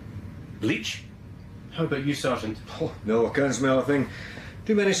 Bleach? How about you, Sergeant? Oh, no, I can't smell a thing.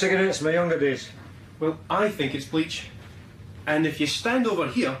 Too many cigarettes in my younger days. Well, I think it's bleach. And if you stand over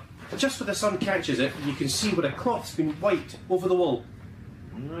here, just where the sun catches it, you can see where a cloth's been wiped over the wall.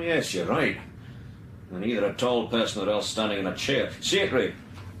 Oh, yes, you're right. And either a tall person or else standing in a chair. See it, Ray?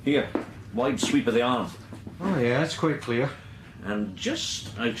 Here, wide sweep of the arm. Oh, yeah, that's quite clear. And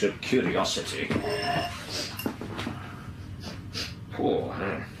just out of curiosity... Oh,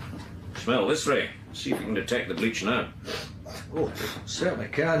 smell this, Ray. See if you can detect the bleach now. Oh, certainly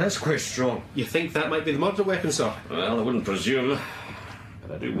can. That's quite strong. You think that might be the murder weapon, sir? Well, I wouldn't presume.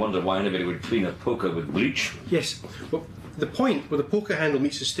 But I do wonder why anybody would clean a poker with bleach. Yes. Well, the point where the poker handle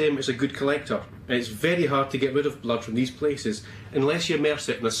meets the stem is a good collector. And it's very hard to get rid of blood from these places unless you immerse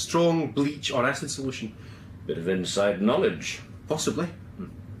it in a strong bleach or acid solution. Bit of inside knowledge. Possibly.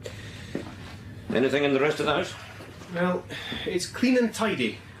 Anything in the rest of the house? Well, it's clean and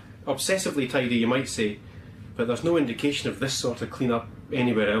tidy. Obsessively tidy, you might say. But there's no indication of this sort of clean-up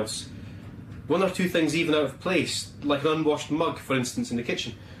anywhere else. One or two things even out of place, like an unwashed mug, for instance, in the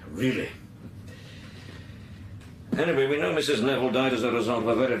kitchen. Really? Anyway, we know Mrs. Neville died as a result of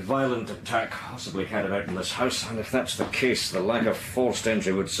a very violent attack, possibly carried out in this house, and if that's the case, the lack of forced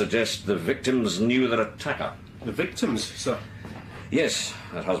entry would suggest the victims knew their attacker. The victims, sir? Yes,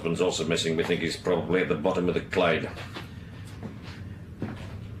 her husband's also missing. We think he's probably at the bottom of the Clyde.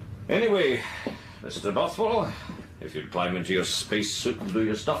 Anyway, Mr. Bothwell, if you'd climb into your space suit and do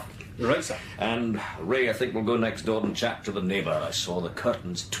your stuff. Right, sir. And Ray, I think we'll go next door and chat to the neighbour. I saw the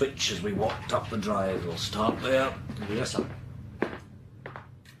curtains twitch as we walked up the drive. We'll start there. Yes, sir.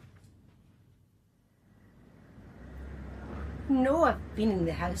 No, I've been in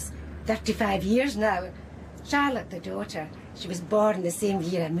the house 35 years now. Charlotte, the daughter, she was born the same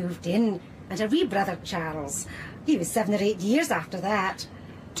year I moved in, and her wee brother Charles, he was 7 or 8 years after that.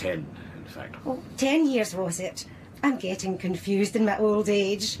 10, in fact. Oh, 10 years was it? I'm getting confused in my old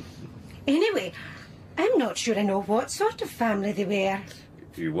age. Anyway, I'm not sure I know what sort of family they were.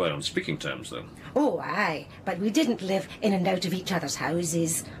 You were on speaking terms, then? Oh, aye, but we didn't live in and out of each other's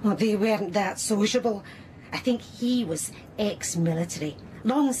houses. Oh, they weren't that sociable. I think he was ex-military,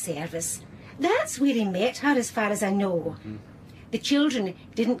 long service. That's where he met her, as far as I know. The children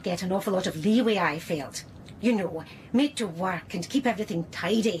didn't get an awful lot of leeway, I felt. You know, made to work and keep everything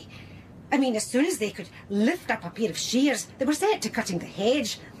tidy. I mean, as soon as they could lift up a pair of shears, they were set to cutting the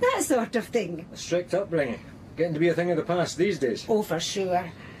hedge, that sort of thing. A strict upbringing. Getting to be a thing of the past these days. Oh, for sure.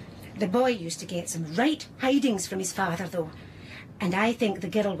 The boy used to get some right hidings from his father, though. And I think the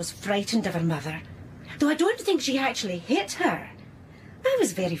girl was frightened of her mother. Though I don't think she actually hit her. I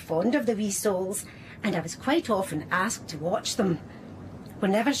was very fond of the wee souls, and I was quite often asked to watch them.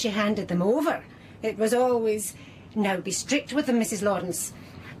 Whenever she handed them over, it was always, "Now be strict with them, Mrs. Lawrence."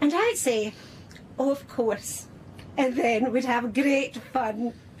 And I'd say, "Oh, of course." And then we'd have great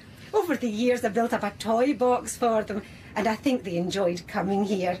fun. Over the years I built up a toy box for them, and I think they enjoyed coming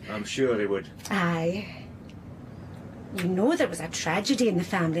here. I'm sure they would. Aye. You know there was a tragedy in the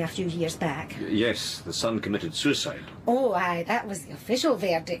family a few years back. Yes, the son committed suicide. Oh, aye, that was the official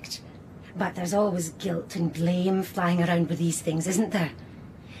verdict. But there's always guilt and blame flying around with these things, isn't there?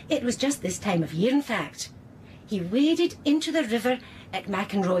 It was just this time of year, in fact. He waded into the river at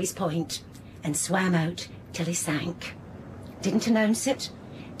McEnroy's Point and swam out till he sank. Didn't announce it,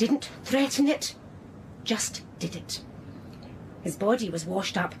 didn't threaten it, just did it. His body was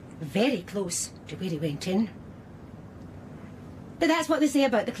washed up very close to where he went in. But that's what they say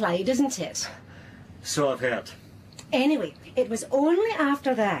about the Clyde, isn't it? So I've heard. Anyway, it was only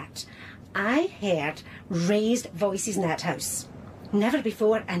after that I heard raised voices in that house. Never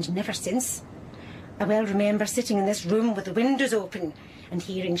before and never since. I well remember sitting in this room with the windows open and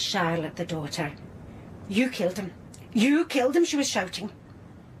hearing Charlotte, the daughter. "You killed him. You killed him," she was shouting.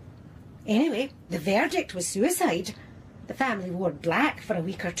 Anyway, the verdict was suicide. The family wore black for a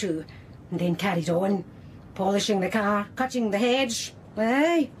week or two and then carried on, polishing the car, cutting the hedge.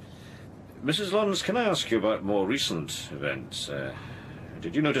 Aye. Mrs. Lawrence, can I ask you about more recent events?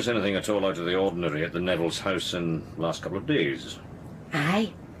 Did you notice anything at all out of the ordinary at the Neville's house in the last couple of days?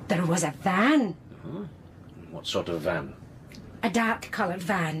 Aye, there was a van. Huh? What sort of van? A dark-coloured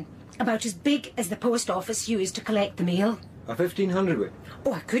van, about as big as the post office used to collect the mail. A 1500 weight?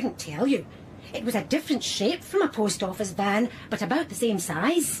 Oh, I couldn't tell you. It was a different shape from a post office van, but about the same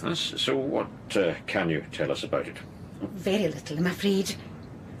size. So what can you tell us about it? Very little, I'm afraid.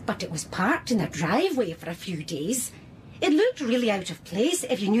 But it was parked in a driveway for a few days. It looked really out of place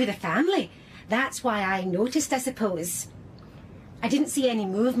if you knew the family. That's why I noticed, I suppose. I didn't see any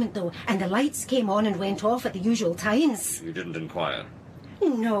movement, though, and the lights came on and went off at the usual times. You didn't inquire?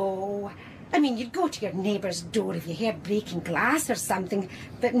 No. I mean, you'd go to your neighbour's door if you heard breaking glass or something,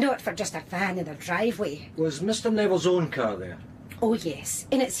 but not for just a van in a driveway. Was Mr. Neville's own car there? Oh, yes,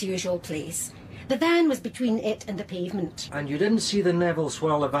 in its usual place. The van was between it and the pavement. And you didn't see the Nevilles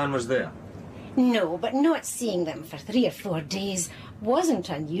while the van was there? No, but not seeing them for 3 or 4 days wasn't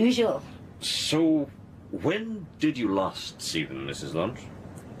unusual. So, when did you last see them, Mrs. Lawrence?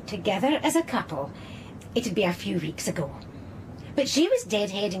 Together as a couple. It'd be a few weeks ago. But she was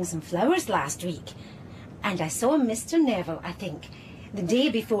deadheading some flowers last week. And I saw Mr. Neville, I think, the day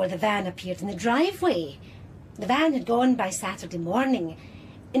before the van appeared in the driveway. The van had gone by Saturday morning.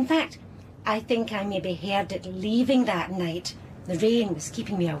 In fact, I think I maybe heard it leaving that night. The rain was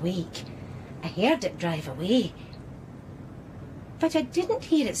keeping me awake. I heard it drive away. But I didn't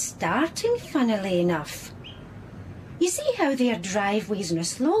hear it starting, funnily enough. You see how there are driveways on a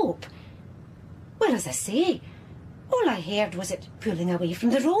slope? Well, as I say, all I heard was it pulling away from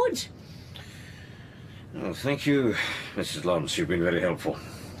the road. Oh, thank you, Mrs. Lawrence. You've been very helpful.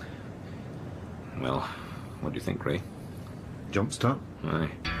 Well, what do you think, Ray? Jump start? Aye.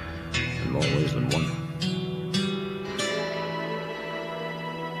 In more ways than one.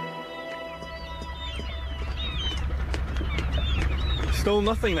 Still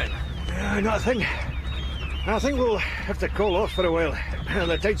nothing, then? Not a thing. I think we'll have to call off for a while.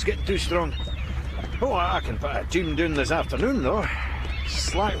 The tide's getting too strong. Oh, I can put a team down this afternoon, though.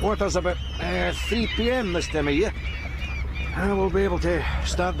 Slack water's about 3 p.m. this time of year. We'll be able to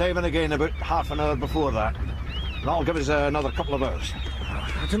start diving again about half an hour before that. That'll give us another couple of hours.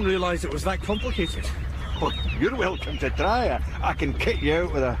 I didn't realise it was that complicated. Well, you're welcome to try. I can kit you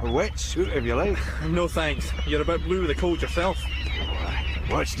out with a wetsuit if you like. No thanks. You're about blue with the cold yourself.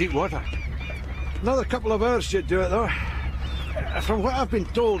 What's deep water? Another couple of hours should do it, though. From what I've been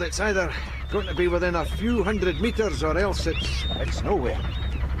told, it's either going to be within a few hundred metres or else it's nowhere.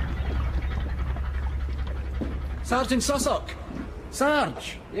 Sergeant Sussock!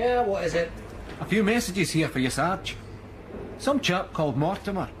 Sarge! Yeah, what is it? A few messages here for you, Sarge. Some chap called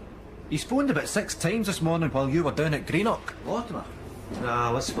Mortimer. He's phoned about 6 times this morning while you were down at Greenock. Mortimer? Ah,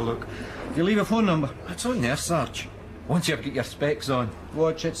 let's have a look. If you leave a phone number, it's on there, Sarge. Once you've got your specs on.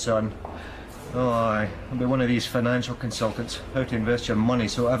 Watch it, son. Oh, aye. I'll be one of these financial consultants. How to invest your money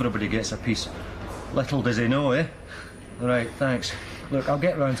so everybody gets a piece. Little does he know, eh? Right, thanks. Look, I'll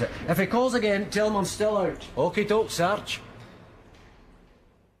get round to it. If he calls again, tell him I'm still out. Okie doke, Sarge.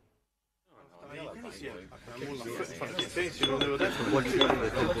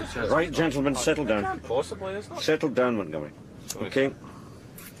 Right, gentlemen, settle down. Possibly, isn't it? Settle down, Montgomery. Okay?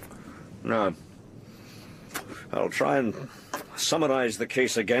 Now, I'll try and summarise the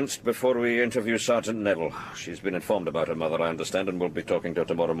case against before we interview Sergeant Neville. She's been informed about her mother, I understand, and we'll be talking to her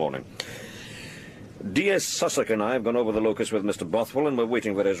tomorrow morning. D.S. Sussock and I have gone over the locus with Mr. Bothwell, and we're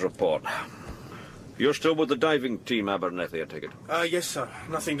waiting for his report. You're still with the diving team, Abernethy, I take it? Yes, sir.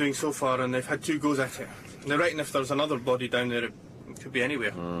 Nothing doing so far, and they've had 2 goes at it. They're writing if there's another body down there, it could be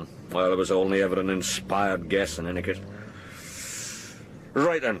anywhere. Well, it was only ever an inspired guess in any case.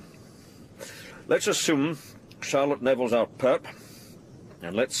 Right then. Let's assume Charlotte Neville's our perp,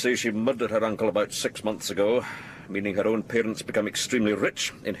 and let's say she murdered her uncle about 6 months ago, meaning her own parents become extremely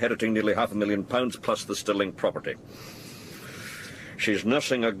rich, inheriting nearly £500,000 plus the Stirling property. She's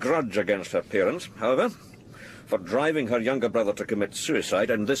nursing a grudge against her parents, however, for driving her younger brother to commit suicide,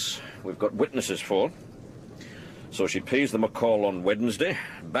 and this we've got witnesses for. So she pays them a call on Wednesday,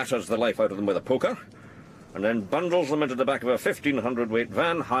 batters the life out of them with a poker, and then bundles them into the back of a 1,500-weight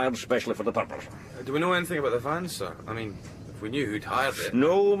van hired specially for the purpose. Do we know anything about the van, sir? I mean, if we knew who'd hired it...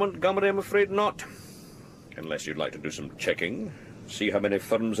 No, Montgomery, I'm afraid not. Unless you'd like to do some checking. See how many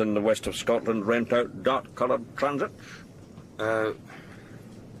firms in the west of Scotland rent out dark-coloured transit.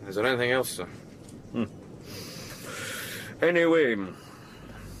 Is there anything else, sir? Anyway,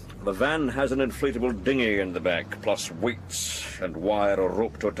 the van has an inflatable dinghy in the back, plus weights and wire or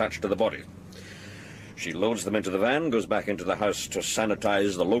rope to attach to the body. She loads them into the van, goes back into the house to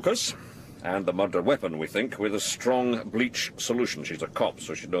sanitise the locus, and the murder weapon, we think, with a strong bleach solution. She's a cop,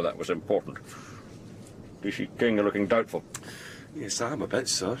 so she'd know that was important. D.C. King, you're looking doubtful. Yes, I am a bit,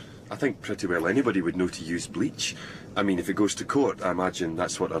 sir. I think pretty well anybody would know to use bleach. I mean, if it goes to court, I imagine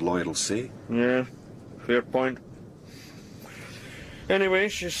that's what a lawyer will say. Yeah, fair point. Anyway,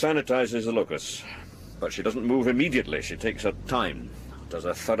 she sanitises the locus. But she doesn't move immediately. She takes her time, does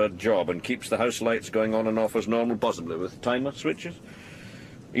a thorough job, and keeps the house lights going on and off as normal, possibly with timer switches.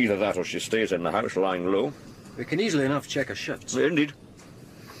 Either that or she stays in the house lying low. We can easily enough check her shifts. Indeed.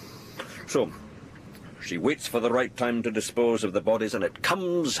 So, she waits for the right time to dispose of the bodies, and it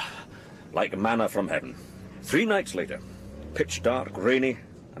comes like manna from heaven. 3 nights later, pitch dark, rainy,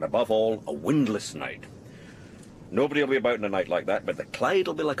 and above all, a windless night. Nobody will be about in a night like that, but the Clyde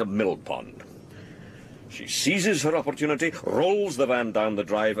will be like a mill pond. She seizes her opportunity, rolls the van down the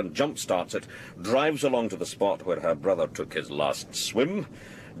drive and jump-starts it, drives along to the spot where her brother took his last swim,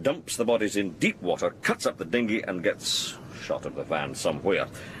 dumps the bodies in deep water, cuts up the dinghy and gets shot of the van somewhere.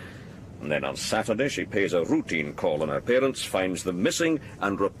 And then on Saturday she pays a routine call on her parents, finds them missing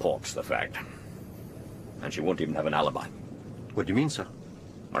and reports the fact. And she won't even have an alibi. What do you mean, sir?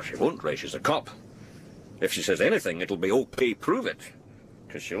 Well, she won't, Ray. She's a cop. If she says anything, it'll be okay, prove it.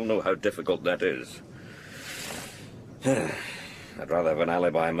 Because she'll know how difficult that is. I'd rather have an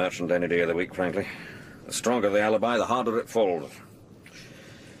alibi merchant any day of the week, frankly. The stronger the alibi, the harder it falls.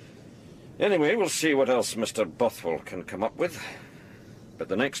 Anyway, we'll see what else Mr. Bothwell can come up with. But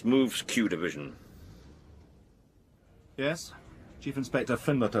the next move's Q Division. Yes? Chief Inspector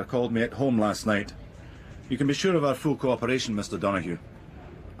Findlater called me at home last night. You can be sure of our full cooperation, Mr. Donoghue.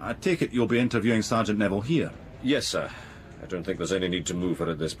 I take it you'll be interviewing Sergeant Neville here? Yes, sir. I don't think there's any need to move her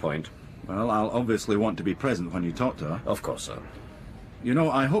at this point. Well, I'll obviously want to be present when you talk to her. Of course, sir. You know,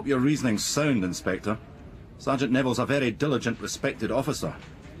 I hope your reasoning's sound, Inspector. Sergeant Neville's a very diligent, respected officer.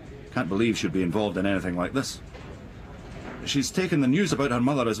 Can't believe she'd be involved in anything like this. She's taken the news about her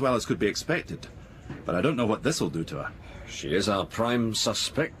mother as well as could be expected, but I don't know what this'll do to her. She is our prime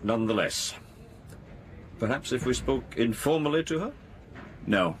suspect, nonetheless. Perhaps if we spoke informally to her?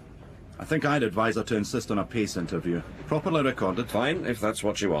 No. I think I'd advise her to insist on a PACE interview. Properly recorded. Fine, if that's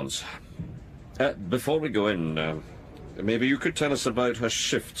what she wants. Before we go in, maybe you could tell us about her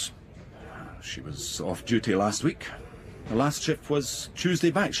shifts. She was off duty last week. The last shift was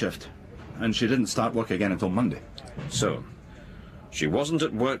Tuesday back shift, and she didn't start work again until Monday. So, she wasn't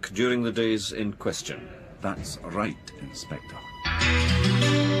at work during the days in question? That's right, Inspector.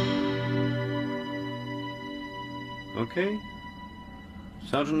 Okay.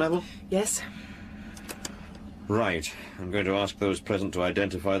 Sergeant Neville? Yes? Right. I'm going to ask those present to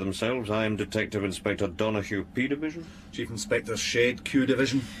identify themselves. I am Detective Inspector Donahue, P Division. Chief Inspector Shade, Q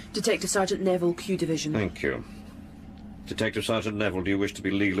Division. Detective Sergeant Neville, Q Division. Thank you. Detective Sergeant Neville, do you wish to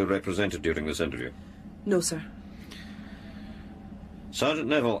be legally represented during this interview? No, sir. Sergeant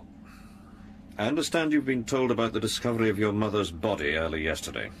Neville, I understand you've been told about the discovery of your mother's body early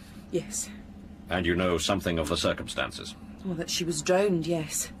yesterday. Yes. And you know something of the circumstances. Well, that she was drowned,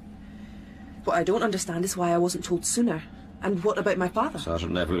 yes. What I don't understand is why I wasn't told sooner. And what about my father?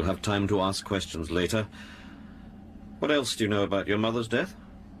 Sergeant Neville will have time to ask questions later. What else do you know about your mother's death?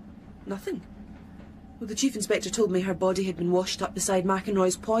 Nothing. Well, the Chief Inspector told me her body had been washed up beside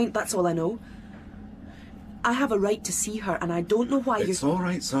McEnroy's Point. That's all I know. I have a right to see her, and I don't know why It's all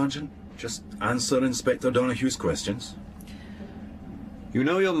right, Sergeant. Just answer Inspector Donahue's questions. You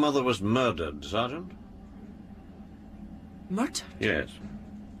know your mother was murdered, Sergeant? Murdered? Yes.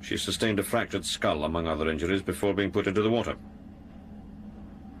 She sustained a fractured skull, among other injuries, before being put into the water.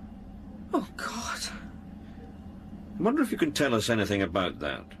 Oh, God. I wonder if you can tell us anything about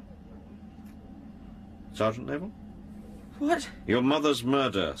that. Sergeant Neville? What? Your mother's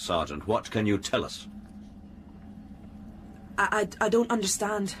murder, Sergeant. What can you tell us? I don't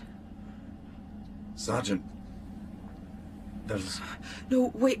understand. Sergeant, there's...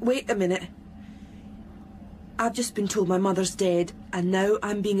 No, wait a minute. I've just been told my mother's dead, and now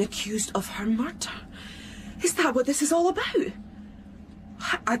I'm being accused of her murder. Is that what this is all about?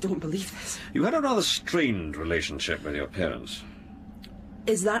 I don't believe this. You had a rather strained relationship with your parents.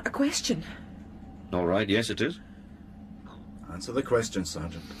 Is that a question? All right, yes, it is. Answer the question,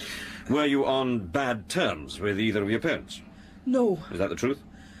 Sergeant. Were you on bad terms with either of your parents? No. Is that the truth?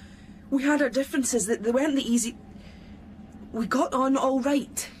 We had our differences, that they weren't the easy... We got on all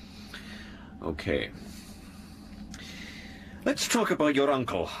right. Okay. Let's talk about your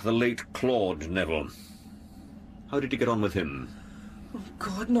uncle, the late Claude Neville. How did you get on with him? Oh,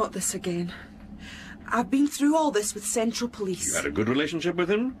 God, not this again. I've been through all this with Central Police. You had a good relationship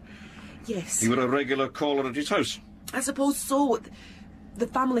with him? Yes. You were a regular caller at his house? I suppose so. The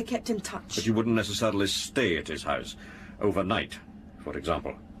family kept in touch. But you wouldn't necessarily stay at his house overnight, for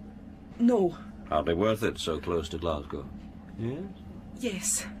example? No. Hardly worth it, so close to Glasgow. Yes?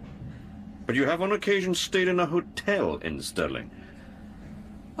 Yes. But you have on occasion stayed in a hotel in Stirling.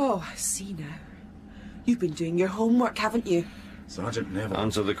 Oh, I see now. You've been doing your homework, haven't you? Sergeant Neville.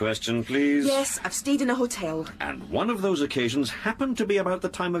 Answer the question, please. Yes, I've stayed in a hotel. And one of those occasions happened to be about the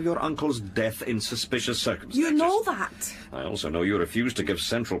time of your uncle's death in suspicious circumstances. You know that. I also know you refused to give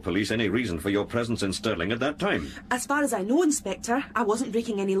Central Police any reason for your presence in Stirling at that time. As far as I know, Inspector, I wasn't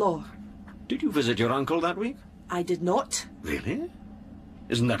breaking any law. Did you visit your uncle that week? I did not. Really?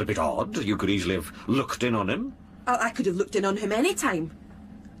 Isn't that a bit odd? You could easily have looked in on him. I could have looked in on him any time.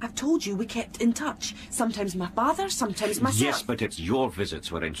 I've told you we kept in touch. Sometimes my father, sometimes myself. Yes, but it's your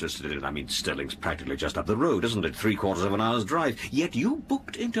visits we're interested in. I mean, Stirling's practically just up the road, isn't it? 3/4 of an hour's drive. Yet you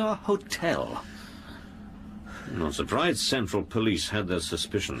booked into a hotel. I'm not surprised Central Police had their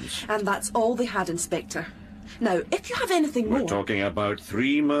suspicions. And that's all they had, Inspector. Now, if you have anything more... We're talking about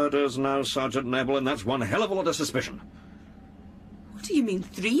 3 murders now, Sergeant Neville, and that's one hell of a lot of suspicion. What do you mean,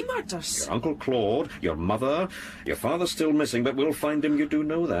 3 murders? Your Uncle Claude, your mother, your father's still missing, but we'll find him, you do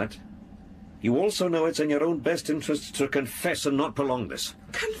know that. You also know it's in your own best interests to confess and not prolong this.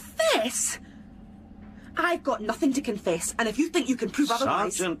 Confess? I've got nothing to confess, and if you think you can prove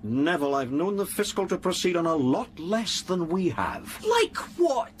otherwise... Sergeant Neville, I've known the Fiscal to proceed on a lot less than we have. Like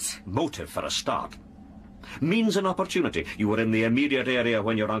what? Motive, for a start. Means and opportunity. You were in the immediate area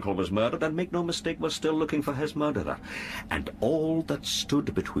when your uncle was murdered, and make no mistake, we're still looking for his murderer. And all that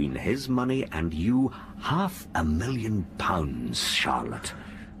stood between his money and you, £500,000, Charlotte,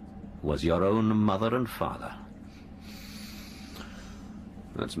 was your own mother and father.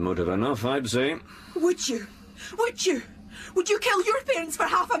 That's motive enough, I'd say. Would you? Would you? Would you kill your parents for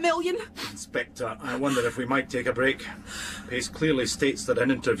 $500,000? Inspector, I wonder if we might take a break. Pace clearly states that an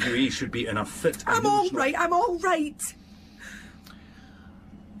interviewee should be in a fit... I'm all right.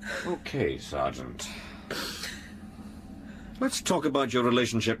 Okay, Sergeant. Let's talk about your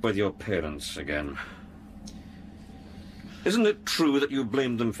relationship with your parents again. Isn't it true that you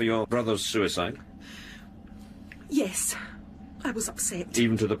blamed them for your brother's suicide? Yes. I was upset.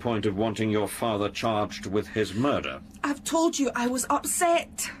 Even to the point of wanting your father charged with his murder? I've told you I was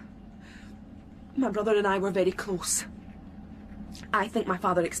upset. My brother and I were very close. I think my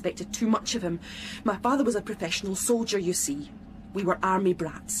father expected too much of him. My father was a professional soldier, you see. We were army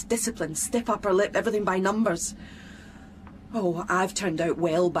brats, disciplined, stiff upper lip, everything by numbers. Oh, I've turned out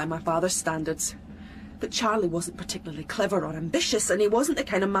well by my father's standards. But Charlie wasn't particularly clever or ambitious, and he wasn't the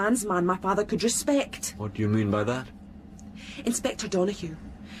kind of man's man my father could respect. What do you mean by that? Inspector Donahue,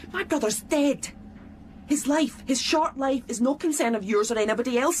 my brother's dead. His life, his short life, is no concern of yours or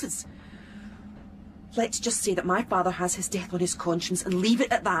anybody else's. Let's just say that my father has his death on his conscience and leave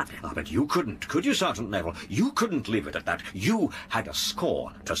it at that. Ah, but you couldn't, could you, Sergeant Neville? You couldn't leave it at that. You had a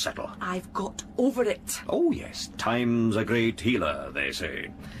score to settle. I've got over it. Oh, yes, time's a great healer, they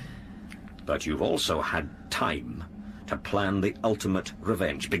say. But you've also had time to plan the ultimate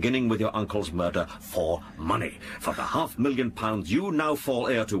revenge, beginning with your uncle's murder for money. For the £500,000 you now fall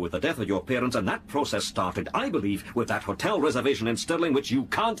heir to with the death of your parents, and that process started, I believe, with that hotel reservation in Stirling, which you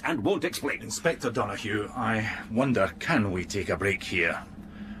can't and won't explain. Inspector Donahue, I wonder, can we take a break here?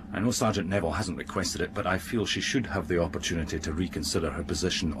 I know Sergeant Neville hasn't requested it, but I feel she should have the opportunity to reconsider her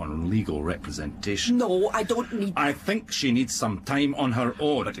position on legal representation. No, I don't need... I think she needs some time on her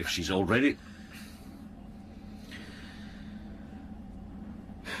own. But if she's already...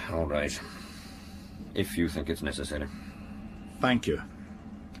 All right. If you think it's necessary. Thank you.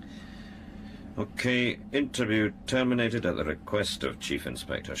 Okay, interview terminated at the request of Chief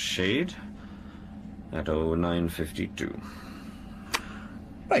Inspector Shade at 09:52.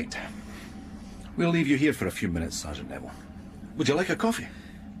 Right. We'll leave you here for a few minutes, Sergeant Neville. Would you like a coffee?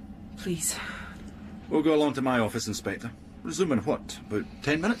 Please. We'll go along to my office, Inspector. Resume in what, about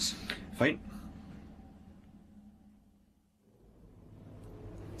 10 minutes? Fine.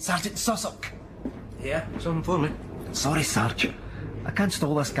 Sergeant Sussock. Yeah, something for me? Sorry, Sarge. I can't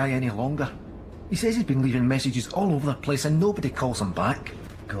stall this guy any longer. He says he's been leaving messages all over the place and nobody calls him back.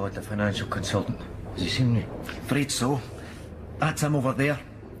 God, the financial consultant. Has he seen me? Afraid so. That's him over there,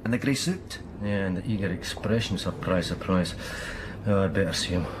 in the grey suit. Yeah, and the eager expression. Surprise, surprise. Oh, I'd better see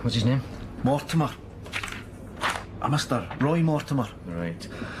him. What's his name? Mortimer. Mr. Roy Mortimer. Right.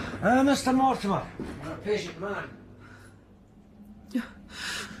 Mr. Mortimer. You're a patient man.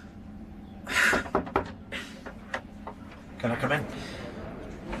 Can I come in?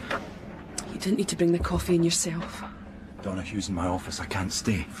 You didn't need to bring the coffee in yourself. Donahue's in my office. I can't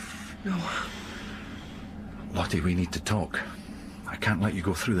stay. No. Lottie, we need to talk. I can't let you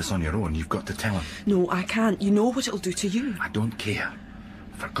go through this on your own. You've got to tell him. No, I can't. You know what it'll do to you. I don't care.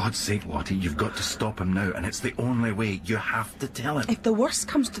 For God's sake, Lottie, you've got to stop him now, and it's the only way. You have to tell him. If the worst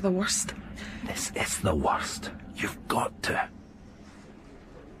comes to the worst... This is the worst. You've got to.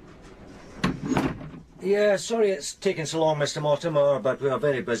 Yeah, sorry it's taken so long, Mr. Mortimer, but we are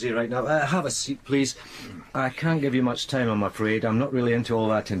very busy right now. Have a seat, please. I can't give you much time, I'm afraid. I'm not really into all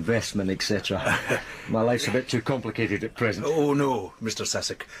that investment, etc. My life's a bit too complicated at present. Oh, no, Mr.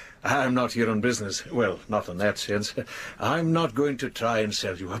 Sussock. I'm not here on business. Well, not in that sense. I'm not going to try and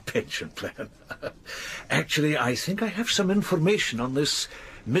sell you a pension plan. Actually, I think I have some information on this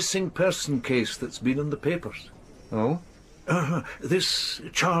missing person case that's been in the papers. Oh? This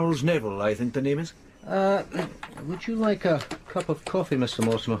Charles Neville, I think the name is. Would you like a cup of coffee, Mr.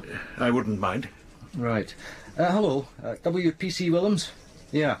 Mortimer? I wouldn't mind. Right. Hello, WPC Willems?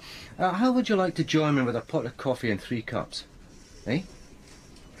 Yeah. How would you like to join me with a pot of coffee and 3 cups? Eh?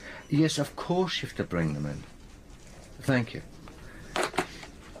 Yes, of course you have to bring them in. Thank you.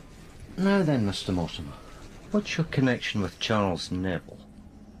 Now then, Mr. Mortimer, what's your connection with Charles Neville?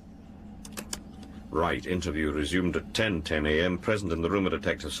 Right, interview resumed at 10 a.m. Present in the room are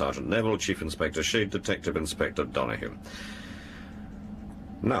Detective Sergeant Neville, Chief Inspector Shade, Detective Inspector Donahue.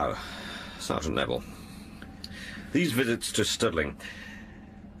 Now, Sergeant Neville, these visits to Stirling,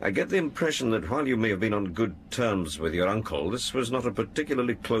 I get the impression that while you may have been on good terms with your uncle, this was not a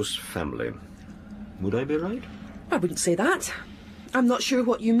particularly close family. Would I be right? I wouldn't say that. I'm not sure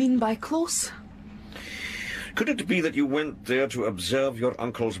what you mean by close. Could it be that you went there to observe your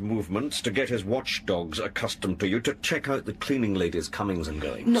uncle's movements, to get his watchdogs accustomed to you, to check out the cleaning lady's comings and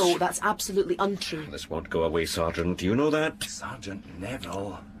goings? No, that's absolutely untrue. This won't go away, Sergeant. You know that? Sergeant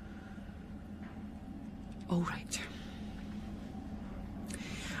Neville. All right.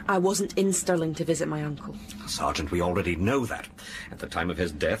 I wasn't in Stirling to visit my uncle. Sergeant, we already know that. At the time of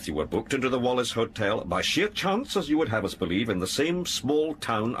his death, you were booked into the Wallace Hotel by sheer chance, as you would have us believe, in the same small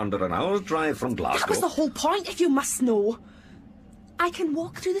town under an hour's drive from Glasgow. That was the whole point, if you must know. I can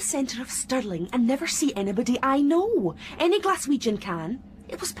walk through the centre of Stirling and never see anybody I know. Any Glaswegian can.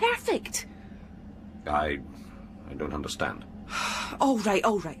 It was perfect. I don't understand. All right,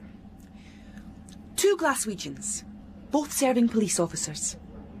 all right. 2 Glaswegians, both serving police officers.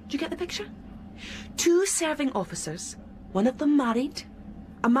 Do you get the picture? 2 serving officers, one of them married,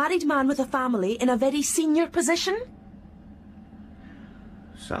 a married man with a family in a very senior position.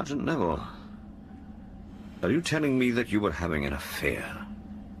 Sergeant Neville, are you telling me that you were having an affair?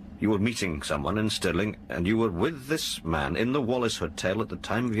 You were meeting someone in Stirling, and you were with this man in the Wallace Hotel at the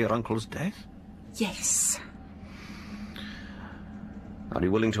time of your uncle's death? Yes. Are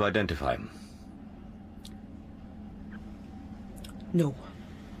you willing to identify him? No.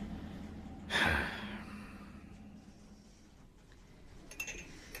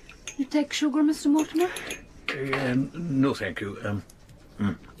 You take sugar, Mr. Mortimer? No, thank you.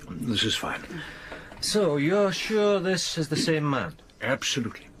 This is fine. So, you're sure this is the same man?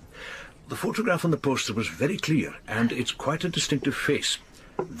 Absolutely. The photograph on the poster was very clear, and it's quite a distinctive face.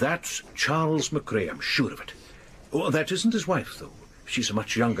 That's Charles McRae, I'm sure of it. Oh, that isn't his wife, though. She's a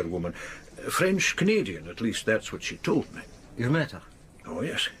much younger woman. French-Canadian, at least that's what she told me. You've met her? Oh,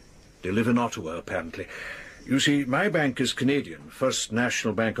 yes. They live in Ottawa, apparently. You see, my bank is Canadian, First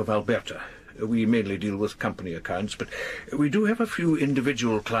National Bank of Alberta. We mainly deal with company accounts, but we do have a few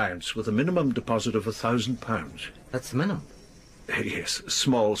individual clients with a minimum deposit of £1,000. That's the minimum? Yes,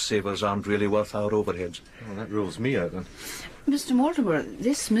 small savers aren't really worth our overheads. Well, that rules me out, then. Mr. Mortimer,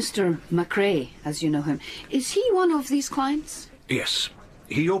 this Mr. McRae, as you know him, is he one of these clients? Yes.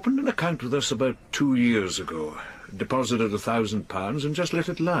 He opened an account with us about 2 years ago, deposited £1,000 and just let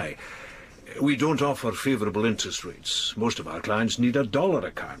it lie. We don't offer favourable interest rates. Most of our clients need a dollar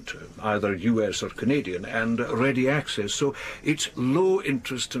account, either US or Canadian, and ready access, so it's low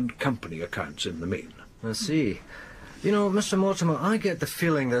interest and company accounts in the main. I see. You know, Mr. Mortimer, I get the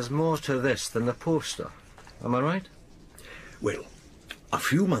feeling there's more to this than the poster. Am I right? Well, a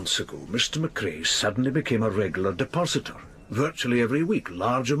few months ago, Mr. McRae suddenly became a regular depositor. Virtually every week,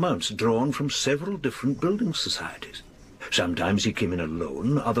 large amounts drawn from several different building societies. Sometimes he came in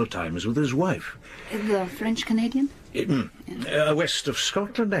alone, other times with his wife. The French-Canadian? A west of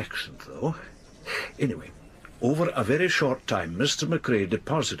Scotland accent, though. Anyway, over a very short time, Mr. McRae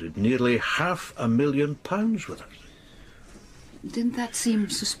deposited nearly £500,000 with us. Didn't that seem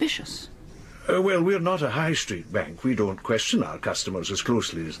suspicious? Well, we're not a high street bank. We don't question our customers as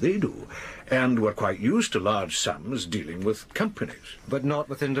closely as they do. And we're quite used to large sums dealing with companies. But not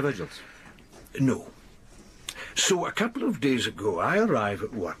with individuals? No. So a couple of days ago, I arrived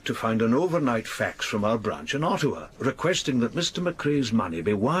at work to find an overnight fax from our branch in Ottawa, requesting that Mr. McRae's money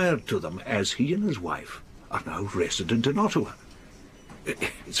be wired to them, as he and his wife are now resident in Ottawa.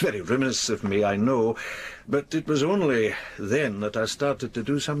 It's very remiss of me, I know, but it was only then that I started to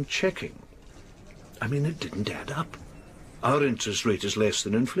do some checking. I mean, it didn't add up. Our interest rate is less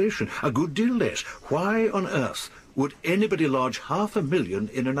than inflation, a good deal less. Why on earth would anybody lodge £500,000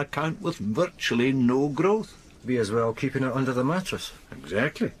 in an account with virtually no growth? Be as well keeping it under the mattress.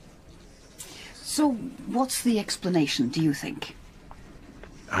 Exactly. So, what's the explanation, do you think?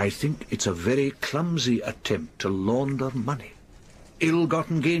 I think it's a very clumsy attempt to launder money.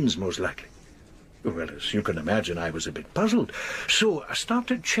 Ill-gotten gains, most likely. Well, as you can imagine, I was a bit puzzled. So I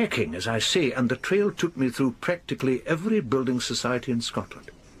started checking, as I say, and the trail took me through practically every building society in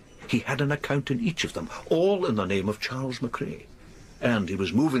Scotland. He had an account in each of them, all in the name of Charles McRae. And he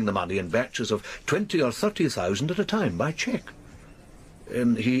was moving the money in batches of 20 or 30,000 at a time by cheque.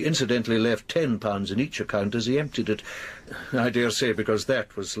 And he incidentally left £10 in each account as he emptied it. I dare say because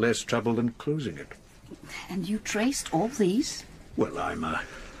that was less trouble than closing it. And you traced all these? Well, I'm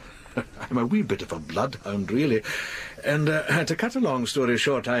a wee bit of a bloodhound, really. And to cut a long story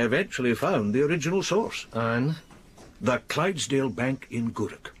short, I eventually found the original source. And? The Clydesdale Bank in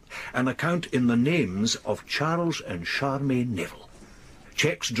Gourock. An account in the names of Charles and Charmaine Neville.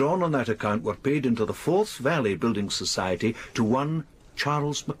 Cheques drawn on that account were paid into the Forth Valley Building Society to one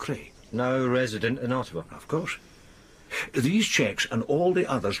Charles McRae. Now resident in Ottawa. Of course. These cheques and all the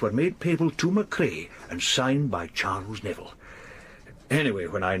others were made payable to McRae and signed by Charles Neville. Anyway,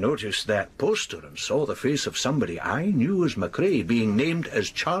 when I noticed that poster and saw the face of somebody I knew as McRae being named as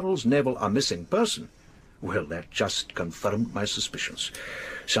Charles Neville, a missing person, well, that just confirmed my suspicions.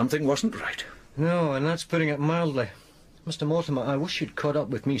 Something wasn't right. No, and that's putting it mildly. Mr. Mortimer, I wish you'd caught up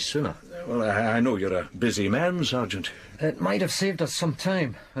with me sooner. Well, I know you're a busy man, Sergeant. It might have saved us some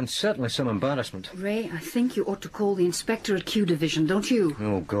time, and certainly some embarrassment. Ray, I think you ought to call the inspector at Q Division, don't you?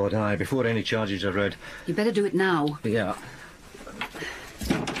 Oh, God, aye, before any charges are read. You better do it now. Yeah.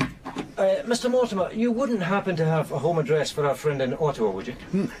 Mr. Mortimer, you wouldn't happen to have a home address for our friend in Ottawa, would you?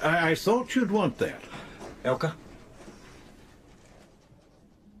 I thought you'd want that. Elka?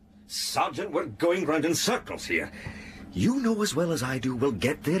 Sergeant, we're going round in circles here. You know as well as I do we'll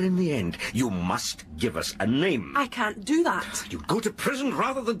get there in the end. You must give us a name. I can't do that. You'd go to prison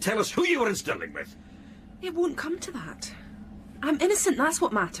rather than tell us who you were in Stirling with. It won't come to that. I'm innocent, that's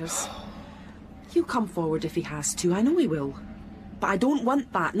what matters. He'll come forward if he has to, I know he will. But I don't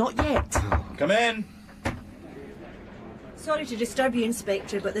want that, not yet. Come in. Sorry to disturb you,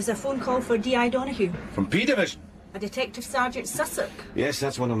 Inspector, but there's a phone call for D.I. Donahue. From P Division? A Detective Sergeant Sussex. Yes,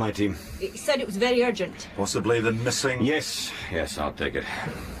 that's one of my team. He said it was very urgent. Possibly the missing... Yes, I'll take it.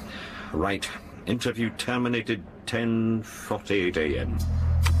 Right. Interview terminated 10:48 a.m.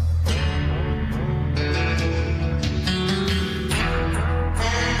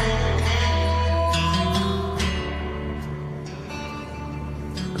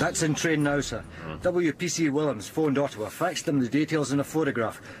 That's in train now, sir. WPC Willems phoned Ottawa, faxed them the details in a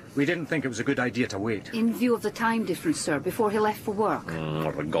photograph. We didn't think it was a good idea to wait. In view of the time difference, sir, before he left for work.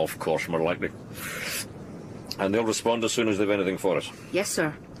 Or the golf course, more likely. And they'll respond as soon as they've anything for us. Yes,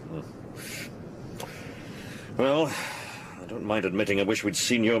 sir. Well, I don't mind admitting I wish we'd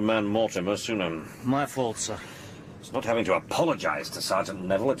seen your man Mortimer sooner. My fault, sir. It's not having to apologise to Sergeant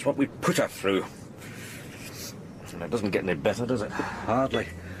Neville, it's what we put her through. And it doesn't get any better, does it? Hardly.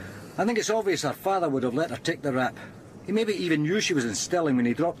 I think it's obvious her father would have let her take the rap. He maybe even knew she was in Stirling when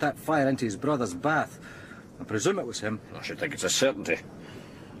he dropped that fire into his brother's bath. I presume it was him. I should think it's a certainty.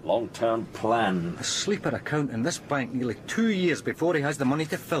 Long-term plan. A sleeper account in this bank nearly 2 years before he has the money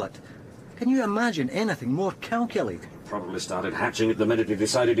to fill it. Can you imagine anything more calculated? Probably started hatching it the minute he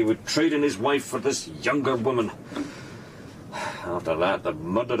decided he would trade in his wife for this younger woman. After that, the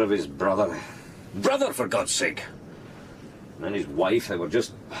murder of his brother. Brother, for God's sake! And then his wife, they were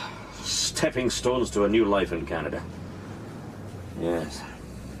just stepping stones to a new life in Canada. Yes.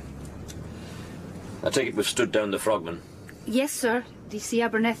 I take it we've stood down the Frogman. Yes, sir. DC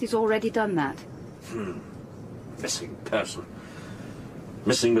Abernethy's already done that. Missing person.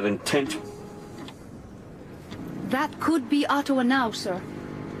 Missing with intent. That could be Ottawa now, sir.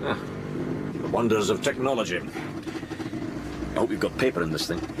 The wonders of technology. I hope you've got paper in this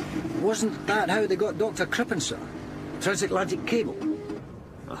thing. Wasn't that how they got Dr. Crippen, sir? Transatlantic cable.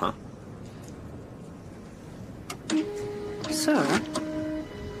 Uh-huh. Sir?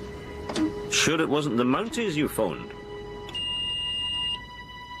 Sure it wasn't the Mounties you phoned?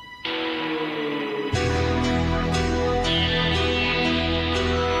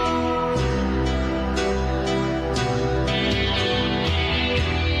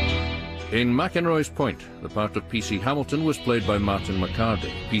 In McEnroy's Point, the part of P.C. Hamilton was played by Martin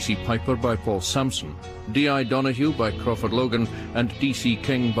McCarty, P.C. Piper by Paul Sampson, D.I. Donahue by Crawford Logan, and D.C.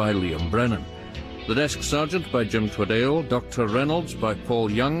 King by Liam Brennan. The Desk Sergeant by Jim Twaddale, Dr. Reynolds by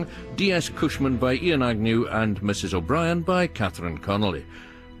Paul Young, D.S. Cushman by Ian Agnew, and Mrs. O'Brien by Catherine Connolly.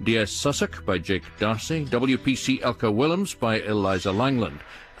 D.S. Sussex by Jake Darcy, W.P.C. Elka Willems by Eliza Langland,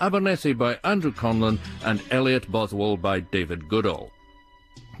 Abernethy by Andrew Conlon, and Elliot Bothwell by David Goodall.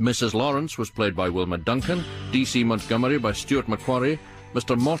 Mrs. Lawrence was played by Wilma Duncan, D.C. Montgomery by Stuart Macquarie,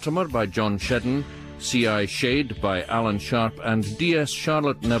 Mr. Mortimer by John Shedden, C.I. Shade by Alan Sharp, and D.S.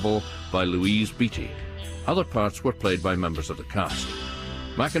 Charlotte Neville by Louise Beattie. Other parts were played by members of the cast.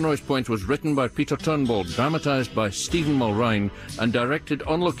 McEnroy's Point was written by Peter Turnbull, dramatised by Stephen Mulrine, and directed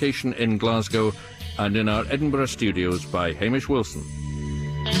on location in Glasgow and in our Edinburgh studios by Hamish Wilson.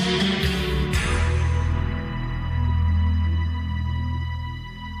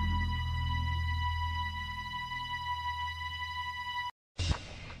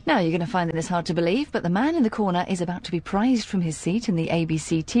 Now, you're going to find this hard to believe, but the man in the corner is about to be prized from his seat in the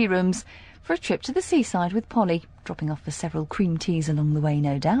ABC tea rooms for a trip to the seaside with Polly, dropping off for several cream teas along the way,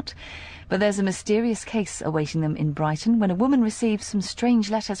 no doubt. But there's a mysterious case awaiting them in Brighton when a woman receives some strange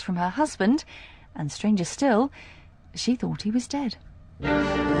letters from her husband, and stranger still, she thought he was dead.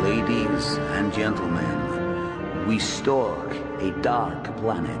 Ladies and gentlemen, we stalk a dark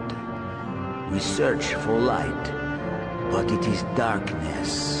planet. We search for light. But it is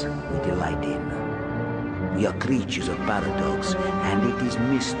darkness we delight in. We are creatures of paradox, and it is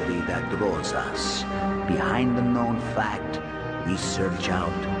mystery that draws us. Behind the known fact, we search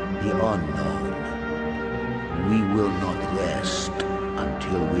out the unknown. We will not rest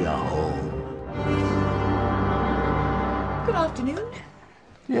until we are home. Good afternoon.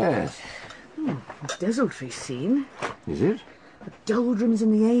 Yes. A desultory scene. Is it? The doldrums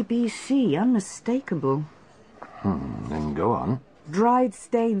in the ABC, unmistakable. Then go on. Dried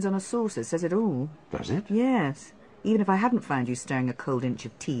stains on a saucer says it all. Does it? Yes. Even if I hadn't found you stirring a cold inch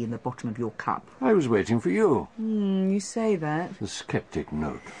of tea in the bottom of your cup. I was waiting for you. You say that. The sceptic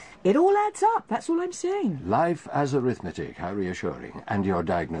note. It all adds up, that's all I'm saying. Life as arithmetic, how reassuring. And your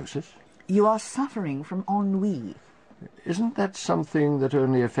diagnosis? You are suffering from ennui. Isn't that something that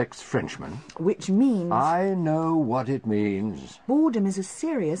only affects Frenchmen? Which means... I know what it means. Boredom is a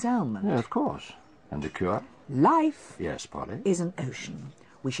serious ailment. Yeah, of course. And the cure? Life... Yes, Polly? ...is an ocean.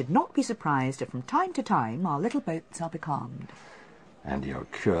 We should not be surprised if from time to time our little boats are becalmed. And your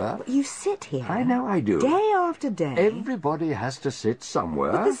cure? But you sit here... I know I do. Day after day... Everybody has to sit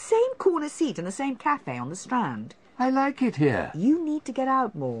somewhere. With the same corner seat in the same cafe on the Strand. I like it here. You need to get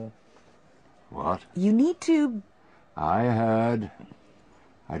out more. What? You need to... I heard.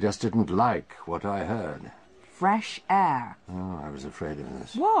 I just didn't like what I heard. Fresh air. Oh, I was afraid of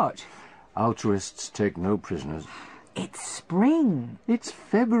this. What? Altruists take no prisoners. It's spring. It's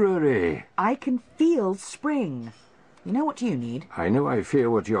February. I can feel spring. You know what you need? I know I fear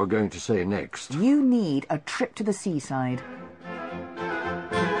what you're going to say next. You need a trip to the seaside.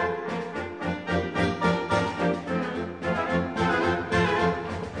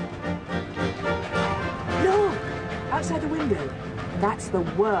 Look! Outside the window. That's the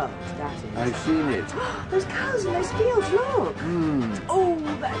world, that is. I've seen it. Those cows in those fields, look! Oh,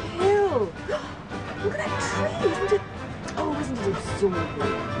 that hill! Look at that tree, isn't it? Oh, isn't it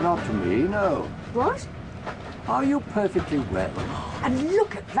absorbing? Not to me, no. What? Are you perfectly well? And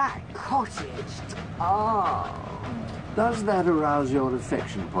look at that cottage. Oh. Does that arouse your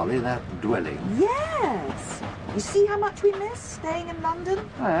affection, Polly, that dwelling? Yes. You see how much we miss staying in London?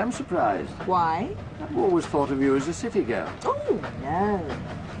 I am surprised. Why? I've always thought of you as a city girl. Oh, no.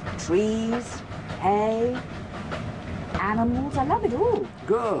 Trees, hay, animals, I love it all.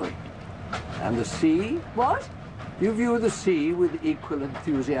 Good. And the sea? What? You view the sea with equal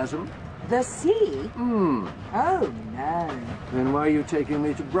enthusiasm? The sea? Oh, no. Then why are you taking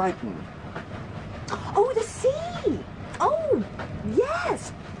me to Brighton? Oh, the sea! Oh,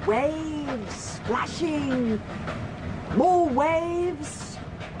 yes! Waves splashing. More waves.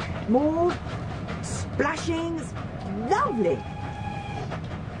 More splashing. Lovely.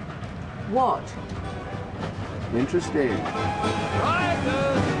 What? Interesting.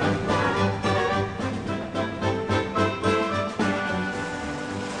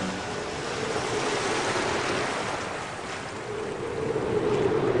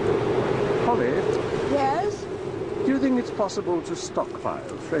 Polly? Yes? Do you think it's possible to stockpile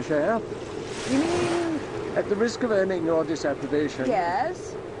fresh air? You mean... At the risk of earning your disapprobation.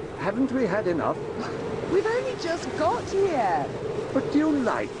 Yes? Haven't we had enough? We've only just got here. But do you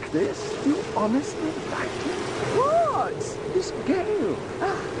like this? Do you honestly like it? What? This game.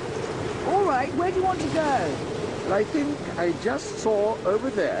 All right, where do you want to go? Well, I think I just saw over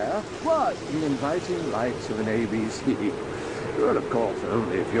there... What? The inviting lights of an ABC. Well, of course,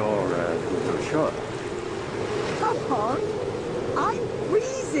 only if you're sure. Come on. I'm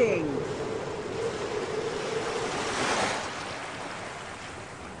freezing.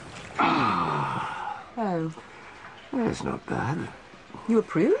 Oh. That's not bad. You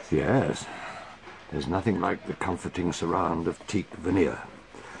approve? Yes. There's nothing like the comforting surround of teak veneer.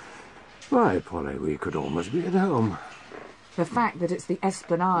 Why, Polly, we could almost be at home. The fact that it's the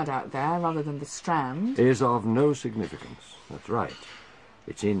Esplanade out there rather than the Strand... is of no significance. That's right.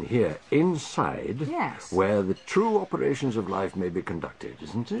 It's in here, inside... Yes. ...where the true operations of life may be conducted,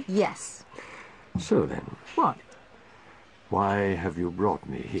 isn't it? Yes. So then... What? Why have you brought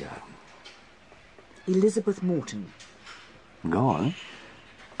me here? Elizabeth Morton. Go on.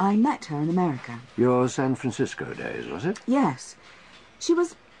 I met her in America. Your San Francisco days, was it? Yes. She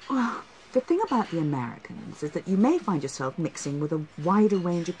was... Well, the thing about the Americans is that you may find yourself mixing with a wider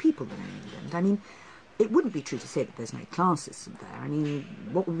range of people than in England. I mean, it wouldn't be true to say that there's no class system there. I mean,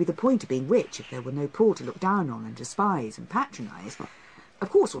 what would be the point of being rich if there were no poor to look down on and despise and patronise? Of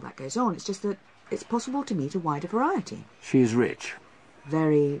course, all that goes on. It's just that it's possible to meet a wider variety. She's rich.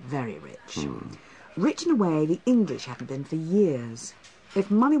 Very, very rich. Rich in a way the English haven't been for years.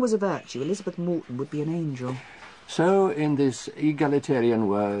 If money was a virtue, Elizabeth Morton would be an angel. So, in this egalitarian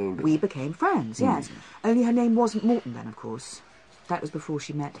world... We became friends, yes. Only her name wasn't Morton then, of course. That was before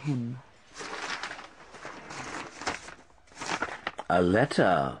she met him. A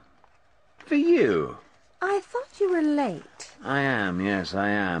letter. For you. I thought you were late. I am, yes, I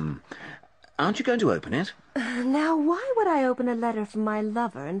am. Aren't you going to open it? Now, why would I open a letter from my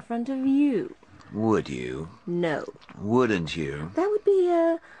lover in front of you? Would you? No. Wouldn't you? That would be,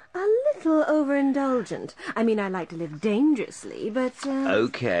 a little overindulgent. I mean, I like to live dangerously, but,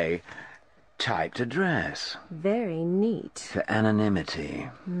 Okay. Typed address. Very neat. For anonymity.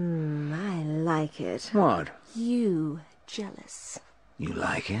 I like it. What? You jealous. You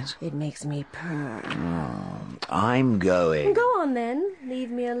like it? It makes me purr. I'm going. Go on, then. Leave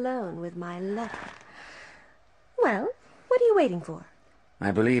me alone with my letter. Well, what are you waiting for? I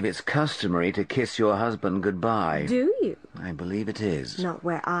believe it's customary to kiss your husband goodbye. Do you? I believe it is. Not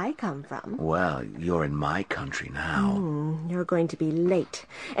where I come from. Well, you're in my country now. You're going to be late,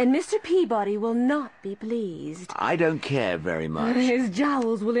 and Mr. Peabody will not be pleased. I don't care very much. His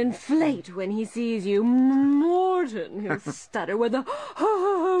jowls will inflate when he sees you. Morton, he'll stutter. Where the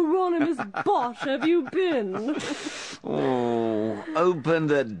Hieronymus Bosch have you been? Oh, open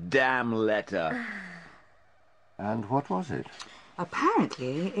the damn letter. And what was it?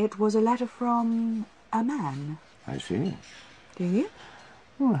 Apparently, it was a letter from a man. I see. Do you?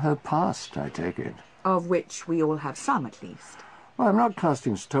 Well, her past, I take it. Of which we all have some, at least. Well, I'm not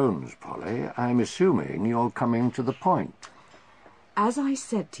casting stones, Polly. I'm assuming you're coming to the point. As I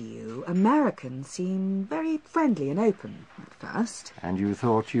said to you, Americans seem very friendly and open at first. And you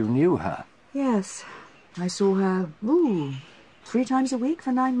thought you knew her? Yes. I saw her, 3 times a week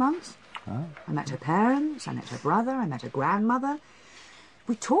for 9 months. Oh. I met her parents, I met her brother, I met her grandmother.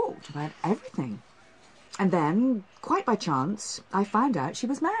 We talked about everything. And then, quite by chance, I found out she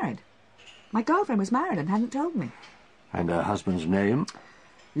was married. My girlfriend was married and hadn't told me. And her husband's name?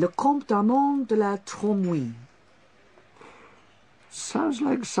 Le Comte d'Armand de la Tromouille. Sounds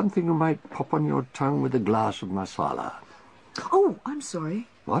like something you might pop on your tongue with a glass of masala. Oh, I'm sorry.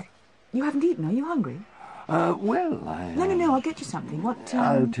 What? You haven't eaten, are you hungry? Well, I... No, I'll get you something. What,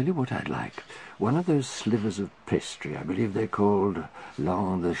 I'll tell you what I'd like. One of those slivers of pastry. I believe they're called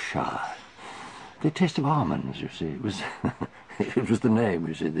langue de chat. They taste of almonds, you see. It was... it was the name,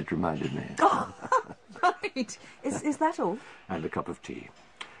 you see, that reminded me. Oh, right. Is that all? And a cup of tea.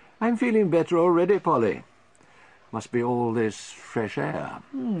 I'm feeling better already, Polly. Must be all this fresh air.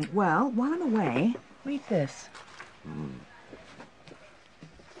 Well, while I'm away, read this.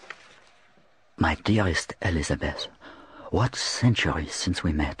 My dearest Elizabeth, what centuries since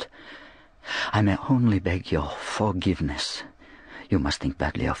we met. I may only beg your forgiveness. You must think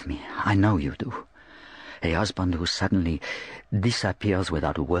badly of me. I know you do. A husband who suddenly disappears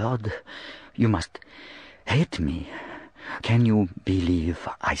without a word. You must hate me. Can you believe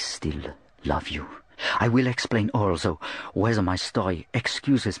I still love you? I will explain all, though whether my story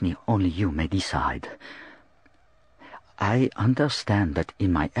excuses me only you may decide. I understand that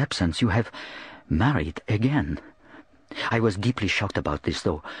in my absence you have married again. I was deeply shocked about this,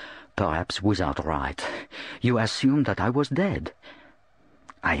 though perhaps without right. You assumed that I was dead.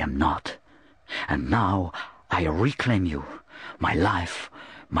 I am not. And now I reclaim you, my life,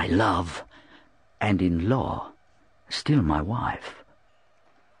 my love, and in law, still my wife.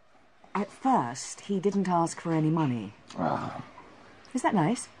 At first, he didn't ask for any money. Ah. Is that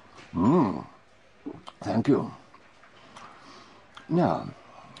nice? Thank you. Now,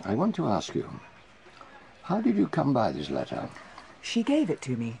 I want to ask you, how did you come by this letter? She gave it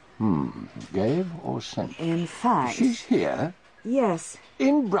to me. Gave or sent? In fact... She's here? Yes.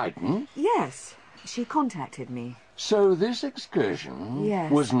 In Brighton? Yes. She contacted me. So this excursion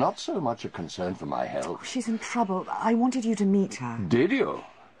Yes. was not so much a concern for my health. She's in trouble. I wanted you to meet her. Did you?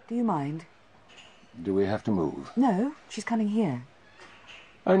 Do you mind? Do we have to move? No, she's coming here.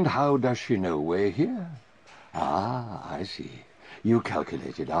 And how does she know we're here? Ah, I see. You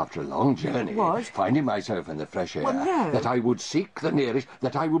calculated after a long journey, What? finding myself in the fresh air, Well, no. that I would seek the nearest,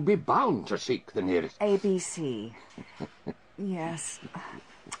 that I would be bound to seek the nearest. ABC. Yes.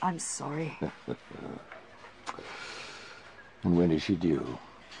 I'm sorry. And when is she due?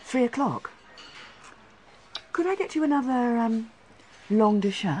 3 o'clock. Could I get you another, langue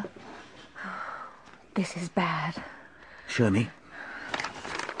de chat? This is bad. Show me.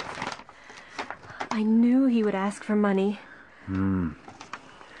 I knew he would ask for money.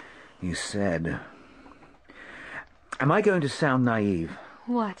 You said... Am I going to sound naive?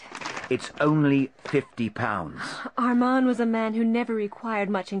 What? It's only £50. Armand was a man who never required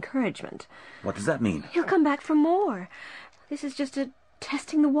much encouragement. What does that mean? He'll come back for more. This is just a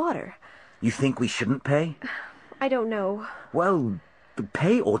testing the water. You think we shouldn't pay? I don't know. Well,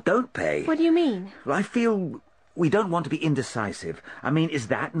 pay or don't pay. What do you mean? I feel we don't want to be indecisive. I mean, is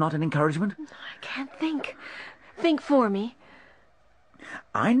that not an encouragement? I can't think. Think for me.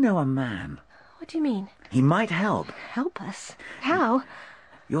 I know a man. What do you mean? He might help. Help us? How?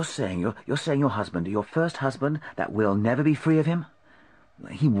 You're saying your husband, your first husband, that we'll never be free of him?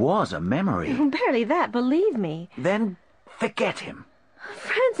 He was a memory. Barely that, believe me. Then forget him.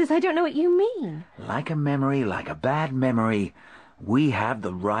 Francis, I don't know what you mean. Like a memory, like a bad memory, we have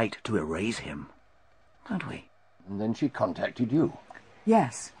the right to erase him. Don't we? And then she contacted you?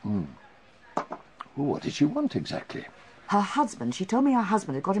 Yes. Well, what did she want exactly? Her husband, she told me her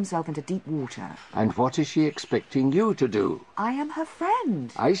husband had got himself into deep water. And what is she expecting you to do? I am her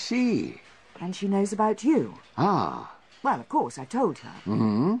friend. I see. And she knows about you. Ah, Well, of course, I told her.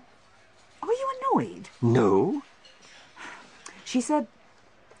 Hmm? Are you annoyed? No. She said,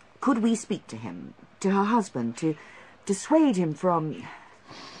 could we speak to him, to her husband, to dissuade him from...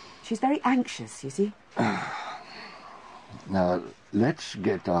 She's very anxious, you see. Now, let's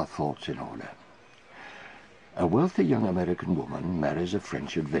get our thoughts in order. A wealthy young American woman marries a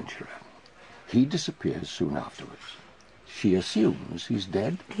French adventurer. He disappears soon afterwards. She assumes he's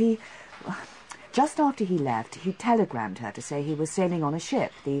dead. Just after he left, he telegrammed her to say he was sailing on a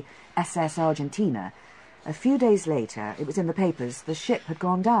ship, the SS Argentina. A few days later, it was in the papers, the ship had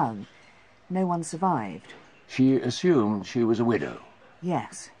gone down. No one survived. She assumed she was a widow.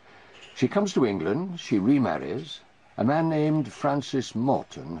 Yes. She comes to England, she remarries. A man named Francis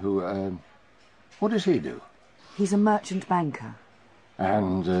Morton, who, what does he do? He's a merchant banker.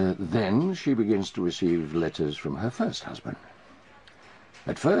 And then she begins to receive letters from her first husband.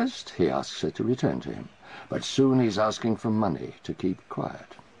 At first, he asks her to return to him, but soon he's asking for money to keep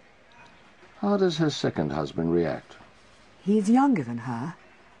quiet. How does her second husband react? He's younger than her.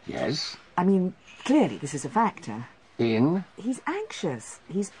 Yes? I mean, clearly this is a factor. In? He's anxious.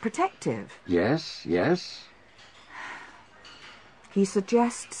 He's protective. Yes, yes. He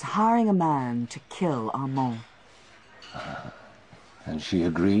suggests hiring a man to kill Armand. And she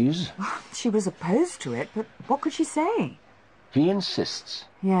agrees? She was opposed to it, but what could she say? He insists.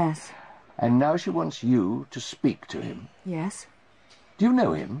 Yes. And now she wants you to speak to him. Yes. Do you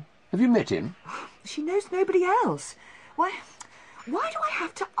know him? Have you met him? She knows nobody else. Why do I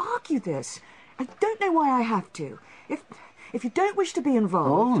have to argue this? I don't know why I have to. If you don't wish to be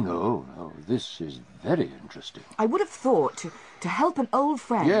involved... Oh, no. This is very interesting. I would have thought to help an old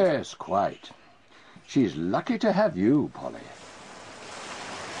friend... Yes, quite. She's lucky to have you, Polly.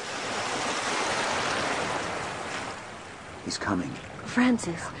 He's coming.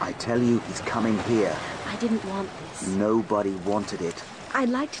 Francis. I tell you, he's coming here. I didn't want this. Nobody wanted it. I'd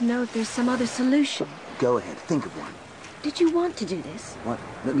like to know if there's some other solution. Go ahead, think of one. Did you want to do this? What?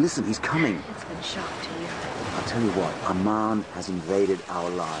 Listen, he's coming. It's been a shock to you. I'll tell you what, Armand has invaded our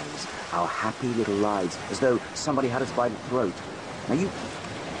lives, our happy little lives, as though somebody had us by the throat. Now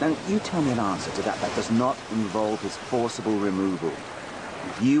you tell me an answer to that does not involve his forcible removal.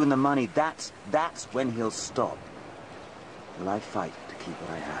 With you and the money, that's when he'll stop. Will I fight to keep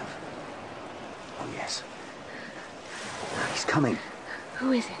what I have? Oh, yes. He's coming.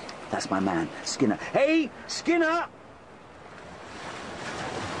 Who is it? That's my man, Skinner. Hey, Skinner!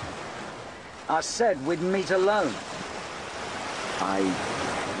 I said we'd meet alone. I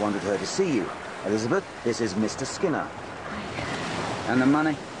wanted her to see you. Elizabeth, this is Mr. Skinner. And the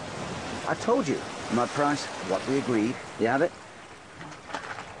money? I told you. My price, what we agreed. You have it?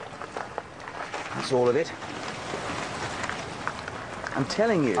 That's all of it. I'm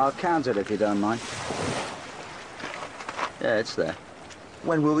telling you. I'll count it if you don't mind. Yeah, it's there.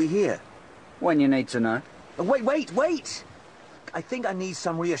 When will we hear? When you need to know. Wait! I think I need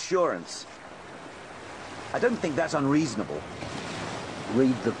some reassurance. I don't think that's unreasonable.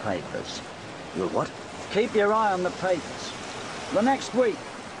 Read the papers. You'll what? Keep your eye on the papers. The next week.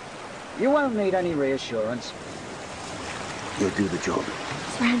 You won't need any reassurance. He'll do the job.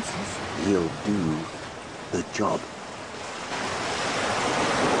 Francis. He'll do the job.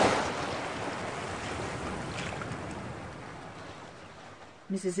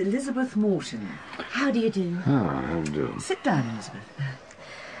 Mrs. Elizabeth Morton. How do you do? How do? Sit down, Elizabeth.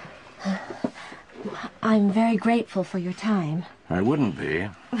 I'm very grateful for your time. I wouldn't be.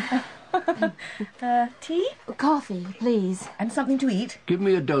 Tea? Coffee, please. And something to eat? Give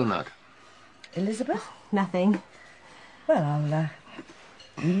me a donut. Elizabeth? Nothing. Well, I'll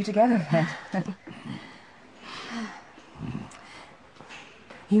leave you together then.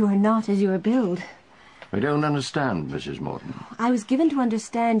 You are not as you are billed. I don't understand, Mrs. Morton. I was given to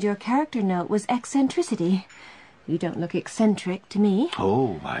understand your character note was eccentricity. You don't look eccentric to me.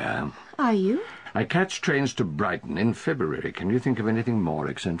 Oh, I am. Are you? I catch trains to Brighton in February. Can you think of anything more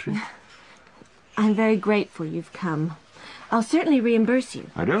eccentric? I'm very grateful you've come. I'll certainly reimburse you.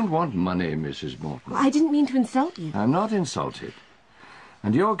 I don't want money, Mrs. Morton. I didn't mean to insult you. I'm not insulted.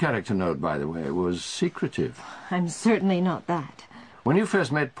 And your character note, by the way, was secretive. I'm certainly not that. When you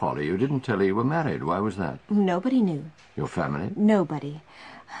first met Polly, you didn't tell her you were married. Why was that? Nobody knew. Your family? Nobody.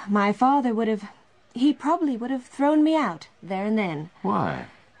 My father would have... He probably would have thrown me out, there and then. Why?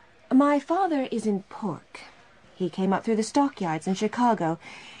 My father is in pork. He came up through the stockyards in Chicago.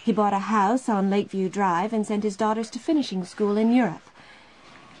 He bought a house on Lakeview Drive and sent his daughters to finishing school in Europe.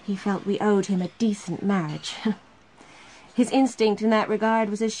 He felt we owed him a decent marriage. His instinct in that regard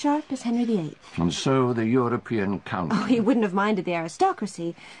was as sharp as Henry VIII. And so the European count. Oh, he wouldn't have minded the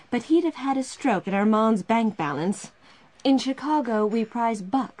aristocracy, but he'd have had a stroke at Armand's bank balance. In Chicago, we prize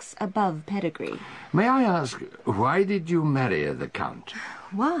bucks above pedigree. May I ask, why did you marry the Count?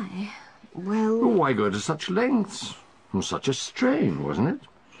 Why? Well... Why go to such lengths? Such a strain, wasn't it?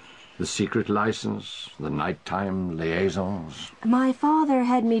 The secret license, the nighttime liaisons. My father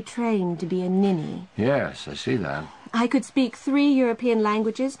had me trained to be a ninny. Yes, I see that. I could speak 3 European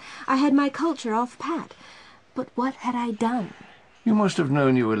languages. I had my culture off pat. But what had I done? You must have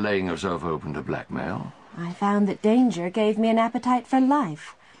known you were laying yourself open to blackmail. I found that danger gave me an appetite for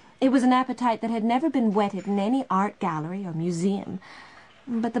life. It was an appetite that had never been whetted in any art gallery or museum.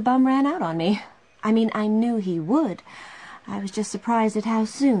 But the bum ran out on me. I mean, I knew he would. I was just surprised at how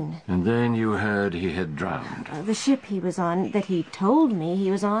soon. And then you heard he had drowned. The ship he was on, that he told me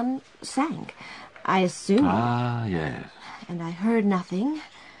he was on, sank. I assumed. Ah, yes. And I heard nothing.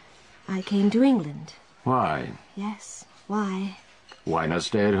 I came to England. Why? Yes, why? Why not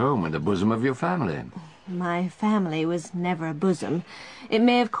stay at home in the bosom of your family? My family was never a bosom. It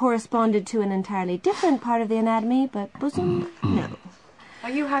may have corresponded to an entirely different part of the anatomy, but bosom, no. Are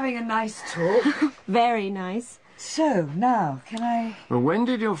you having a nice talk? Very nice. So, now, can I... Well, when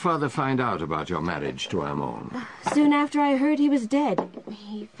did your father find out about your marriage to Armand? Soon after I heard he was dead.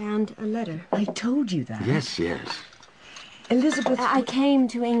 He found a letter. I told you that. Yes, yes. Elizabeth... I came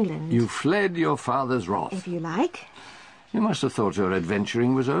to England. You fled your father's wrath. If you like. You must have thought your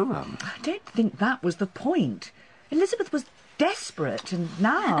adventuring was over. I don't think that was the point. Elizabeth was desperate, and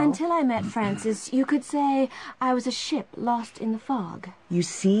now... Until I met Francis, you could say I was a ship lost in the fog. You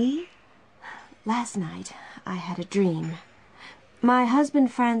see? Last night, I had a dream. My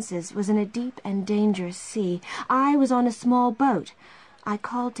husband Francis was in a deep and dangerous sea. I was on a small boat. I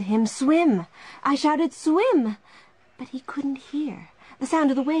called to him, "Swim!" I shouted, "Swim!" But he couldn't hear. The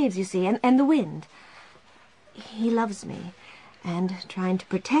sound of the waves, you see, and the wind. He loves me, and, trying to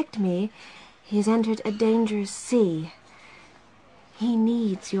protect me, he has entered a dangerous sea. He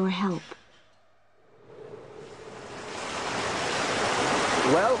needs your help.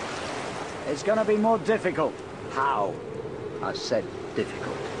 Well, it's going to be more difficult. How? I said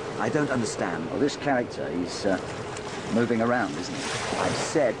difficult. I don't understand. Well, this character, he's moving around, isn't he? I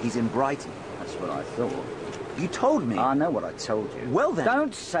said he's in Brighton. That's what I thought. You told me. I know what I told you. Well then.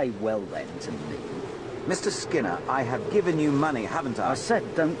 Don't say well then to me. Mr. Skinner, I have given you money, haven't I? I said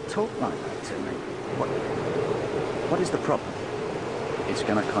don't talk like that to me. What is the problem? It's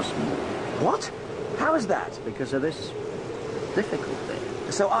going to cost more. What? How is that? Because of this difficulty.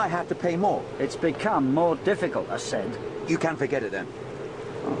 So I have to pay more? It's become more difficult, I said. You can forget it then.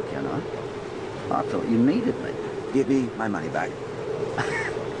 Oh, can I? I thought you needed me. Give me my money back.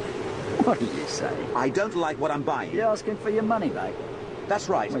 What did you say? I don't like what I'm buying. You're asking for your money back? That's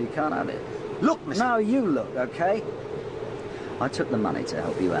right. Well, you can't have it. Look, Mr. No, you look, okay? I took the money to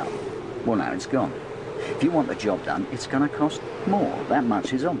help you out. Well, now it's gone. If you want the job done, it's going to cost more. That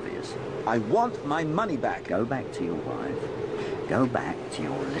much is obvious. I want my money back. Go back to your wife. Go back to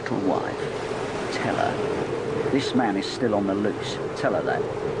your little wife. Tell her this man is still on the loose. Tell her that.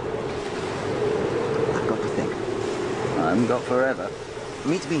 I've got to think. I haven't got forever.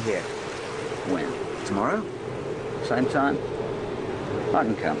 Meet me here. When? Tomorrow? Same time? I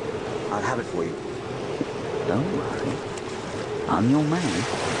can come. I'll have it for you. Don't worry. I'm your man.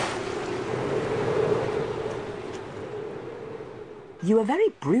 You were very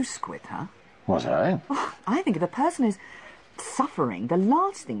brusque with her. Was I? Oh, I think if a person is suffering, the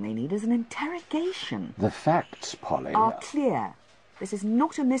last thing they need is an interrogation. The facts, Polly... are clear. This is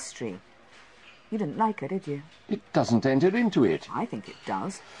not a mystery. You didn't like her, did you? It doesn't enter into it. I think it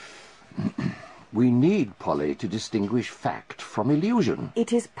does. We need, Polly, to distinguish fact from illusion.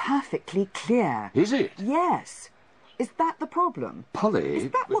 It is perfectly clear. Is it? Yes. Is that the problem? Polly...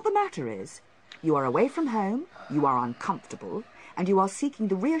 Is that what the matter is? You are away from home, you are uncomfortable, and you are seeking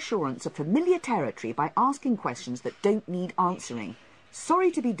the reassurance of familiar territory by asking questions that don't need answering.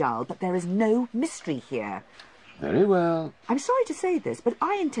 Sorry to be dull, but there is no mystery here. Very well. I'm sorry to say this, but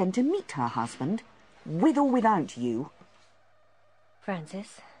I intend to meet her husband, with or without you.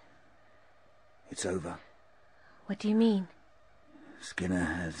 Francis? It's over. What do you mean? Skinner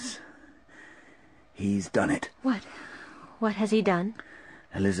has... He's done it. What? What has he done?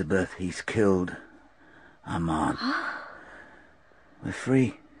 Elizabeth, he's killed Armand. We're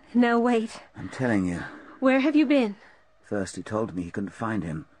free. No, wait. I'm telling you. Where have you been? First he told me he couldn't find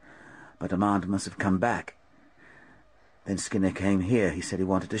him, but Armand must have come back. Then Skinner came here. He said he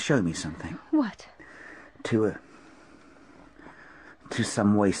wanted to show me something. What? To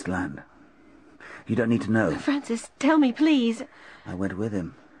some wasteland. You don't need to know. Francis, tell me, please. I went with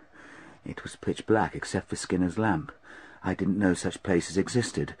him. It was pitch black except for Skinner's lamp. I didn't know such places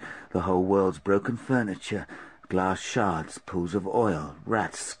existed. The whole world's broken furniture, glass shards, pools of oil,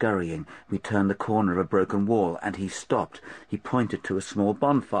 rats scurrying. We turned the corner of a broken wall, and he stopped. He pointed to a small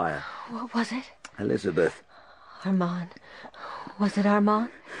bonfire. What was it? Elizabeth. Armand. Was it Armand?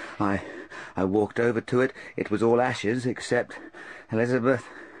 I walked over to it. It was all ashes, except... Elizabeth,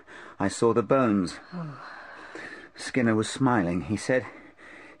 I saw the bones. Oh. Skinner was smiling. He said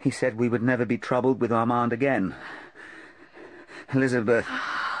we would never be troubled with Armand again. Elizabeth,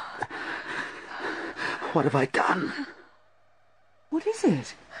 what have I done? What is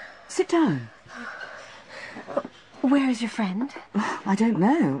it? Sit down. Where is your friend? I don't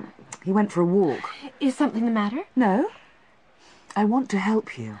know. He went for a walk. Is something the matter? No. I want to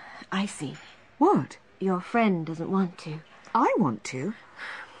help you. I see. What? Your friend doesn't want to. I want to?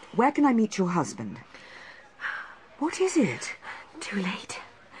 Where can I meet your husband? What is it? Too late.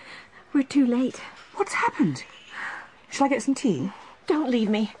 We're too late. What's happened? Shall I get some tea? Don't leave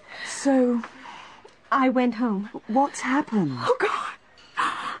me. So... I went home. What's happened? Oh, God.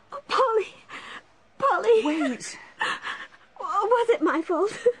 Oh, Polly. Polly. Wait. Was it my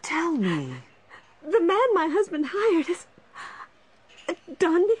fault? Tell me. The man my husband hired has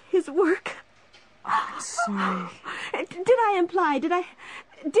done his work. Oh, I'm sorry. Did I imply?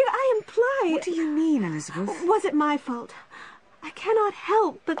 What do you mean, Elizabeth? Was it my fault? I cannot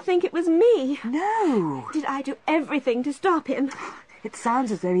help but think it was me. No. Did I do everything to stop him? It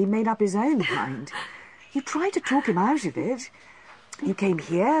sounds as though he made up his own mind. You tried to talk him out of it. You came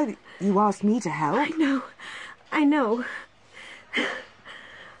here, you asked me to help. I know.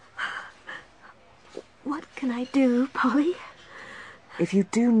 What can I do, Polly? If you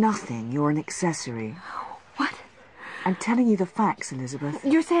do nothing, you're an accessory. What? I'm telling you the facts, Elizabeth.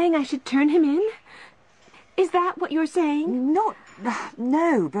 You're saying I should turn him in? Is that what you're saying? No,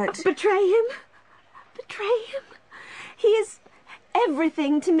 but... Betray him? Betray him? He is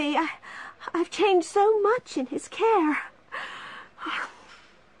everything to me. I've changed so much in his care.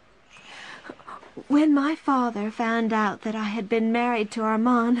 When my father found out that I had been married to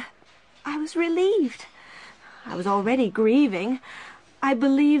Armand, I was relieved. I was already grieving. I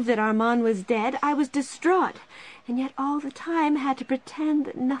believed that Armand was dead. I was distraught, and yet all the time had to pretend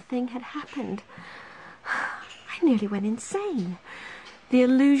that nothing had happened. I nearly went insane. The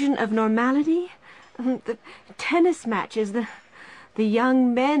illusion of normality, the tennis matches, the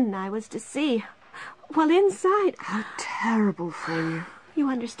young men I was to see. While inside... How terrible for you. You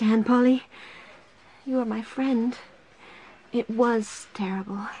understand, Polly? You are my friend. It was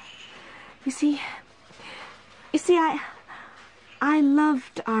terrible. You see, I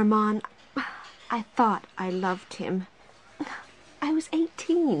loved Armand. I thought I loved him. I was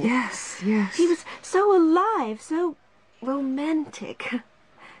 18. Yes. He was so alive, so romantic,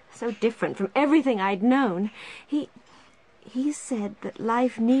 so different from everything I'd known. He said that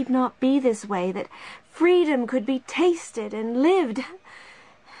life need not be this way, that freedom could be tasted and lived.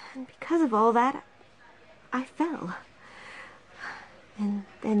 And because of all that, I fell. And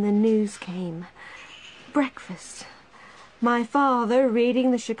then the news came. Breakfast. My father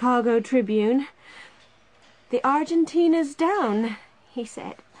reading the Chicago Tribune. "The Argentina's down," he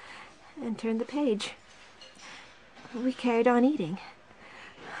said, and turned the page. We carried on eating.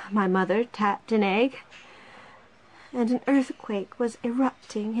 My mother tapped an egg, and an earthquake was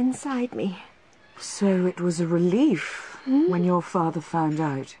erupting inside me. So it was a relief when your father found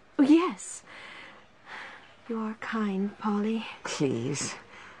out? Yes. You're kind, Polly. Please.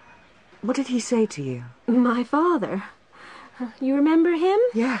 What did he say to you? My father. You remember him?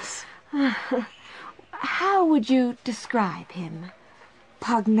 Yes. How would you describe him?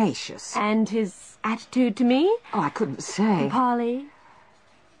 Pugnacious. And his attitude to me? Oh, I couldn't say. Polly?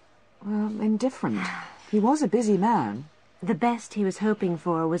 Well, indifferent. He was a busy man. The best he was hoping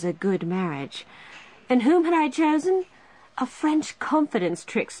for was a good marriage. And whom had I chosen? A French confidence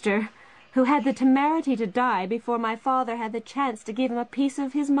trickster who had the temerity to die before my father had the chance to give him a piece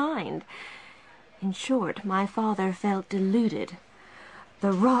of his mind. In short, my father felt deluded.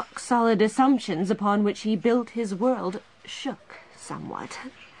 The rock-solid assumptions upon which he built his world shook somewhat.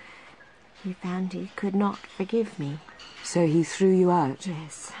 He found he could not forgive me. So he threw you out?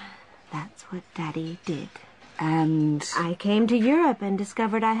 Yes, that's what Daddy did. And? I came to Europe and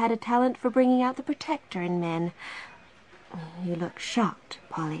discovered I had a talent for bringing out the protector in men. You look shocked,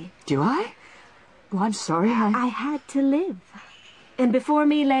 Polly. Do I? Oh, I'm sorry, I had to live. And before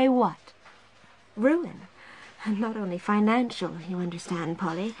me lay what? Ruin. And not only financial, you understand,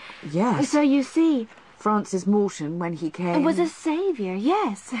 Polly. Yes. So you see... Francis Morton, when he came... It was a saviour,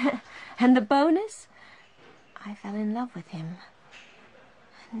 yes. And the bonus? I fell in love with him.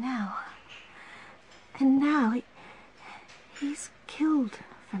 And now... he's killed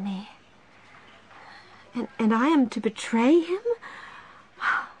for me. And I am to betray him?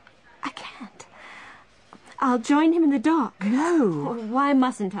 I can't. I'll join him in the dock. No. Why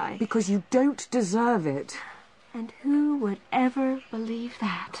mustn't I? Because you don't deserve it. And who would ever believe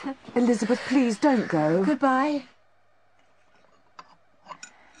that? Elizabeth, please don't go. Goodbye.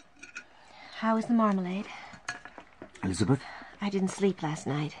 How was the marmalade? Elizabeth? I didn't sleep last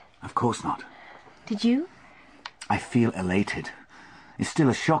night. Of course not. Did you? I feel elated. It's still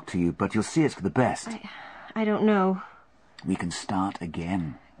a shock to you, but you'll see it's for the best. I don't know. We can start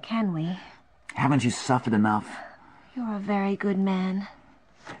again. Can we? Haven't you suffered enough? You're a very good man.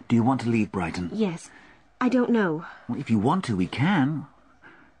 Do you want to leave Brighton? Yes. I don't know. Well, if you want to, we can.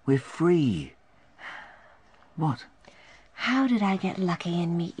 We're free. What? How did I get lucky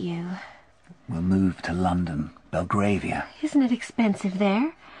and meet you? We'll move to London, Belgravia. Isn't it expensive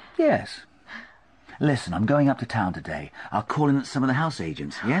there? Yes. Listen, I'm going up to town today. I'll call in at some of the house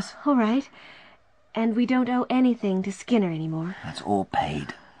agents, yes? All right. And we don't owe anything to Skinner anymore. That's all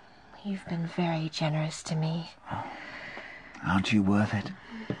paid. You've been very generous to me. Aren't you worth it?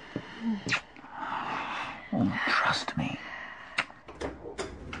 Oh, trust me.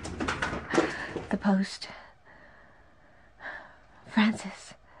 The post.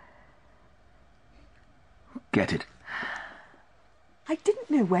 Francis. Get it. I didn't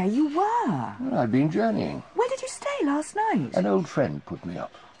know where you were. Well, I've been journeying. Where did you stay last night? An old friend put me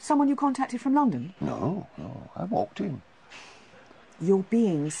up. Someone you contacted from London? No, I walked in. You're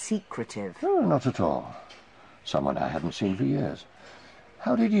being secretive. No, not at all. Someone I hadn't seen for years.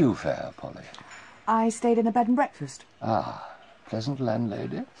 How did you fare, Polly? I stayed in a bed and breakfast. Ah, pleasant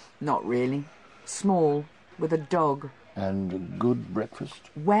landlady? Not really. Small, with a dog. And a good breakfast?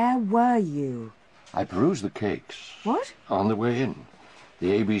 Where were you? I perused the cakes. What? On the way in.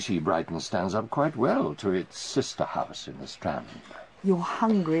 The ABC Brighton stands up quite well to its sister house in the Strand. You're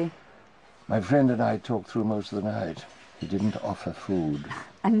hungry. My friend and I talked through most of the night. He didn't offer food.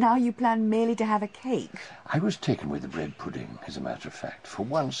 And now you plan merely to have a cake? I was taken with the bread pudding, as a matter of fact. For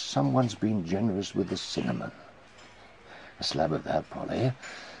once, someone's been generous with the cinnamon. A slab of that, Polly,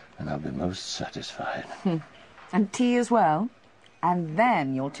 and I'll be most satisfied. And tea as well? And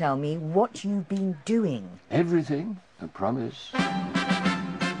then you'll tell me what you've been doing. Everything, I promise.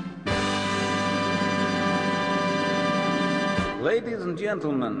 Ladies and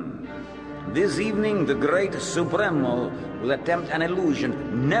gentlemen, this evening the great Supremo will attempt an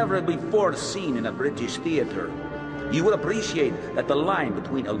illusion never before seen in a British theatre. You will appreciate that the line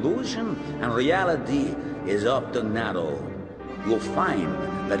between illusion and reality is often narrow. You'll find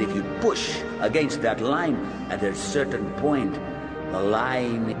that if you push against that line at a certain point, the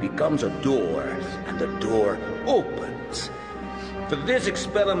line becomes a door, and the door opens. For this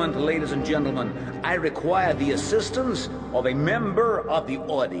experiment, ladies and gentlemen, I require the assistance of a member of the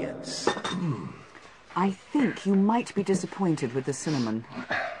audience. I think you might be disappointed with the cinnamon.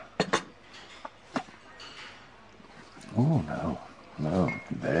 Oh, no,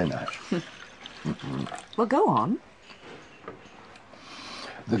 very nice. Well, go on.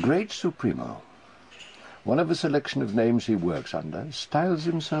 The great Supremo, one of a selection of names he works under, styles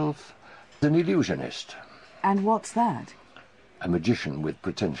himself an illusionist. And what's that? A magician with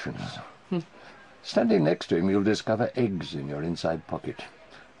pretensions. Standing next to him, you'll discover eggs in your inside pocket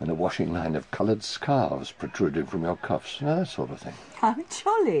and a washing line of coloured scarves protruding from your cuffs, that sort of thing. How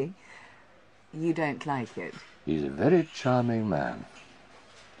jolly. You don't like it? He's a very charming man.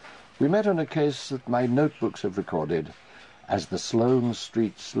 We met on a case that my notebooks have recorded as the Sloane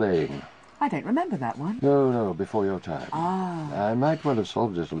Street slaying. I don't remember that one. No, before your time. Ah. I might well have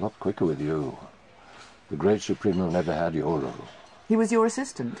solved it a lot quicker with you. The great Supremo never had your role. He was your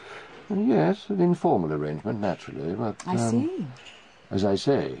assistant? Yes, an informal arrangement, naturally, but... I see. As I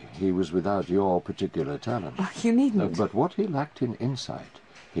say, he was without your particular talent. Oh, you needn't. But what he lacked in insight,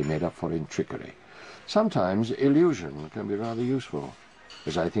 he made up for in trickery. Sometimes illusion can be rather useful,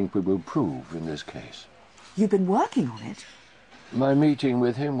 as I think we will prove in this case. You've been working on it? My meeting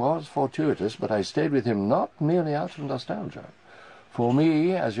with him was fortuitous, but I stayed with him not merely out of nostalgia. For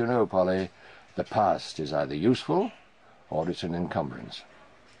me, as you know, Polly, the past is either useful or it's an encumbrance.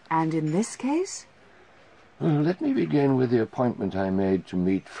 And in this case? Well, let me begin with the appointment I made to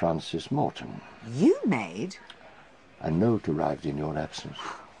meet Francis Morton. You made? A note arrived in your absence.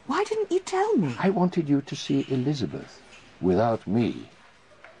 Why didn't you tell me? I wanted you to see Elizabeth without me.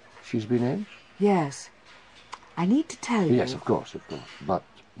 She's been in? Yes. I need to tell you... Yes, of course. But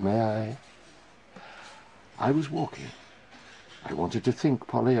may I? I was walking. I wanted to think,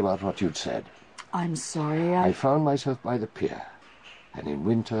 Polly, about what you'd said. I'm sorry, I found myself by the pier. And in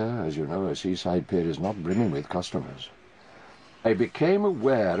winter, as you know, a seaside pier is not brimming with customers. I became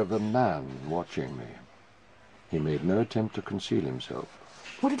aware of a man watching me. He made no attempt to conceal himself.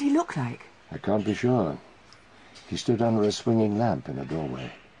 What did he look like? I can't be sure. He stood under a swinging lamp in a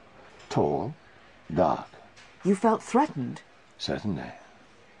doorway. Tall, dark. You felt threatened? Certainly.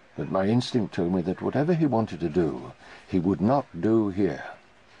 But my instinct told me that whatever he wanted to do, he would not do here.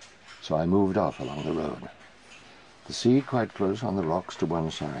 So I moved off along the road. The sea quite close on the rocks to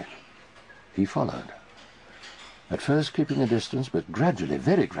one side. He followed. At first keeping a distance, but gradually,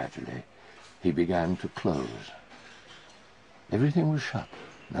 very gradually, he began to close. Everything was shut,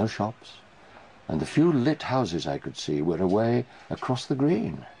 no shops, and the few lit houses I could see were away across the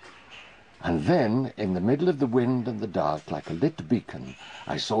green. And then, in the middle of the wind and the dark, like a lit beacon,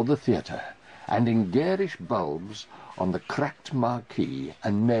 I saw the theatre, and in garish bulbs on the cracked marquee,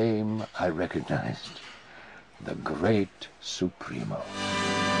 a name I recognized. The Great Supremo.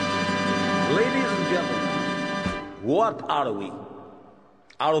 Ladies and gentlemen, what are we?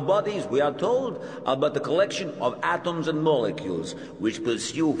 Our bodies, we are told, are but a collection of atoms and molecules which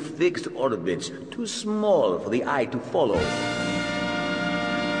pursue fixed orbits too small for the eye to follow.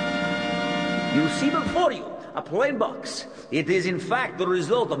 You see before you a plain box. It is in fact the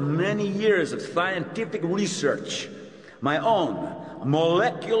result of many years of scientific research. My own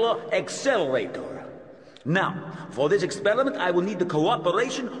molecular accelerator. Now, for this experiment, I will need the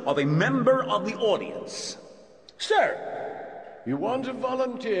cooperation of a member of the audience. Sir! You want to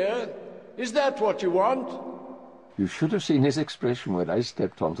volunteer? Is that what you want? You should have seen his expression when I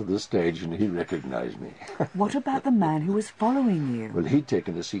stepped onto the stage and he recognized me. What about the man who was following you? Well, he'd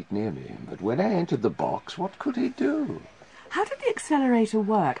taken a seat near me, but when I entered the box, what could he do? How did the accelerator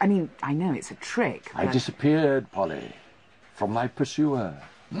work? I mean, I know it's a trick, but... I disappeared, Polly, from my pursuer.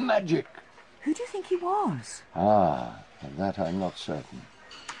 Magic! Who do you think he was? Ah, of that I'm not certain.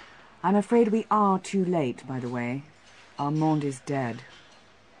 I'm afraid we are too late, by the way. Armand is dead.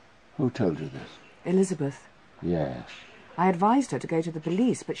 Who told you this? Elizabeth. Yes. I advised her to go to the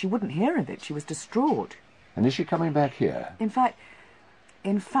police, but she wouldn't hear of it. She was distraught. And is she coming back here? In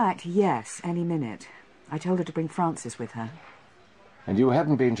fact, yes, any minute. I told her to bring Francis with her. And you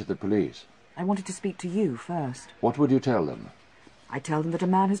haven't been to the police? I wanted to speak to you first. What would you tell them? I'd tell them that a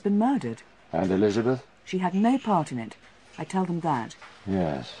man has been murdered. And Elizabeth? She had no part in it. I'd tell them that.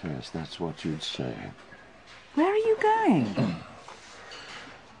 Yes, that's what you'd say. Where are you going?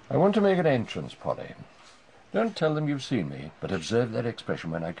 I want to make an entrance, Polly. Don't tell them you've seen me, but observe their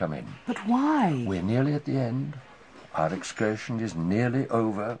expression when I come in. But why? We're nearly at the end. Our excursion is nearly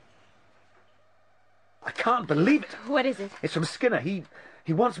over. I can't believe it. What is it? It's from Skinner.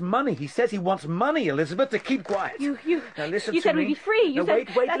 He wants money. He says he wants money, Elizabeth, to keep quiet. Now listen You to said me. we'd be free. You No,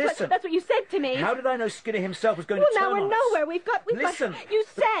 said, wait, that's listen. That's what you said to me. How did I know Skinner himself was going well, to turn now we're on us? nowhere. We've got. Listen. You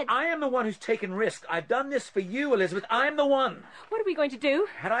said. I am the one who's taken risk. I've done this for you, Elizabeth. I'm the one. What are we going to do?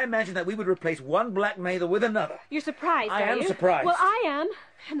 Had I imagined that we would replace one blackmailer with another? You're surprised, I are am you? surprised. Well, I am.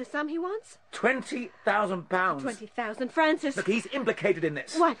 And the sum he wants? £20,000. 20,000, Francis. Look, he's implicated in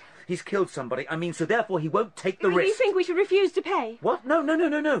this. What? He's killed somebody. I mean, so therefore he won't take the risk. You think we should refuse to pay? What?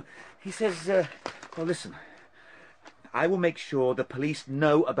 No. He says, well, listen. I will make sure the police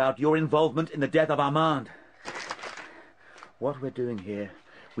know about your involvement in the death of Armand. What we're doing here,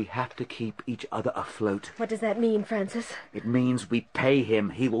 we have to keep each other afloat. What does that mean, Francis? It means we pay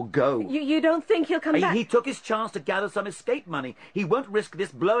him. He will go. You don't think he'll come back? He took his chance to gather some escape money. He won't risk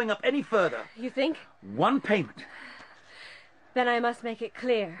this blowing up any further. You think? One payment. Then I must make it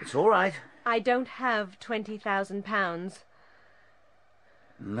clear. It's all right. I don't have £20,000.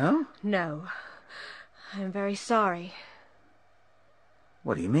 No? No. I'm very sorry.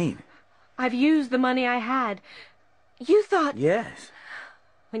 What do you mean? I've used the money I had. You thought... Yes.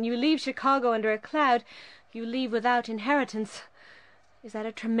 When you leave Chicago under a cloud, you leave without inheritance. Is that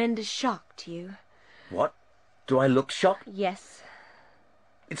a tremendous shock to you? What? Do I look shocked? Yes.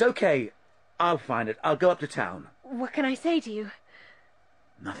 It's okay. I'll find it. I'll go up to town. What can I say to you?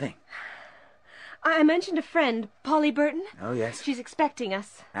 Nothing. I mentioned a friend, Polly Burton. Oh, yes. She's expecting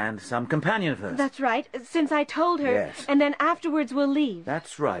us. And some companion of hers. That's right, since I told her. Yes. And then afterwards we'll leave.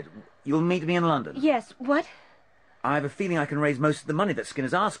 That's right. You'll meet me in London. Yes, what? I have a feeling I can raise most of the money that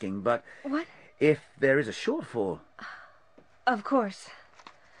Skinner's asking, but... What? If there is a shortfall... Of course.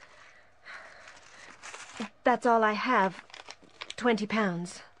 That's all I have. £20.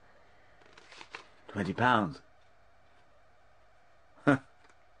 £20.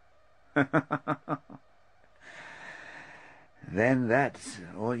 Then that's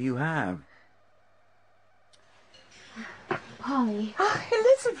all you have. Polly.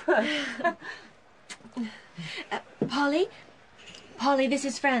 Elizabeth! Polly? Polly, this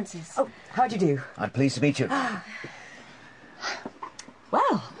is Francis. Oh, how do you do? I'm pleased to meet you.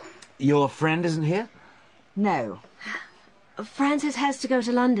 Well. Your friend isn't here? No. Francis has to go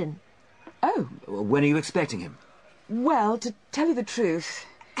to London. Oh. When are you expecting him? Well, to tell you the truth...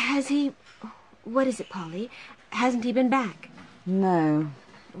 Has he... What is it, Polly? Hasn't he been back? No.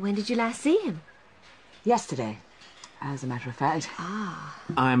 When did you last see him? Yesterday, as a matter of fact. Ah.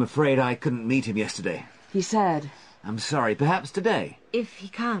 I'm afraid I couldn't meet him yesterday. He said... I'm sorry, perhaps today. If he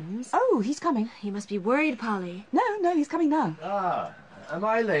comes... Oh, he's coming. He must be worried, Polly. No, he's coming now. Ah, am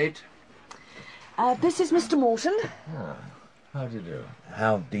I late? This is Mr. Morton. Ah, how do you do?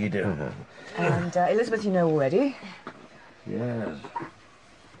 How do you do? And Elizabeth you know already. Yes.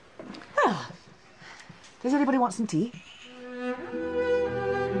 Ah. Does anybody want some tea?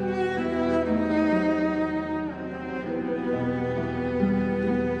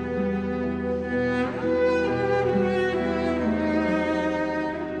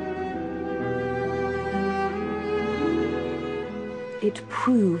 It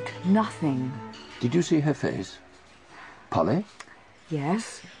proved nothing. Did you see her face? Polly?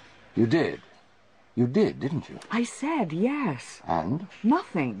 Yes. You did? You did, didn't you? I said yes. And?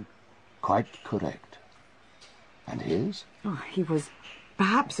 Nothing. Quite correct. And his? Oh, he was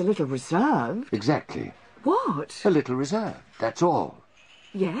perhaps a little reserved. Exactly. What? A little reserved, that's all.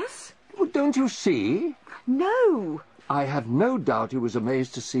 Yes? Well, don't you see? No. I have no doubt he was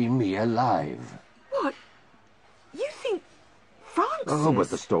amazed to see me alive. What? You think Francis... Oh, but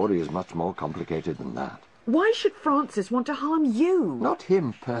the story is much more complicated than that. Why should Francis want to harm you? Not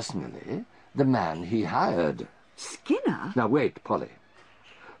him personally. The man he hired. Skinner? Now wait, Polly.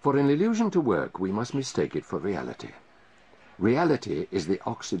 For an illusion to work, we must mistake it for reality. Reality is the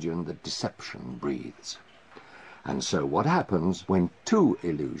oxygen that deception breathes. And so what happens when two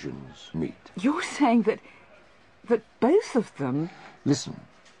illusions meet? You're saying that both of them... Listen.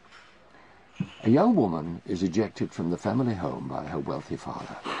 A young woman is ejected from the family home by her wealthy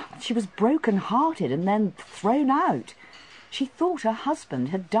father. She was broken-hearted and then thrown out. She thought her husband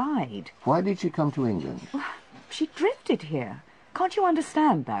had died. Why did she come to England? She drifted here. Can't you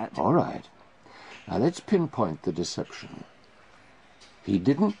understand that? All right. Now let's pinpoint the deception. He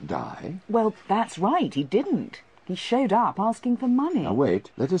didn't die. Well, that's right, he didn't. He showed up asking for money. Now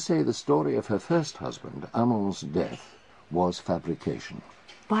wait, let us say the story of her first husband, Armand's death, was fabrication.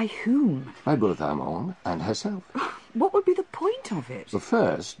 By whom? By both Armand and herself. What would be the point of it? The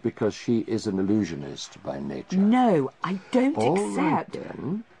first, because she is an illusionist by nature. No, I don't All accept. Right,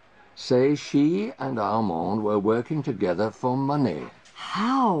 then. Say she and Armand were working together for money.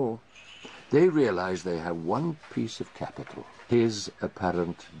 How? They realize they have one piece of capital, his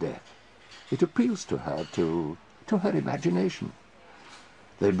apparent death. It appeals to her, to her imagination.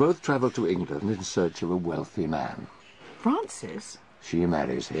 They both travel to England in search of a wealthy man. Francis? She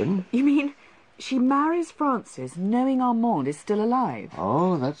marries him. You mean she marries Francis knowing Armand is still alive?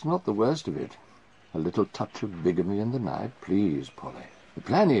 Oh, that's not the worst of it. A little touch of bigamy in the night, please, Polly. The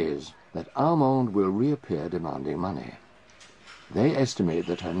plan is that Armand will reappear demanding money. They estimate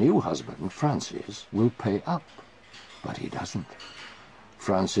that her new husband, Francis, will pay up, but he doesn't.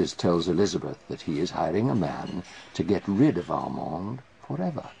 Francis tells Elizabeth that he is hiring a man to get rid of Armand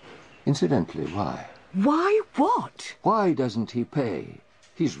forever. Incidentally, why? Why what? Why doesn't he pay?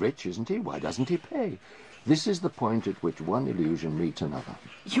 He's rich, isn't he? Why doesn't he pay? This is the point at which one illusion meets another.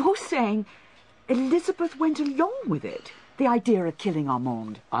 You're saying Elizabeth went along with it? The idea of killing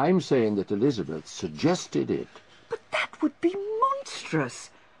Armand? I'm saying that Elizabeth suggested it. But that would be monstrous.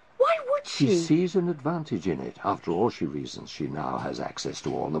 Why would she? She sees an advantage in it. After all, she reasons she now has access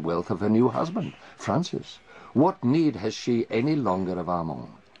to all the wealth of her new husband, Francis. What need has she any longer of Armand?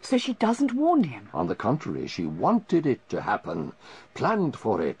 So she doesn't warn him? On the contrary, she wanted it to happen, planned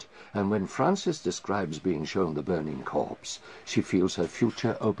for it, and when Francis describes being shown the burning corpse, she feels her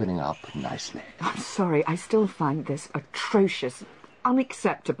future opening up nicely. I'm sorry, I still find this atrocious,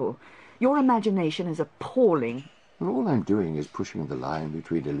 unacceptable. Your imagination is appalling. Well, all I'm doing is pushing the line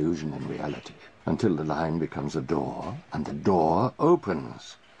between illusion and reality, until the line becomes a door, and the door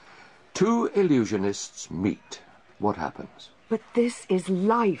opens. Two illusionists meet. What happens? But this is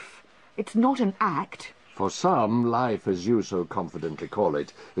life. It's not an act. For some, life, as you so confidently call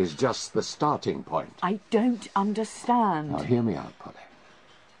it, is just the starting point. I don't understand. Now, hear me out, Polly.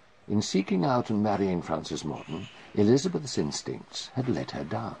 In seeking out and marrying Francis Morton, Elizabeth's instincts had let her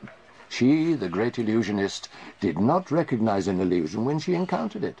down. She, the great illusionist, did not recognize an illusion when she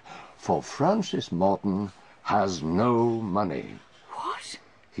encountered it. For Francis Morton has no money. What?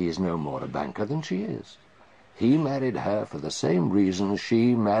 He is no more a banker than she is. He married her for the same reason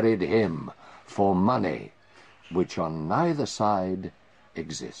she married him, for money, which on neither side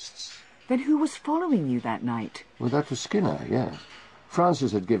exists. Then who was following you that night? Well, that was Skinner, yes.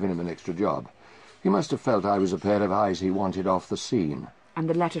 Francis had given him an extra job. He must have felt I was a pair of eyes he wanted off the scene. And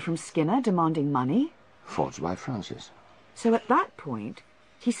the letter from Skinner demanding money? Forged by Francis. So at that point,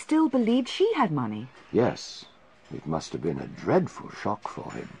 he still believed she had money? Yes. It must have been a dreadful shock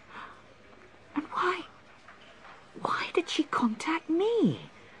for him. And why did she contact me?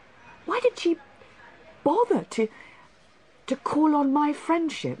 Why did she bother to call on my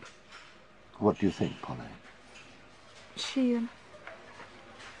friendship? What do you think, Polly? She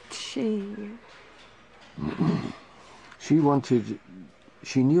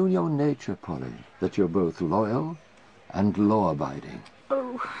She knew your nature, Polly, that you're both loyal and law-abiding.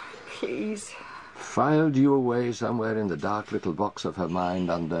 Oh, please. Filed you away somewhere in the dark little box of her mind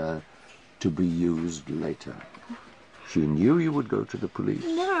under to be used later. She knew you would go to the police.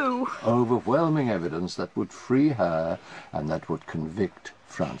 No. Overwhelming evidence that would free her and that would convict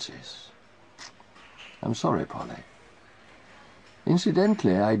Francis. I'm sorry, Polly.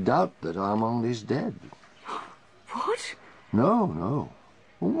 Incidentally, I doubt that Armand is dead. What? No.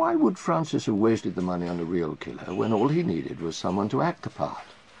 Why would Francis have wasted the money on a real killer when all he needed was someone to act the part?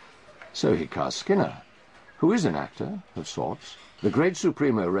 So he cast Skinner, who is an actor of sorts. The great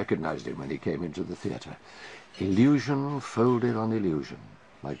Supremo recognized him when he came into the theatre. Illusion folded on illusion,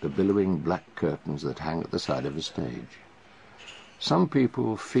 like the billowing black curtains that hang at the side of a stage. Some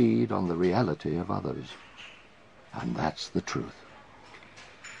people feed on the reality of others, and that's the truth.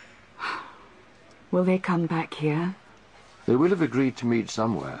 Will they come back here? They will have agreed to meet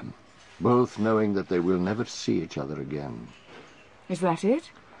somewhere, both knowing that they will never see each other again. Is that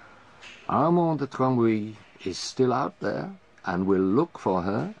it? Armand de Tremouille is still out there and will look for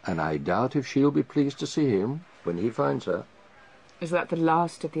her, and I doubt if she'll be pleased to see him when he finds her. Is that the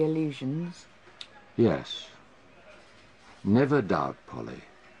last of the illusions? Yes. Never doubt, Polly,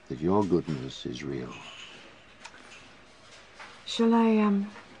 that your goodness is real. Shall I,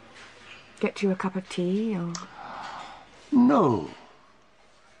 get you a cup of tea, or...? No.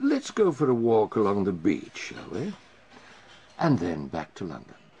 Let's go for a walk along the beach, shall we? And then back to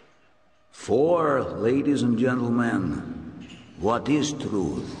London. For, ladies and gentlemen, what is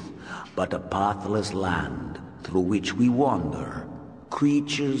truth but a pathless land through which we wander,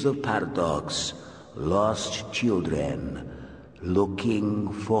 creatures of paradox, lost children,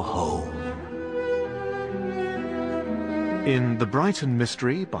 looking for home. In The Brighton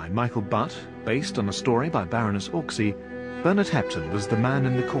Mystery by Michael Butt, based on a story by Baroness Orczy, Bernard Hepton was the man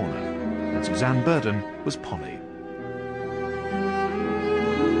in the corner, and Suzanne Burden was Polly.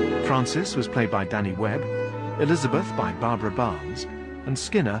 Francis was played by Danny Webb, Elizabeth by Barbara Barnes, and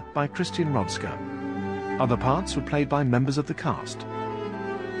Skinner by Christian Rodska. Other parts were played by members of the cast.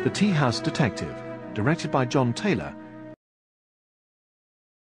 The Tea House Detective, directed by John Taylor,